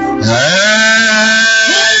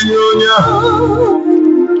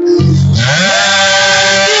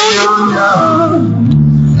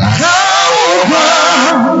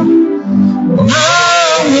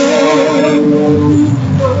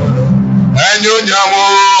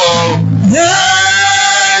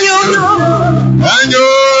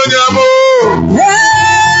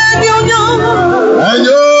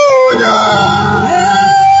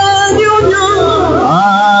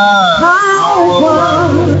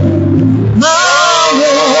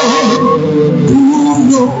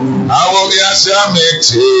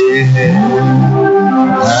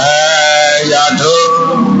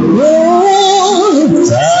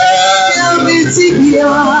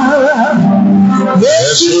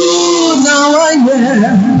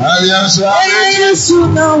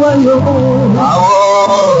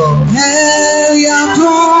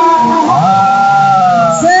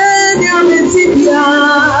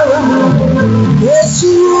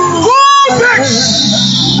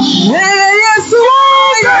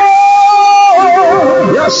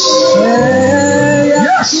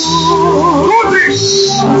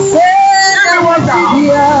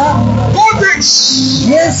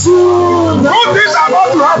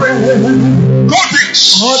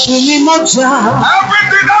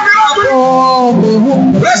 Everything that belongs to you.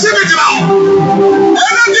 Receive it now.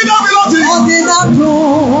 Everything that belongs to you.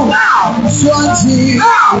 Now.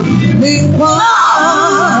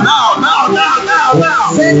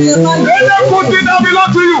 Any good thing that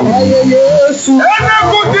belongs to you. Any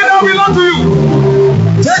good thing that belongs to you.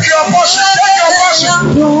 Take your portion. Take your portion.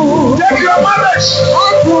 Take your marriage.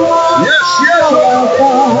 Yes, Lord.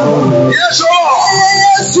 Yes, Lord.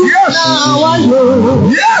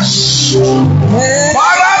 Yes.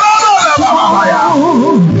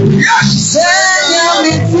 Yes. Yes.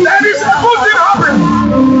 There is a good thing happening.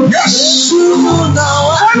 Yes.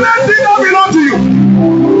 Anything that belongs to you.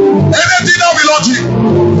 Anything that belongs to you.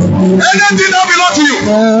 Anything that belongs to you.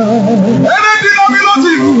 Anything that belongs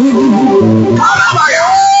to you.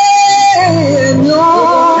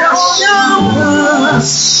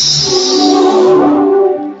 Yes.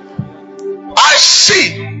 I see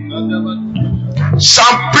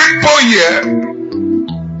some people here.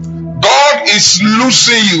 God is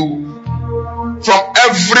losing you from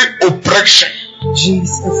every oppression.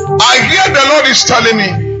 Jesus. I hear the Lord is telling me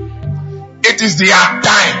it is their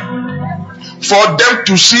time for them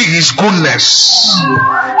to see his goodness.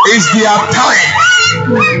 It's their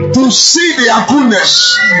time to see their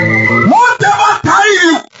goodness. Whatever time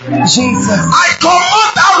you, Jesus. I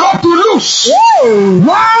command that rope to loose. Whoa.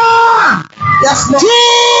 1, Yes, Lord. 2,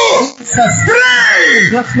 Jesus. 3.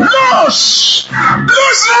 Yes, Lord. Loose.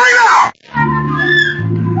 Loose right now.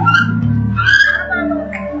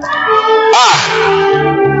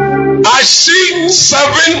 I see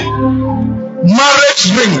 7 marriage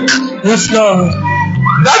rings Yes, Lord.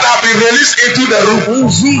 that have been released into the room. In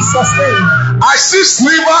Jesus' name. I see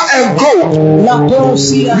silver and gold La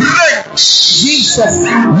Dosia. rings. Jesus.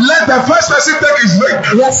 Let the first person take his ring.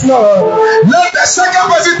 Yes, Lord. Let the second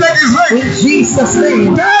person take his ring. In Jesus'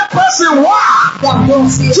 name. Third person 1, La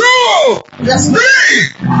Dosia. 2, Yes, Lord.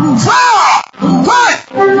 3, 4, 5.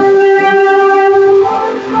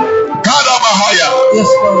 Kadabahaya. Yes,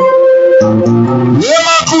 Lord.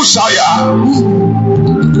 Nemakusaya.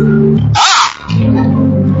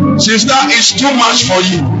 Sister, it's too much for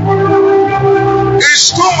you.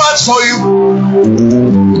 It's too much for you.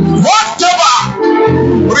 Whatever.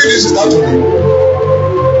 Bring this sister to me.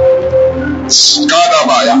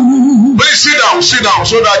 Kadabaya. Please sit down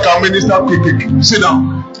so that I can minister quickly. Sit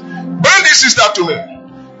down. Bring this sister to me.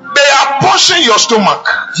 They are pushing your stomach.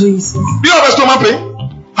 Jesus. Do you have a stomach pain?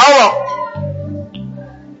 How long?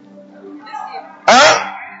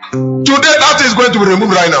 Today that is going to be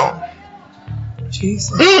removed right now.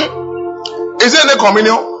 Jesus. Is there any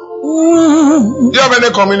communion? Do you have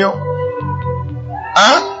any communion?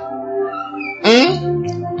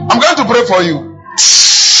 I'm going to pray for you.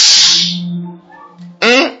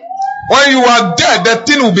 When you are dead, the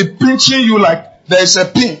thing will be pinching you like there is a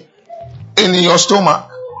pin in your stomach.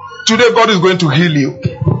 Today God is going to heal you.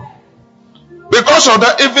 Because of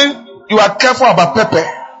that, even you are careful about pepper.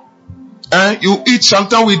 You eat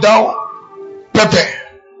something without pepper.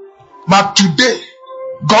 But today,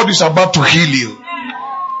 God is about to heal you.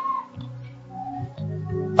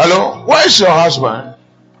 Hello? Where is your husband?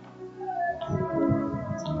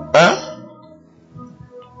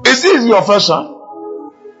 Is this your first son?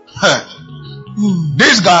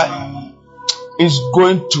 This guy is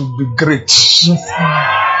going to be great.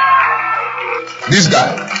 This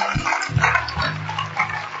guy.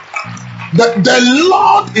 The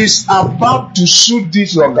Lord is about to shoot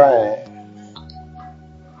this your guy.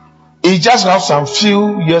 He just has some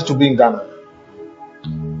few years to be in Ghana.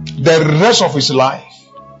 The rest of his life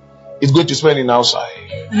is going to spend in outside.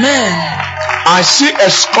 Amen. I see a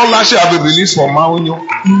scholarship have been released for Mawinyo.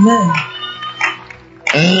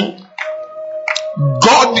 Amen.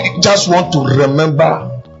 God just want to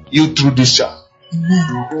remember you through this child.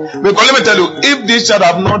 Amen. Because let me tell you, if this child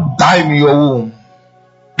have not died in your womb,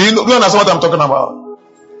 do you understand what I'm talking about?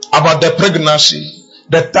 About the pregnancy,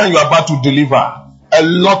 the time you are about to deliver, a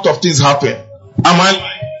lot of things happen. Am I?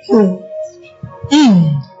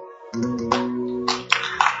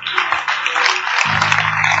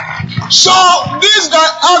 So this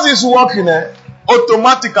guy, as he's walking,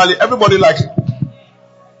 automatically everybody like him.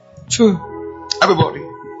 True. Everybody.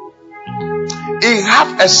 He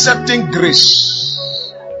have a certain grace,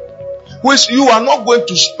 which you are not going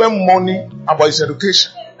to spend money about his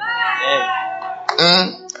education.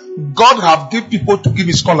 God have given people to give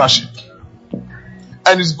his scholarship,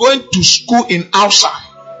 and he's going to school in outside.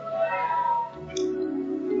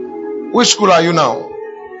 Which school are you now?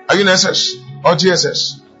 Are you in SS or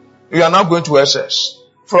GSS? You are now going to SS.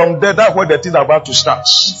 From there, that's where the thing is about to start.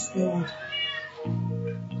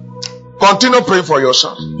 Continue praying for your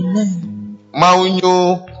son. Amen.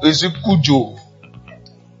 Mawinyo Ezekujo.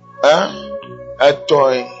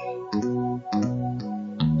 Etoy.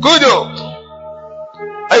 Kujo.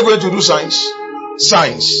 Are you going to do science?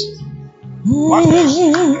 Science. What else?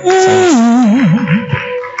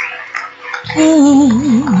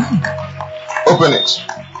 Open it.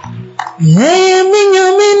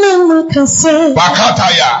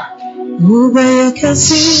 Bakataya.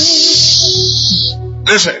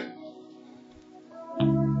 Listen.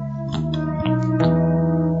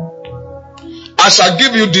 I shall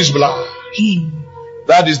give you this blood.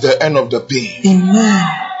 That is the end of the pain.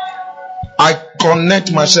 Amen. I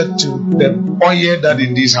connect myself to the oil that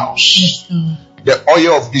in this house. The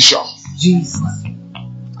oil of Bishop. Jesus.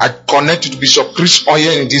 I connect to Bishop Chris oil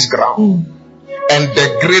in this ground. And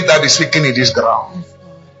the grace that is speaking in this ground.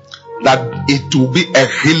 That it will be a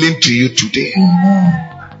healing to you today.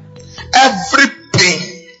 Every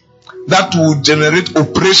pain that will generate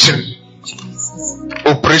oppression.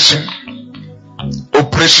 Oppression.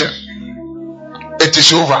 It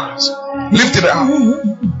is over. Lift it up.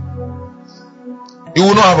 You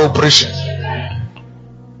will not have oppression.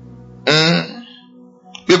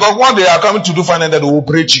 You Because what they are coming to do finally, they will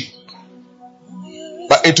preach you.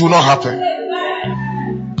 But it will not happen.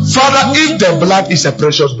 Father, if the blood is a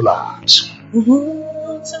precious blood,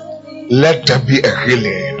 let there be a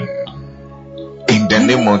healing in the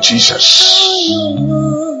name of Jesus.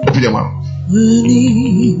 Open your mouth.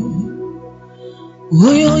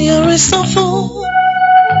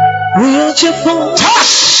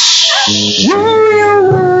 Touch! Touch! You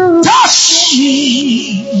are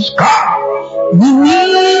free.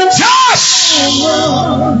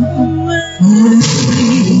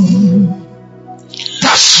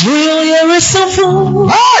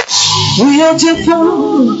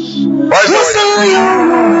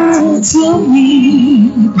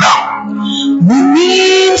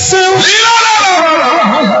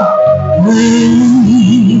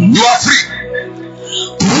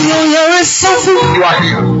 You are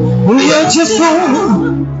here.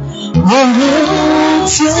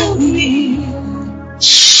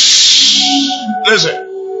 Listen,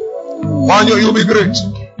 you'll be great.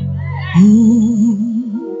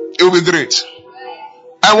 You'll be great.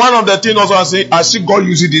 And one of the things also I see God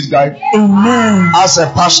using this guy as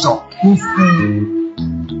a pastor.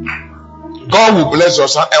 God will bless your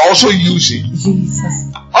son and also use him.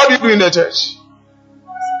 Jesus. How do you do in the church?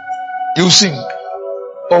 You sing.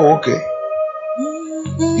 Oh, okay.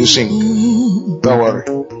 You sing. Don't worry.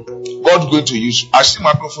 God's going to use you. I see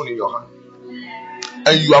microphone in your hand.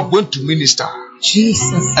 And you are going to minister.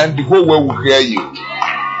 Jesus. And the whole world will hear you.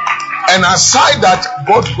 And aside that,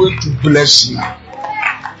 God's going to bless you.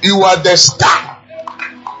 You are the star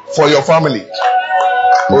for your family.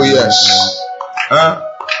 Oh yes.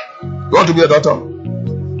 You want to be a doctor?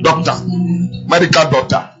 Doctor. Medical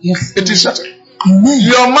doctor. Yes. It is certain. Amen.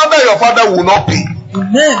 Your mother, your father will not pay.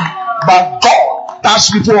 Amen. But God has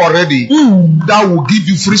people already that will give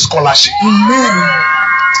you free scholarship. Amen.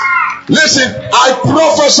 Listen, I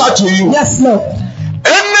prophesy to you. Yes, Lord.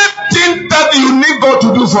 Anything that you need God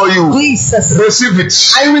to do for you, Jesus. receive it.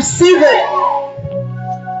 I receive it.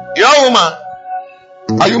 Young woman,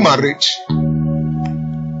 are you married?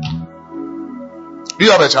 Do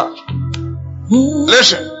you have a child?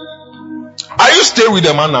 Listen, are you staying with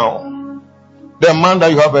the man now? The man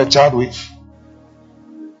that you have a child with?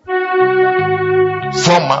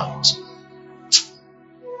 4 months.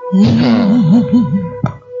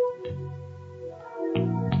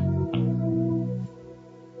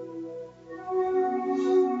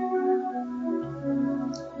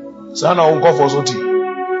 Son, I won't go for something.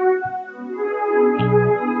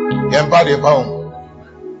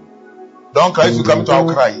 Don't cry if you come to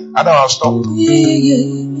our cry. I don't have to stop.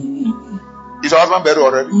 Is your husband buried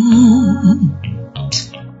already?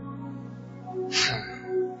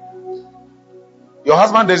 Your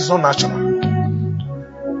husband is not natural.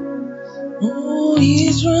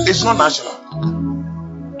 It's not natural.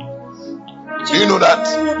 Do you know that?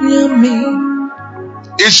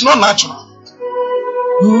 It's not natural.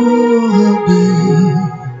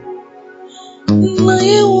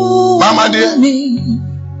 Mama dear,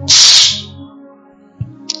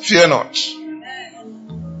 fear not.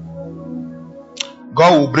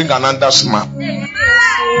 God will bring another smile.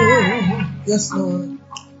 Yes, Lord.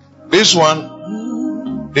 This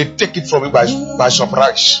one, they take it from me by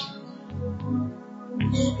surprise.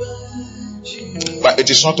 But it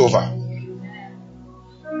is not over.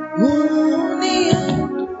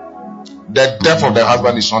 The death of the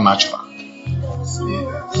husband is not natural.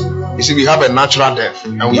 You see, we have a natural death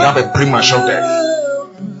and we have a premature death.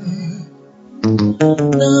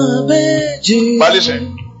 But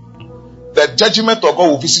listen, the judgment of God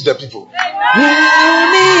will visit the people.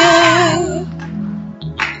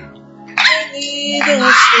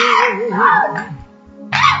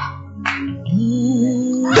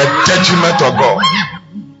 The judgment of God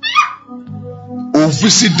will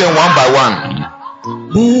visit them one by one.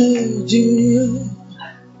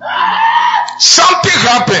 Something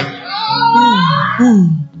happened.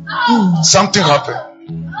 Something happened.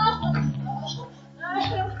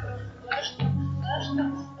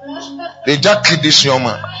 They just killed this young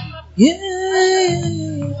man.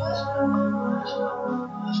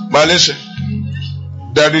 But listen,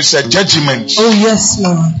 there is a judgment. Oh yes,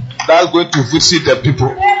 Lord. That's going to visit the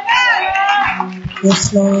people.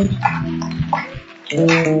 Yes, Lord.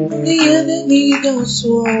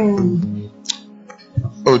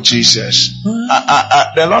 Oh Jesus.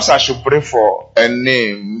 The Lord I should pray for a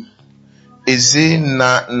name. Is it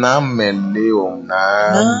Namele or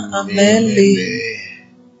Namele?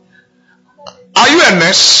 Are you a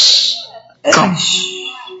nurse? Come.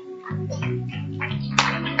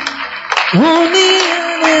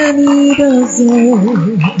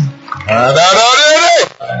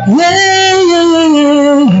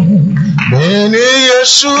 Many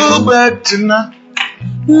Yesu betina.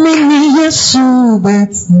 Many Yesu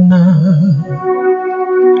betina.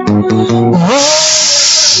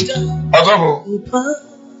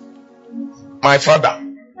 My father,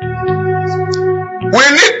 we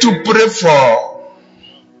need to pray for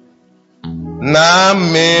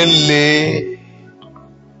Namele.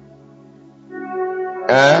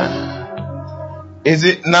 Is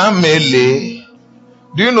it Namele?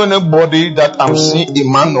 Do you know anybody that I'm seeing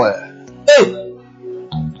Emmanuel? Hey,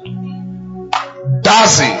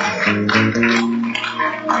 Dazi.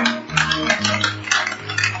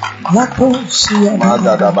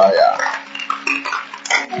 Madadabaya.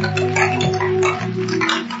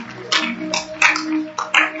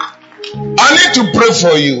 I need to pray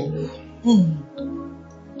for you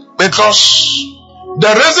because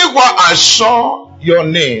the reason why I saw your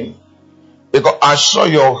name, because I saw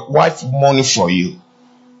your wife money for you.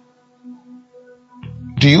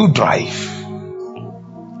 Do you drive?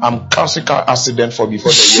 I'm causing car accident for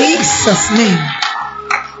before the Jesus' name.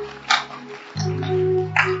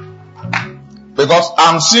 Because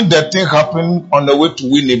I'm seeing that thing happen on the way to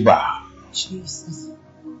Winneba. Jesus.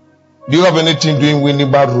 Do you have anything doing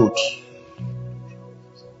Winneba route?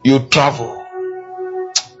 You travel.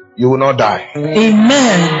 You will not die.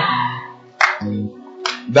 Amen.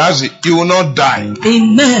 That's it. You will not die.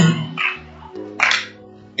 Amen.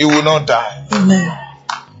 You will not die. Amen.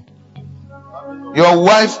 Your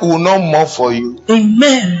wife will not more for you.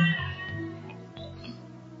 Amen.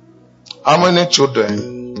 How many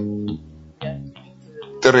children?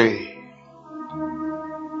 3.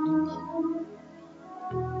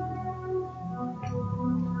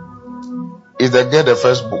 Is the girl the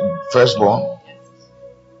firstborn?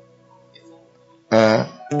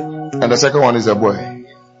 And the second one is a boy.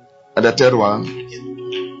 And the third one?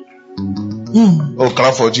 Oh,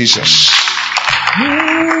 clap for Jesus.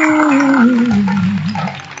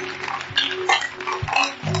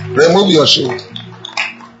 Remove your shoe.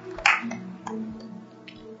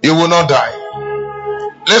 You will not die.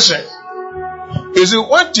 Listen. You see,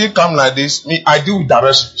 when things come like this, I deal with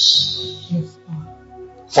directions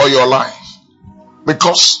for your life.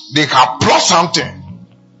 Because they have planned something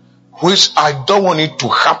which I don't want it to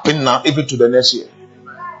happen now, even to the next year.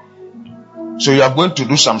 So you are going to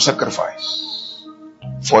do some sacrifice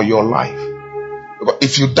for your life. Because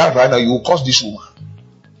if you die right now, you will cause this woman.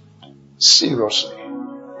 Seriously.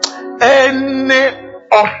 Any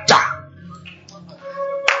altar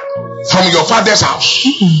from your father's house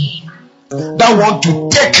that want to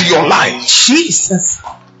take your life, Jesus.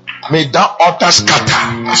 may that altar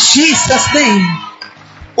scatter. Jesus' name.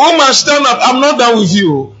 Woman, stand up. I'm not done with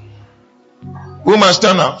you. Woman,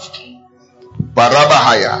 stand up.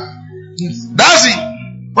 Barabahaya. Yes. That's it.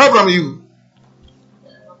 Where from you?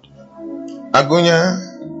 Agonia.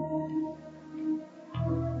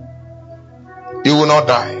 You will not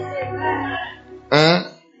die.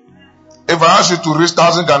 If I ask you to raise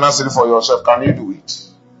 1,000 Ghana cedi for yourself, can you do it?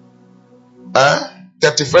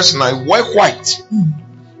 31st night, wear white.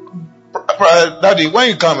 Daddy, when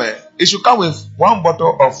you come, it should come with 1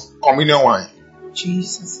 bottle of communion wine.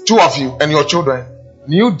 Jesus. 2 of you and your children,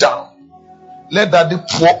 kneel down. Let Daddy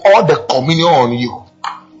pour all the communion on you.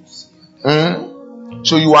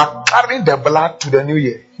 So you are carrying the blood to the new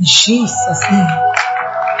year. Jesus' name.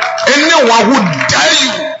 Anyone who dare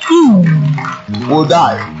you will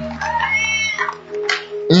die.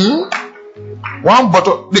 1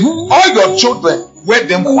 bottle. All your children, wear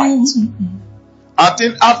them white. I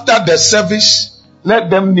think after the service, let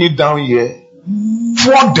them kneel down here.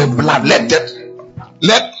 Pour the blood.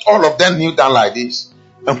 Let all of them kneel down like this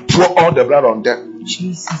and pour all the blood on them.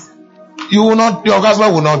 Jesus. You will not. Your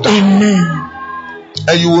husband will not die. Amen.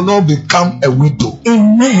 And you will not become a widow.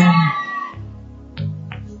 Amen.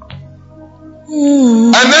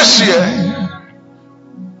 And next year,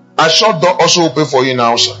 I shall also open for you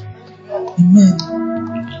now, sir. Amen.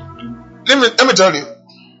 Let me tell you.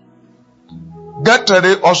 Get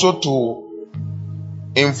ready also to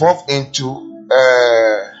involve into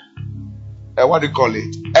what do you call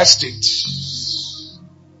it? Estate.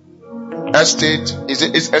 Estate is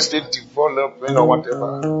estate development or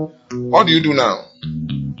whatever. What do you do now?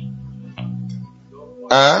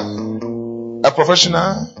 A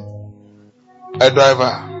professional, a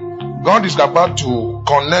driver. God is about to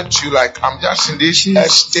connect you like I'm just in this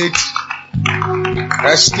estate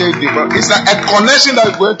development. It's like a connection that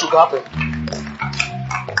is going to happen.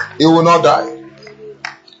 You will not die.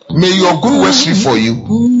 May your good works be for you.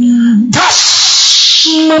 Touch.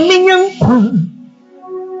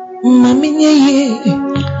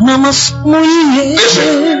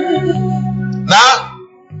 Listen. Now,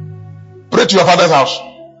 Pray to your father's house.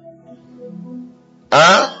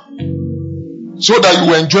 So that you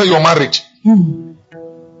will enjoy your marriage.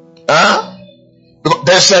 Because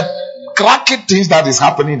there's a cracking things that is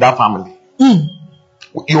happening in that family.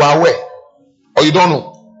 You are aware or you don't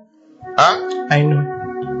know? I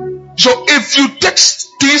know. So if you take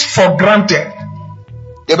things for granted,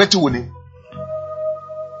 you better winning.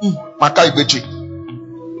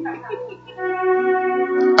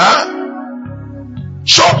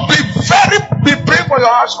 So be praying for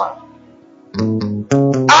your husband.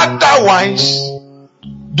 Otherwise,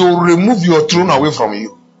 they'll remove your throne away from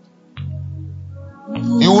you.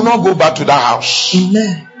 You will not go back to that house.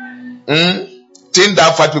 Think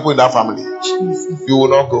that 5 people in that family. Jesus. You will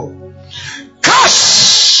not go.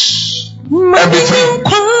 Cast and be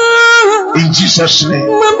free. In Jesus' name.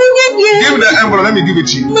 Give me the envelope. Let me give it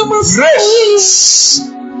to you. Grace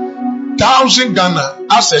 1,000 Ghana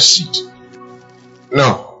as a seed.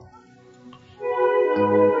 No.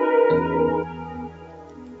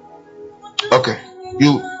 Okay.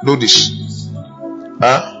 You do this.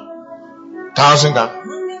 1,000 Ghana.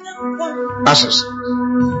 Access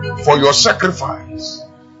for your sacrifice.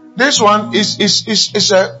 This one is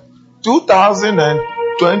a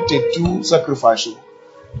 2022 sacrifice.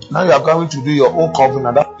 Now you are going to do your own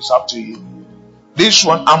covenant. That is up to you. This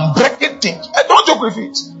one, I'm breaking things. I don't joke with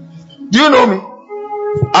it. Do you know me?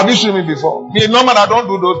 Have you seen me before? Me, normally I don't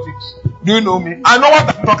do those things. Do you know me? I know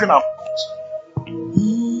what I'm talking about.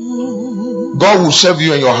 God will serve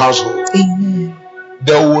you in your household. Amen.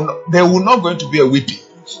 There will not going to be a weeping.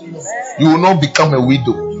 You will not become a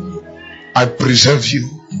widow. I preserve you.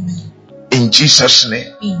 In Jesus'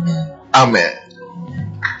 name. Amen.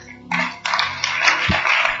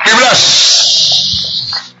 Be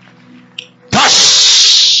blessed.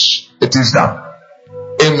 Touch. It is done.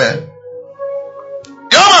 Amen.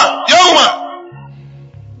 Young man.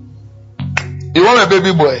 You want a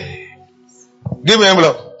baby boy? Give me an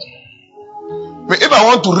envelope. If I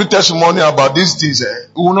want to read testimony about these things,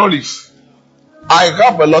 we will not live. I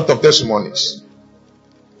have a lot of testimonies.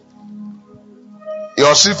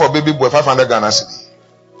 Your seed for baby boy 500 Ghana cedi.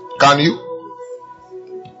 Can you?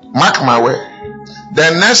 Mark my way. The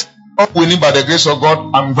next winning by the grace of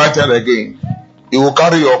God, I'm invited again. You will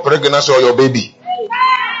carry your pregnancy or your baby.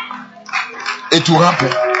 It will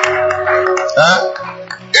happen.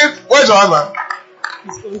 Where's your husband?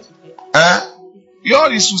 He's going to bed.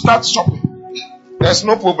 Yours is to start shopping. There's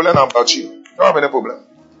no problem about you. You don't have any problem.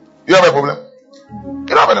 You have a problem? You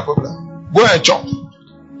don't have any problem. Go and chop.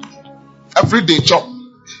 Every day chop.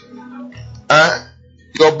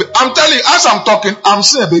 I'm telling you, as I'm talking, I'm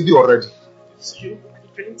seeing a baby already. It's true. I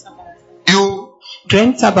dreamt about it. You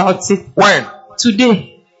dreamt about it. When?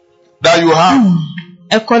 Today. That you have?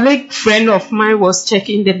 A colleague friend of mine was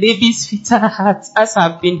checking the baby's fetal heart as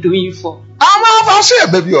I've been doing for. I've seen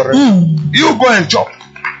a baby already. You go and chop.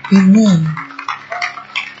 Amen.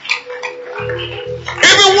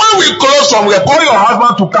 Even when we close from, we call your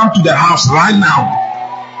husband to come to the house right now.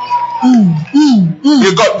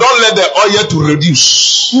 You don't let the oil to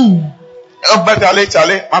reduce.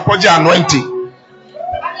 Charlie, anointing.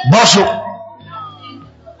 Bosso.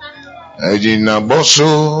 Ejina Bosso,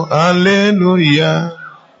 hallelujah.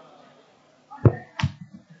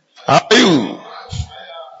 How are you?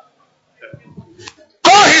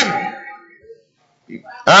 Call him.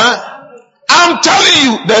 I'm telling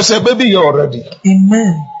you, there's a baby here already.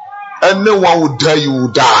 Amen. And no one will dare you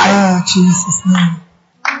will die. Jesus' name.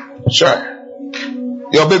 Sure.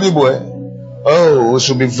 Your baby boy. Oh, he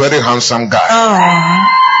should be very handsome guy.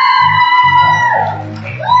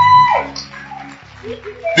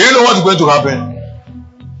 Do you know what's going to happen?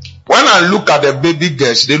 When I look at the baby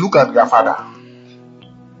girls, they look at their father.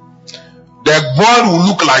 The boy will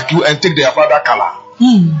look like you and take their father color.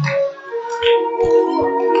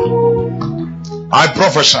 I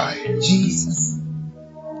prophesy, Jesus,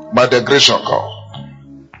 by the grace of God,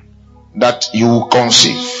 that you will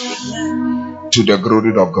conceive to the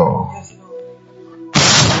glory of God.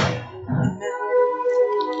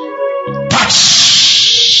 Touch.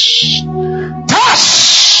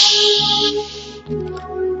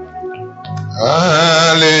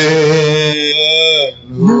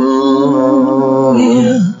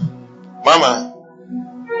 Hallelujah. Mama.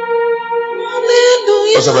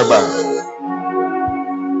 What's up, everybody?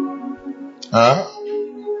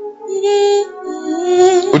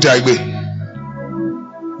 What are you?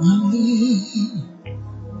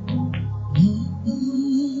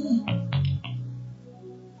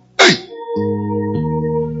 Hey,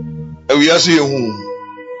 we are seeing who?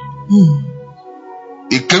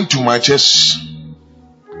 He came to my church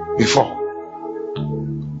before.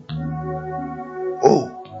 Oh,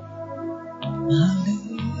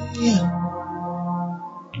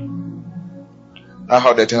 That's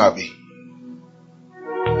how the thing will be.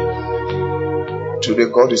 Today,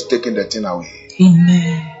 God is taking the thing away.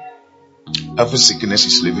 Amen. Every sickness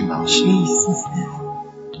is leaving now. Jesus.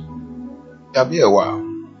 It'll be a while.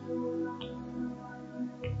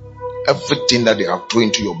 Everything that they have thrown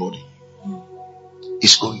into your body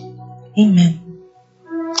is going. Amen.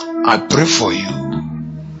 I pray for you.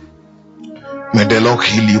 May the Lord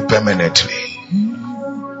heal you permanently.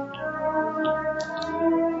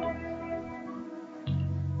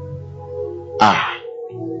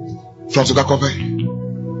 From Sugakope.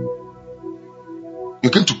 You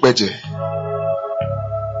came to Peje.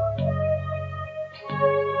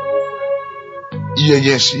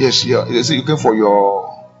 Yes. You came for your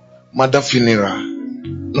mother funeral.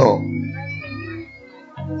 No.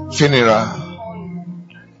 Funeral.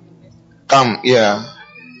 Come, yeah.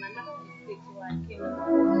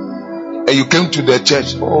 And you came to the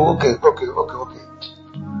church. Oh, okay.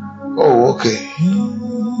 Oh, okay.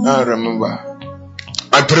 I remember.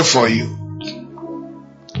 I pray for you.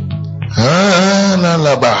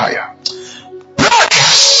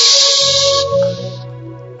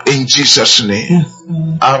 In Jesus' name.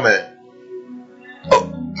 Amen.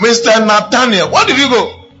 Oh, Mr. Nathaniel, where did you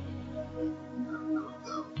go?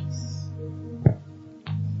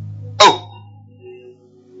 Oh,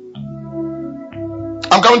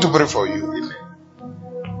 I'm coming to pray for you.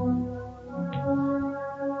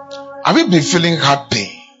 Have you been feeling heart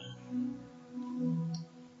pain?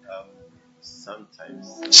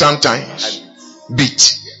 Sometimes.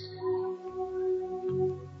 Beat.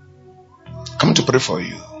 Coming to pray for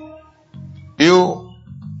you. You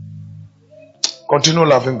continue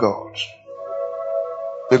loving God.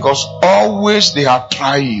 Because always they have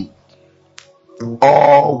tried you.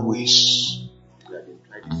 Always.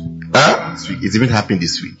 Huh? This week. It's even happened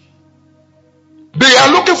this week. They are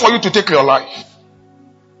looking for you to take your life.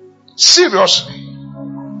 Seriously.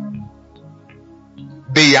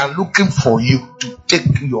 They are looking for you to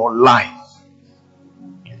take your life.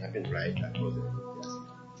 It happened right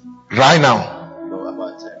now. No,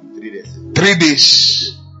 about 3 days. 3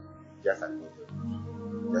 days. Just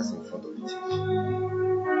in front of it.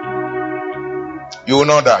 You will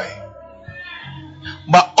not die.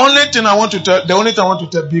 But the only thing I want to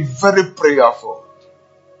tell, be very prayerful.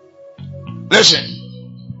 Listen.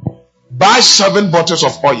 Buy 7 bottles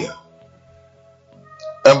of oil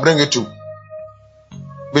and bring it to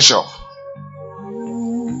Bishop.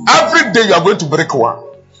 Every day you are going to break one.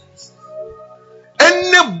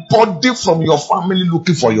 Anybody from your family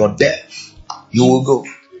looking for your death, you will go.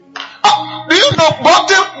 Do you know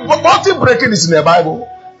bottle breaking is in the Bible?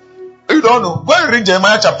 You don't know. Go and read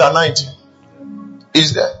Jeremiah chapter 19.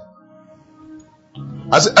 Is there?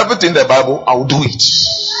 I said everything in the Bible, I will do it.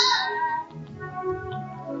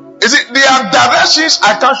 Is it? There are directions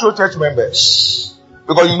I can't show church members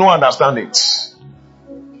because you don't understand it.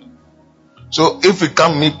 So if it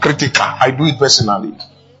can be critical, I do it personally.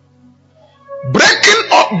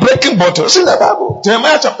 Breaking bottles in the Bible.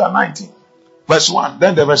 Jeremiah chapter 19, verse 1,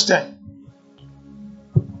 then the verse 10.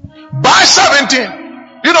 By 17,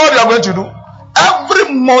 you know what you are going to do?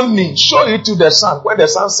 Every morning, show it to the sun when the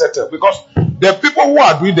sun sets. Because the people who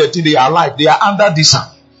are doing the thing, they are alive. They are under the sun.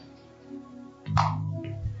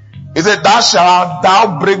 He said, thou shalt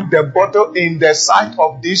thou break the bottle in the sight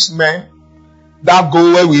of these men that go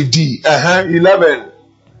away with thee. 11.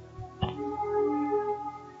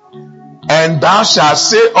 And thou shalt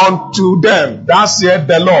say unto them, thus saith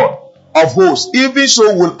the Lord of hosts, even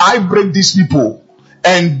so will I break these people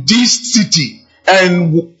and this city,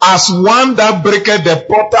 and as one that breaketh the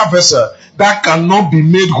potter vessel that cannot be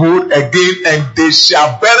made whole again, and they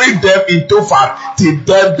shall bury them in Tophet till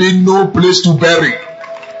there be no place to bury.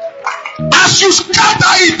 As you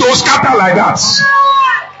scatter it, don't scatter like that.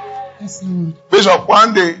 Yes, Lord. Bishop,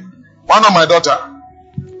 one day, one of my daughter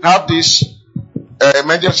had this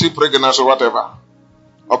emergency pregnancy or whatever.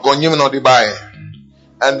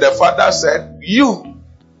 And the father said,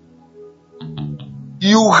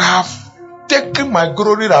 you have taken my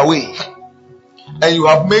glory away, and you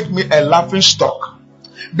have made me a laughing stock.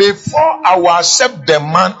 Before I will accept the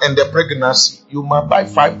man and the pregnancy, you must buy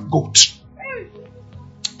 5 goats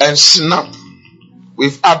and snap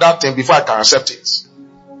with other things before I can accept it.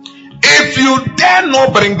 If you dare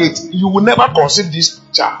not bring it, you will never conceive this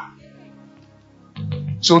child.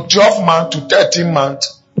 So 12 months to 13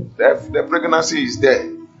 months, the pregnancy is there.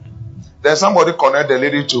 Then somebody connect the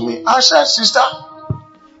lady to me. I said, sister,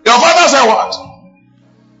 your father said what?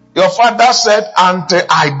 Your father said, until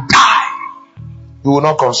I die, you will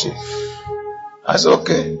not conceive. I said,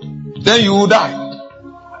 okay. Then you will die.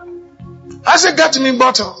 I said, get me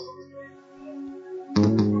bottle.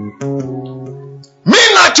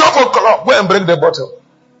 At 12 o'clock, go and break the bottle.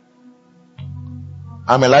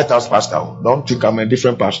 I'm a lighthouse pastor. Don't think I'm a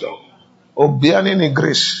different pastor. Obiani ni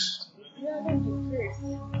grace.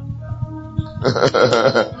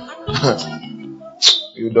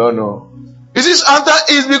 You don't know. This is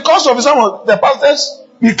answer is because of some of the pastors.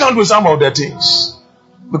 You can't do some of the things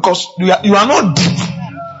because you are not deep.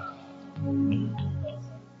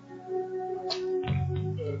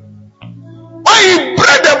 When you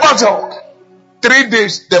break the bottle, 3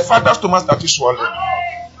 days the father's stomach started swallowing.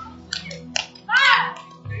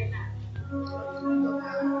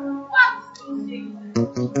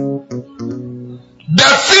 The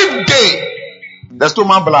 5th day, the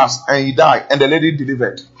stomach blast and he died, and the lady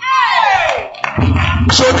delivered.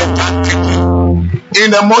 So they can't keep him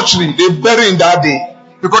in the mortuary. They bury him that day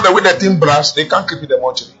because the way the thing blast, they can't keep him in the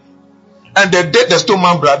mortuary. And the day the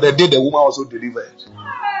stomach blast, the day the woman also delivered.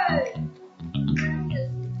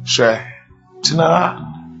 Sure.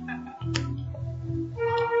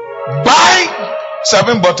 Buy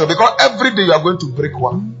 7 bottles because every day you are going to break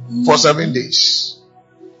one for 7 days.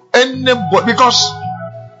 Anybody, because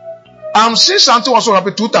I'm seeing something also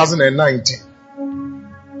happened 2019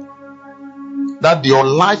 that your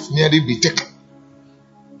life nearly be taken.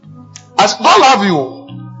 As God love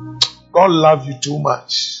you, God love you too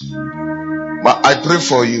much. But I pray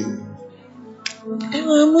for you. You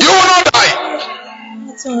will not die.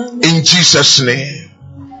 In Jesus' name.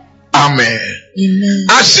 Amen. Amen.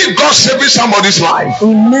 I see God saving somebody's life.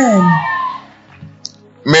 Amen.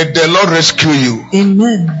 May the Lord rescue you.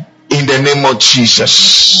 Amen. In the name of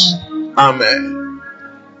Jesus. Amen.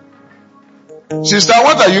 Sister,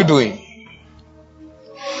 what are you doing?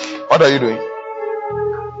 What are you doing?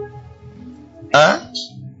 Huh?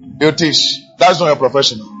 You teach. That's not your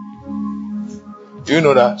profession. Do you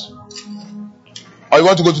know that? Or you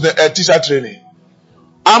want to go to the teacher training?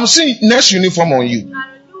 I'm seeing next uniform on you.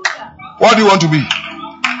 What do you want to be?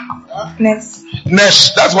 Next.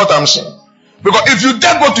 Next. That's what I'm saying. Because if you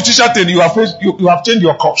dare go to teacher training, you have changed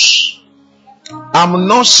your course. I'm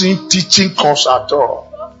not seeing teaching course at all.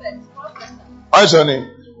 What's your name?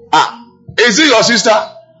 Is it your sister?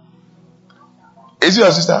 Is it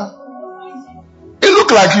your sister? It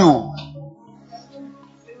look like you.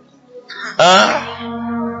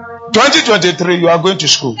 2023, you are going to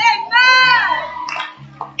school.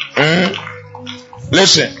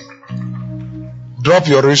 Listen. Drop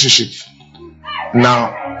your relationship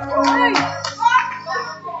now.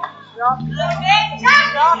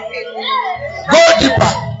 Go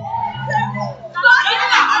deeper.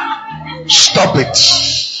 Stop it.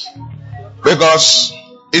 Because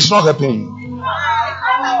it's not helping you.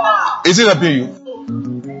 Is it helping you?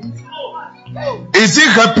 Is it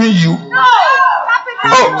helping you?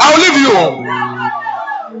 Oh, I'll leave you.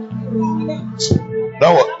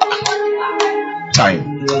 That was time.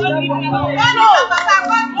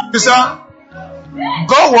 Sister,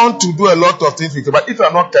 God wants to do a lot of things with you, but if you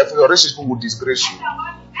are not careful, your relationship will disgrace you.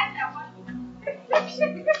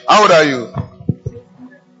 How old are you?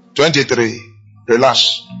 23.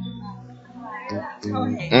 Relax.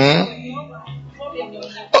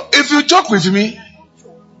 If you joke with me,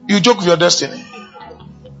 you joke with your destiny.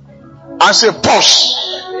 I say pause.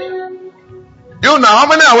 You know, how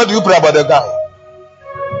many hours do you pray about the guy?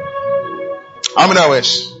 How many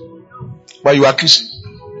hours? But you are kissing.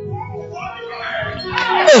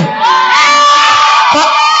 Hey.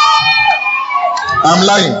 I'm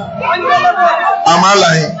lying. Am I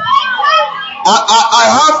lying? I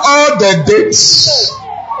have all the dates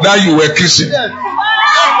that you were kissing.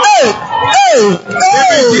 Hey.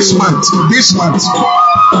 This month.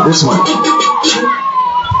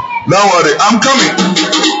 Don't worry, I'm coming.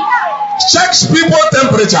 Check people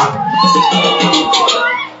temperature.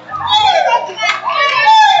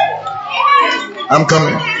 I'm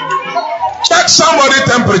coming. Check somebody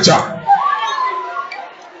temperature.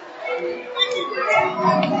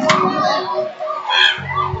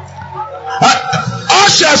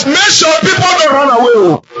 Ushers, make sure people don't run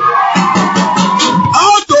away.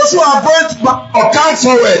 All those who are going to come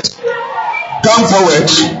forward. Come forward.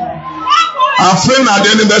 I'm feeling that the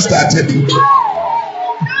enemy started.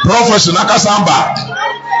 Professor Nakasamba.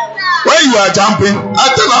 When you are jumping,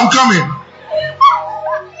 I tell you I'm coming.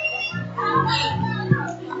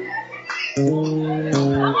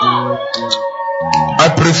 I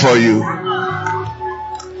pray for you.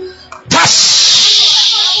 Pass.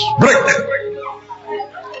 Break.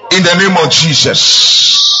 In the name of Jesus.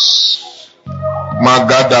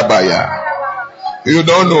 Magadabaya. You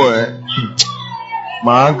don't know, eh?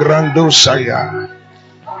 Magrando Saya.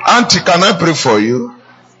 Auntie, can I pray for you?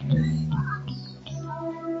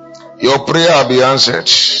 Your prayer will be answered.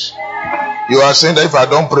 You are saying that if I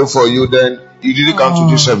don't pray for you, then you didn't come to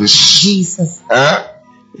this service. Jesus.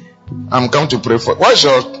 I'm come to pray for. What's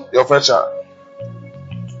your first child?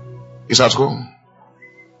 He's at home.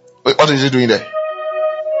 Wait, what is he doing there?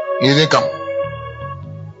 He didn't come.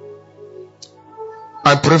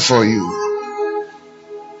 I pray for you.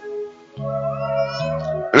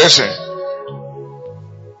 Listen.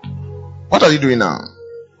 What are you doing now?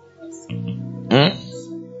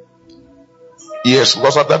 Yes,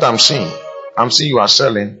 because of that I'm seeing you are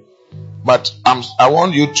selling, but I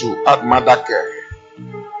want you to add mother care.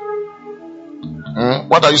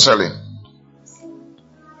 What are you selling?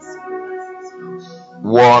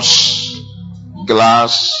 Wash,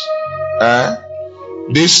 glass.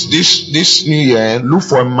 This new year, look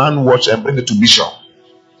for a man watch and bring it to Bishop.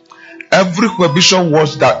 Everywhere Bishop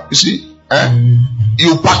watch that, you see,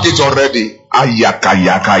 you pack it already.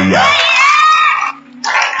 Ayakayakaya.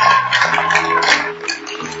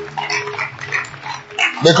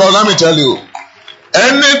 Because let me tell you,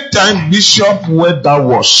 anytime Bishop wear that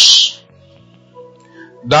wash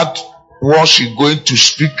is going to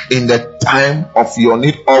speak in the time of your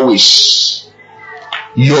need always.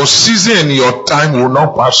 Your season and your time will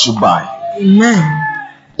not pass you by.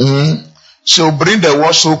 Amen. So bring the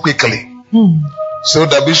wash so quickly. So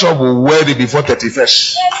the Bishop will wear it before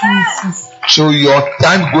 31st. So your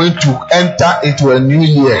time going to enter into a new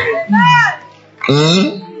year.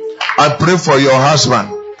 I pray for your husband.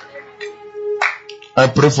 I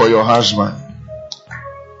pray for your husband.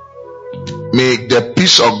 May the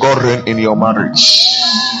peace of God reign in your marriage.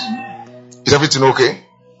 Is everything okay?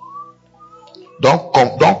 Don't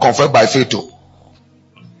confess by faith.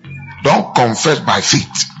 Don't confess by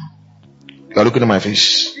faith. You are looking at my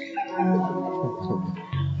face.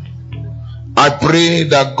 I pray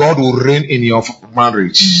that God will reign in your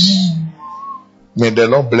marriage. May the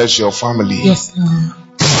Lord bless your family. Yes, Lord.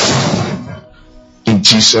 In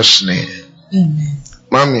Jesus' name. Amen.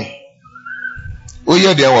 Mommy, who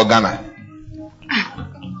are there in Ghana?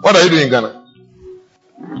 What are you doing in Ghana?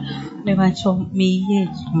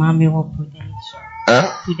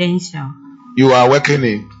 Prudential. You are working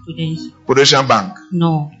in Prudential Bank?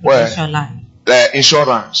 No. Where?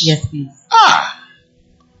 Insurance? Yes, please.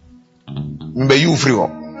 May you free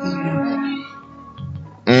up.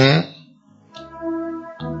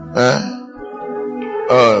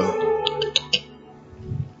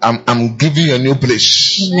 I'm giving you a new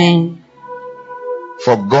place. Amen.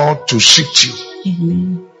 For God to shift you.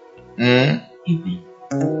 Amen. Amen.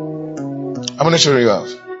 How many children you have?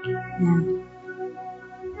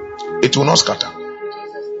 It will not scatter.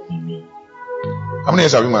 Amen. How many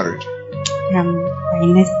years have you married? By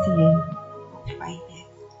next year. 5 years.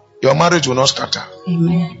 Your marriage will not scatter.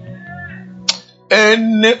 Amen.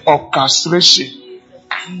 Any orchestration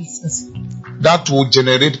that will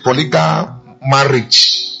generate polygamy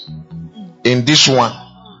marriage in this one,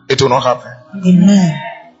 it will not happen. Amen.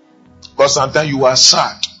 Because sometimes you are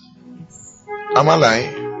sad. Am I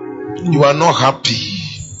lying? You are not happy.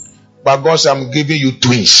 But God said, I'm giving you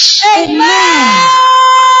twins. Amen.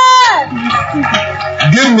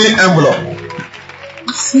 Give me envelope.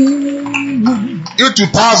 You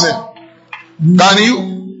 2,000. Can you?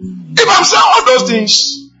 If I'm saying all those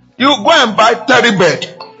things, you go and buy 30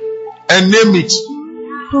 bed and name it.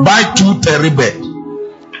 Buy 2 30 bed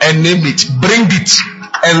and name it. Bring it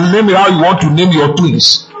and name it how you want to name your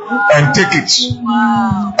twins and take it.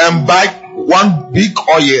 And buy one big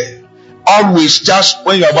oil. Always, just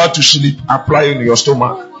when you're about to sleep, apply it in your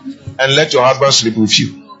stomach and let your husband sleep with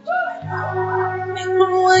you.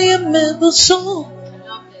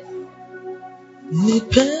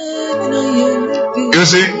 You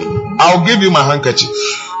see, I'll give you my handkerchief.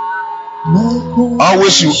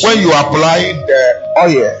 Always, when you apply the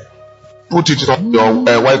oil, put it on your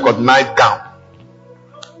what you call nightgown.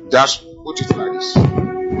 Just put it like this,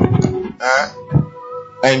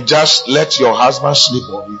 and just let your husband sleep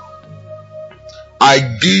on you. I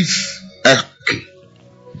give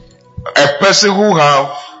a person who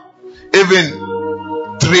have even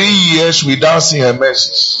 3 years without seeing a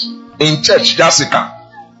message in church, Jessica.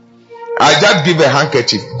 I just give a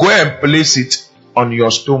handkerchief. Go and place it on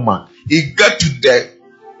your stomach. He get to the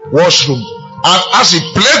washroom, and as he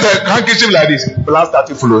place the handkerchief like this, blood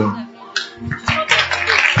started flowing.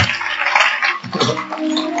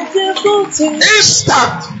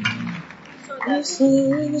 Instant.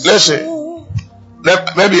 Listen.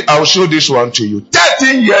 Maybe I'll show this one to you.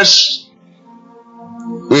 13 years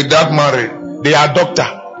without married. They are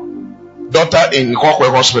doctor in Kokwe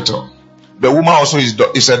Hospital. The woman also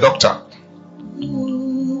is a doctor.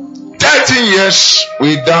 13 years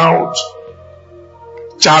without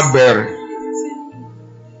childbearing.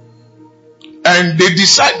 And they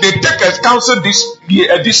take a counsel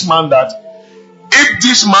this man that if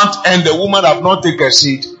this month and the woman have not taken a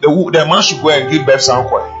seed, the man should go and give birth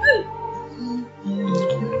somewhere.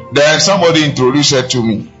 Then somebody introduced her to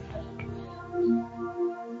me.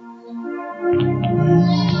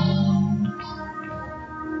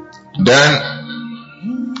 Then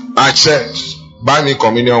I said, buy me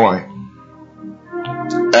communion wine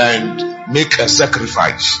and make a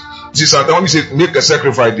sacrifice. See, sometimes when you say make a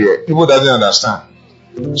sacrifice there, people doesn't understand.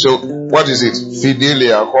 So what is it?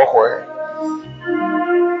 Fidelia.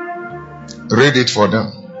 Read it for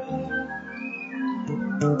them.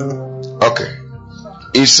 Okay.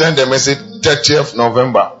 He sent a message 30th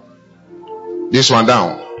November. This one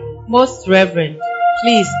down. Most Reverend,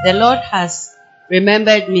 please, the Lord has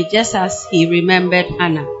remembered me just as He remembered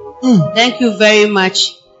Hannah. Thank you very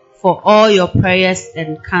much for all your prayers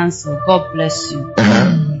and counsel. God bless you.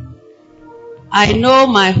 I know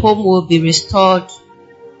my home will be restored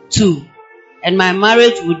too, and my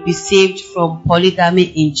marriage would be saved from polygamy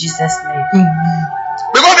in Jesus' name.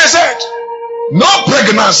 Because they said, no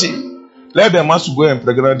pregnancy. Let them have to go and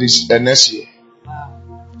pregnant this next year.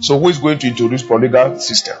 So who is going to introduce polygamy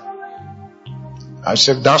system? I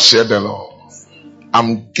said, that said the Lord.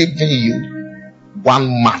 I'm giving you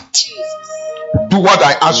 1 month. Do what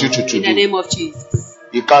I ask you to do. In the name of Jesus.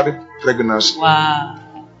 You carry pregnancy. Wow.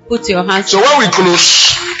 Put your hands. So when we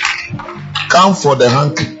close, come for the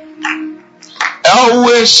hanky.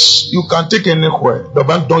 Always, you can take anywhere. The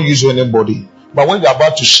bank don't use anybody. But when you're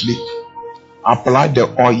about to sleep, apply the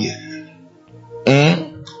oil.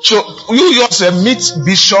 So you yourself meet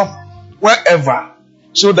bishop wherever,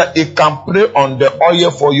 so that he can pray on the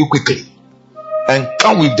oil for you quickly. And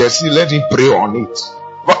come with the seed, let him pray on it.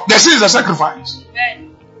 But the seed is a sacrifice.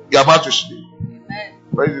 Amen. You're about to sleep. Amen.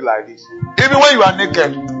 Why is it like this? Even when you are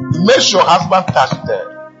naked, make sure husband touch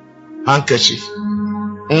the handkerchief.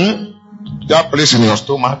 That place in your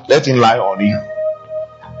stomach, let him lie on you.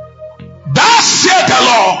 That said the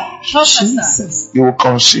Lord. Jesus. You will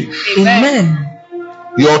conceive. Amen.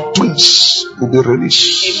 Your twins will be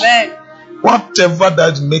released. Amen. Whatever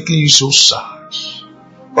that is making you so sad.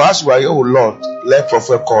 That's why, oh Lord, let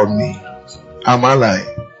prophet call me. Am I lying?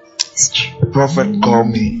 Prophet call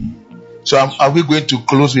me. So are we going to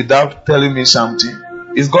close without telling me something?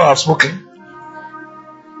 Is God have spoken?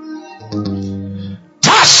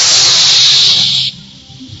 Thus,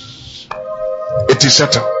 it is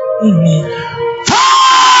settled.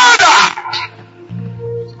 Father,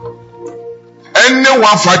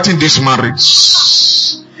 anyone fighting this marriage,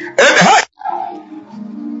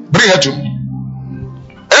 bring her to me.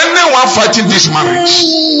 Anyone fighting this marriage,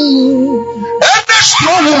 any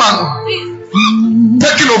strong woman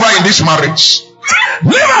taking over in this marriage,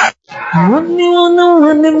 leave it.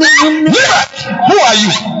 Leave it. Who are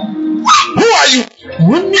you? Who are you?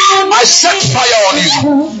 I set fire on you.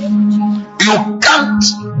 You can't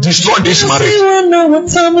destroy this marriage. Who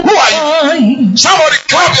are you? Somebody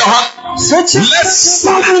clap your hand. Let's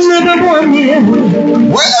start.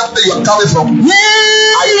 Wherever you're coming from, I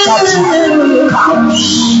touch you.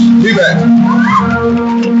 Leave it.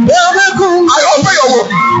 I open your womb.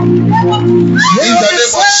 In the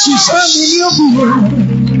name of Jesus.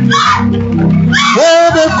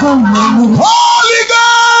 Holy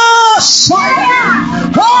Ghost!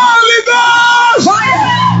 Holy Ghost!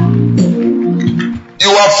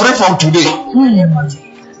 You are free from today.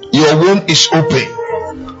 Your womb is open.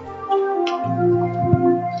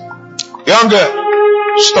 Young girl,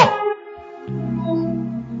 stop.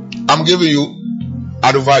 I'm giving you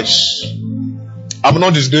advice. I'm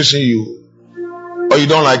not disgracing you. Or you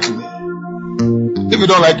don't like me. If you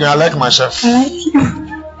don't like me, I like myself. I like you.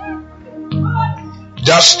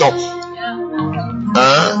 Just stop.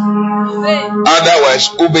 Otherwise,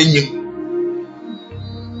 obey you.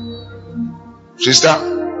 Sister,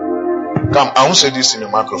 come. I won't say this in the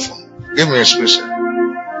microphone. Give me a space.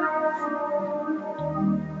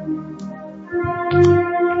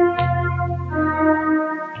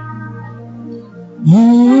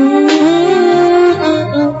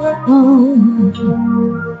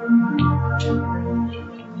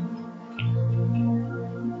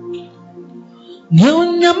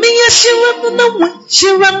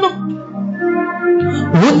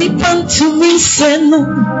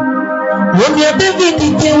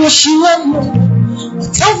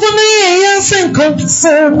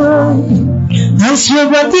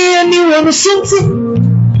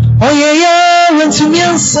 Oh yeah, yeah, when to me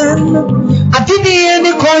answer, I did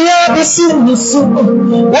any call the sin so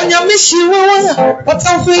when you miss you, what's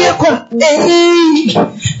up for your call? Hey,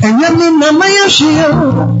 and you mean Mama Yashio,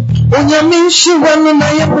 when you miss you, when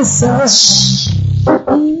I am the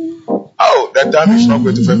Oh, the time is not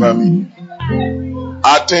going to favor me.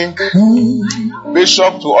 I think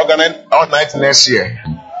Bishop to organize all night next year.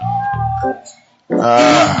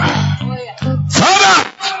 Father,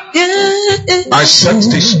 I set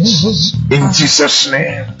this in Jesus'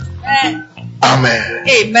 name. Amen.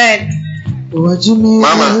 Amen.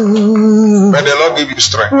 Mama, may the Lord give you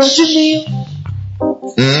strength.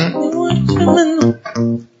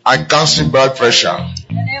 I cancel blood pressure.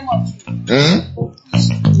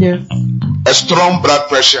 Yes. A strong blood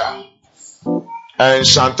pressure. And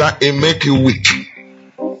sometimes it make you weak.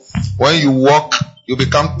 When you walk, you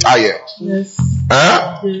become tired. Yes.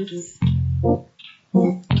 Huh? Yes.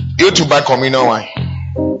 You to buy communion wine.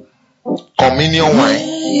 Communion wine.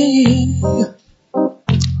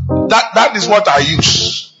 That is what I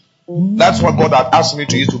use. That's what God had asked me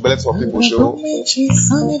to use to bless for people. So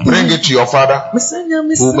bring it to your father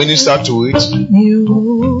who minister to it.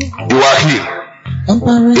 You are here.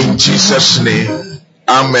 In Jesus' name.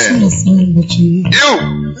 Amen. You,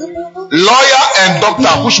 lawyer and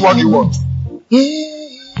doctor, which one you want?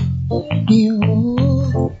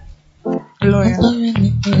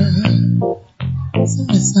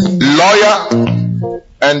 Lawyer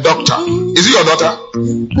and doctor. Is it your daughter?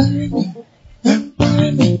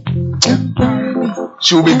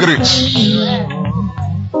 She will be great.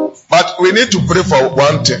 But we need to pray for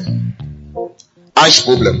one thing. Eyes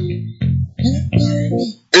problem.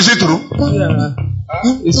 Is it true? Yeah,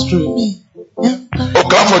 it's true. Oh,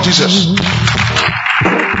 clap for Jesus.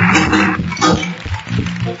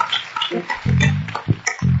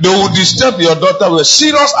 They will disturb your daughter with a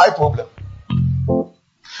serious eye problem.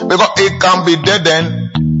 Because it can be dead,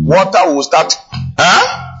 then water will start.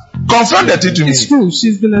 Confirm that to me. It's true.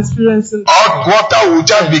 She's been experiencing. Hot water will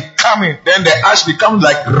just be coming, then the ash becomes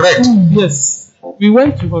like red. Yes. We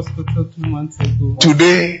went to hospital 2 months ago.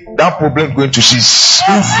 Today, that problem is going to cease.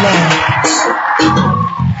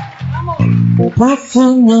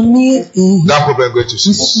 That problem is going to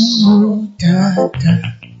cease.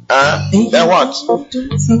 Then what?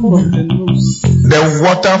 The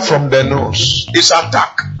water from the nose is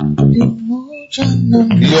attack.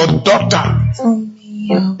 Your daughter.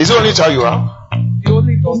 Is it only child you have? The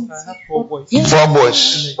only daughter. I have 4 boys. 4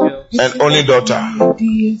 boys. And only daughter.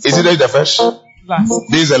 Is it the first? Last.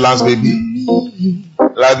 This is the last baby.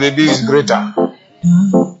 Last baby is greater. Oh,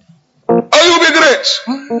 you'll be great.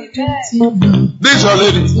 This is your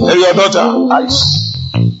lady and your daughter. Nice.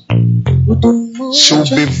 She will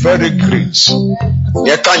be very great.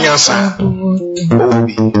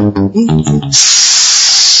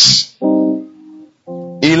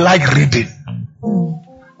 He like reading.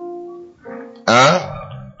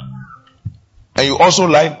 And you also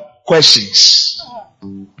like questions.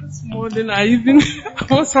 This morning I even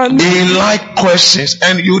was on. He like questions,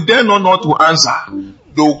 and you dare not know to answer.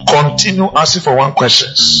 They will continue asking for one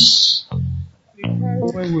questions.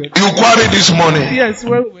 You query this morning. Yes,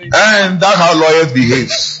 well. And that's how lawyers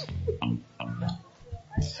behave.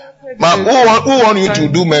 But who want you to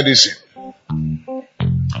do medicine?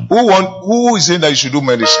 Who is saying that you should do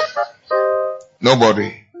medicine?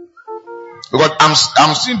 Nobody. Because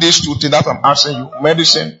I'm seeing these 2 things that I'm asking you,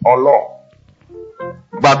 medicine or law.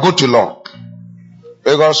 But go to law.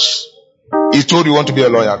 Because he told you want to be a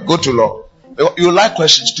lawyer. Go to law. You like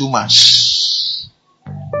questions too much.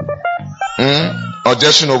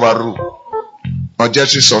 Objection overrule.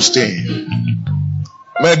 Objection sustain.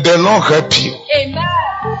 May the Lord help you. Amen.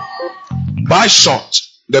 Buy short,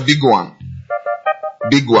 the big one.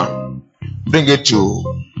 Big one. Bring it to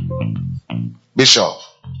Bishop.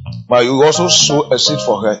 But you also sow a seed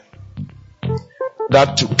for her.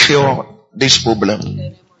 That to cure this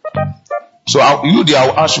problem. So I'll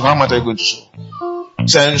ask you, how much are you going to sow?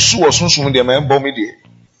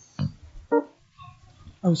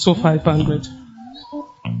 I'm so 500.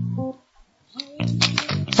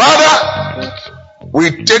 Father,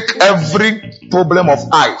 we take every problem of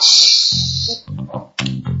eyes.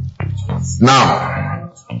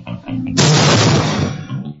 Now,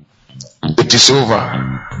 it is over.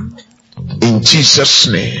 In Jesus'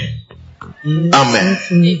 name. Amen.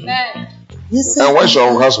 Amen. And where's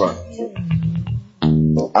your husband?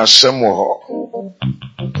 Asemoho.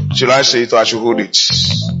 Should I say it or I should hold it?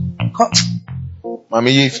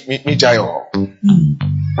 Mami, me jayo.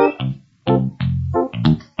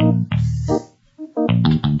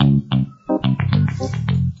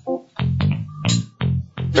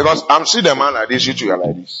 Because I'm seeing the man like this, you two are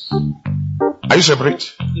like this. Are you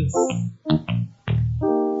separate? Yes.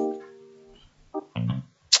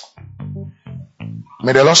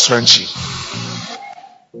 May the Lord strengthen you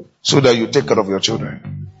so that you take care of your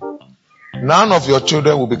children. None of your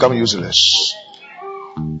children will become useless.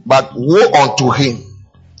 But woe unto him,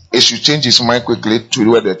 he should change his mind quickly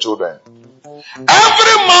to where the children.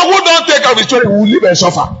 Every man who don't take care of his children will live and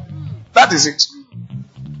suffer. That is it.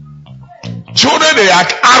 Children, they are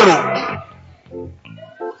arrow.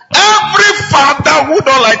 Every father who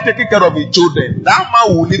don't like taking care of his children, that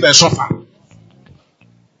man will live and suffer.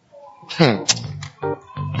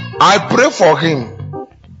 I pray for him.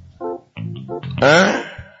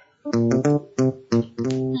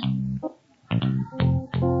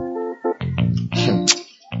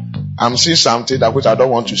 I'm seeing something that which I don't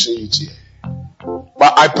want to say it here.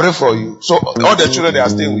 But I pray for you. So all the children, they are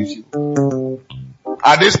staying with you.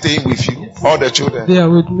 Are they staying with you? All the children? They are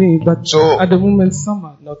with me, but so, at the moment some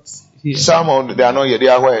are not here. Some they are not here. They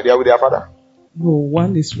are where? They are with their father? No,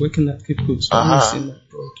 one is working at Cape Coast. One is in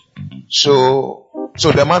abroad.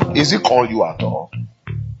 So the man, is he call you at all?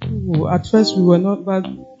 Oh, at first we were not, but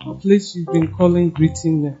at least you've been calling,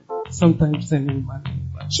 greeting, sometimes sending money.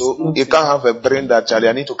 So you can't have a brain that Charlie,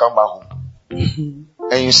 I need to come back home.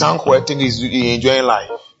 And you sound quite think he's enjoying life.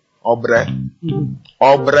 Obre.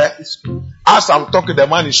 Obre. As I'm talking, the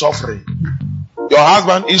man is suffering. Your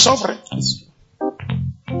husband is suffering.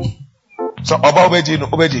 So Oba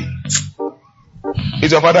Obeji.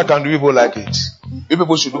 If your father can do people like it, you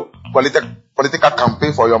people should do political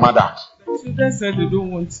campaign for your mother. Children said they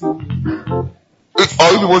don't want you.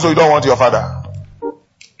 Or you people say you don't want your father.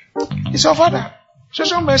 It's your father.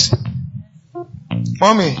 Show mercy.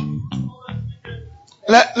 Mommy,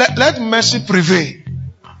 let mercy prevail.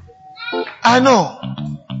 I know.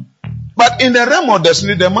 But in the realm of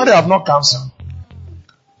destiny, the mother have not cancer.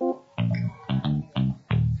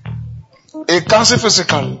 A cancer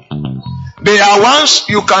physically. There are ones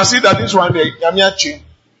you can see that this one they chin.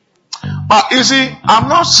 But you see, I'm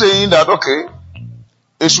not saying that okay,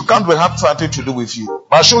 it should come to have something to do with you.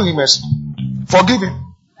 But show him mercy. Forgive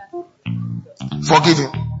him. Forgive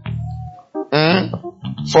him.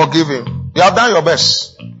 Forgive him. You have done your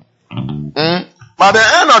best. But at the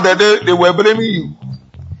end of the day, they were blaming you.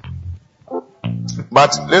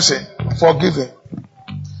 But listen, forgive him.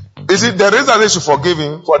 You see, the reason they should forgive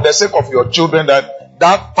him for the sake of your children,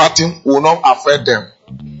 that pattern will not affect them.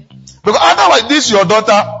 Because otherwise, this your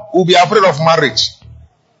daughter will be afraid of marriage.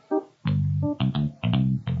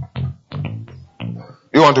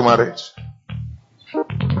 You want to marry?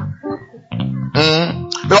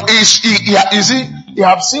 You see, you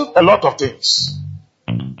have seen a lot of things.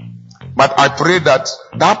 But I pray that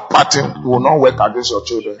pattern will not work against your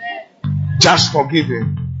children. Just forgive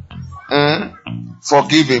him.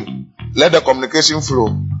 Forgive him. Let the communication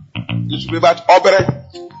flow. It should be about Obre.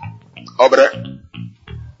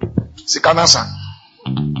 Sikanasa.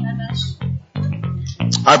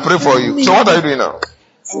 I pray for you. So what are you doing now?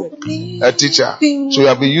 A teacher. So you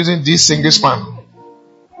have been using this single span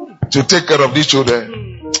to take care of these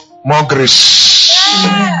children. More grace.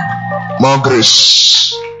 More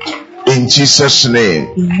grace. In Jesus'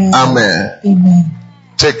 name. Amen.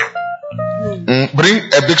 Take.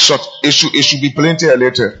 Bring a big shot. It should be plenty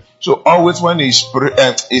later. So always when he's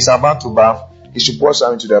about to bath, he should pour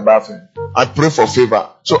some into the bathroom. I pray for favor.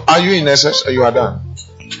 So are you in SS or you are done?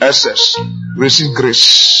 SS. Receive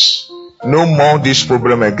grace. No more this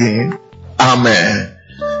problem again. Amen.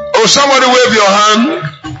 Oh, somebody wave your hand.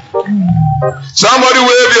 Somebody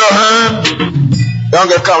wave your hand.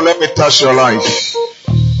 Younger, come, let me touch your life.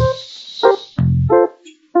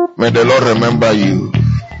 May the Lord remember you.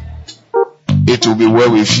 It will be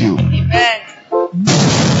well with you. Amen.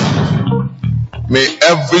 May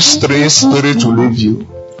every strange spirit to leave you.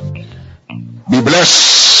 Be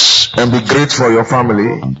blessed and be great for your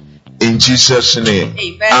family. In Jesus' name.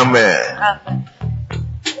 Amen. Amen.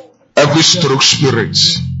 Every stroke spirit.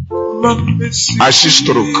 I see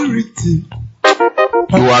stroke.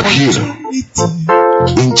 You are healed.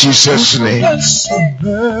 In Jesus' name.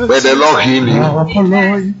 May the Lord heal you.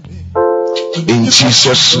 In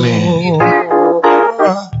Jesus' name.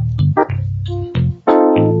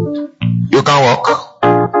 You can walk.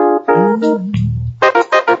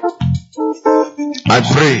 I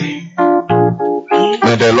pray.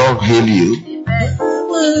 May the Lord heal you.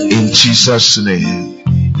 In Jesus' name.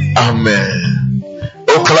 Amen.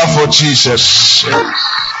 Oh, clap for Jesus.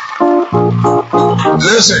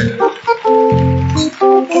 Listen.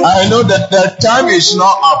 I know that the time is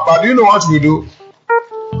not up, but you know what we do?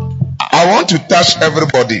 I want to touch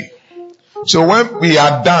everybody. So when we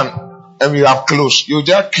are done and we have closed, you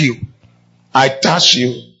just queue. I touch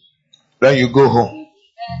you, then you go home.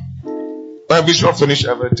 When Bishop finish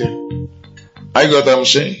everything, I got what I'm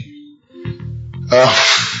saying.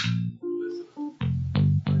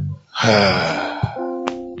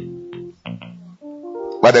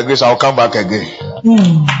 By the grace, I'll come back again.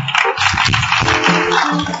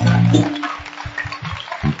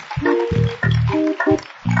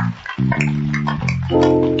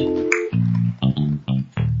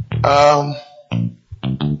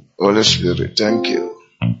 Holy Spirit, thank you.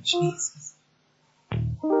 Jesus.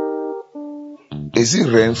 Is it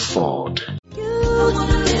Rainford?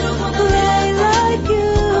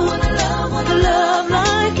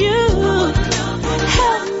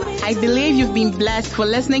 I believe you've been blessed for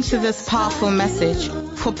listening to this powerful message.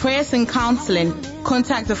 For prayers and counseling,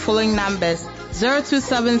 contact the following numbers: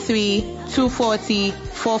 0273 240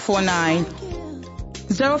 449,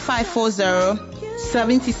 0540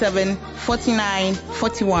 77 49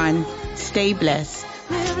 41. Stay blessed.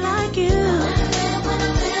 Live like you.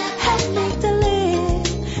 Help me to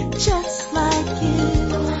live just like you.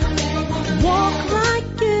 Walk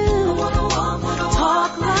like you.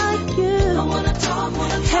 Talk like you.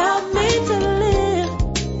 Help me to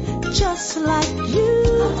live just like you.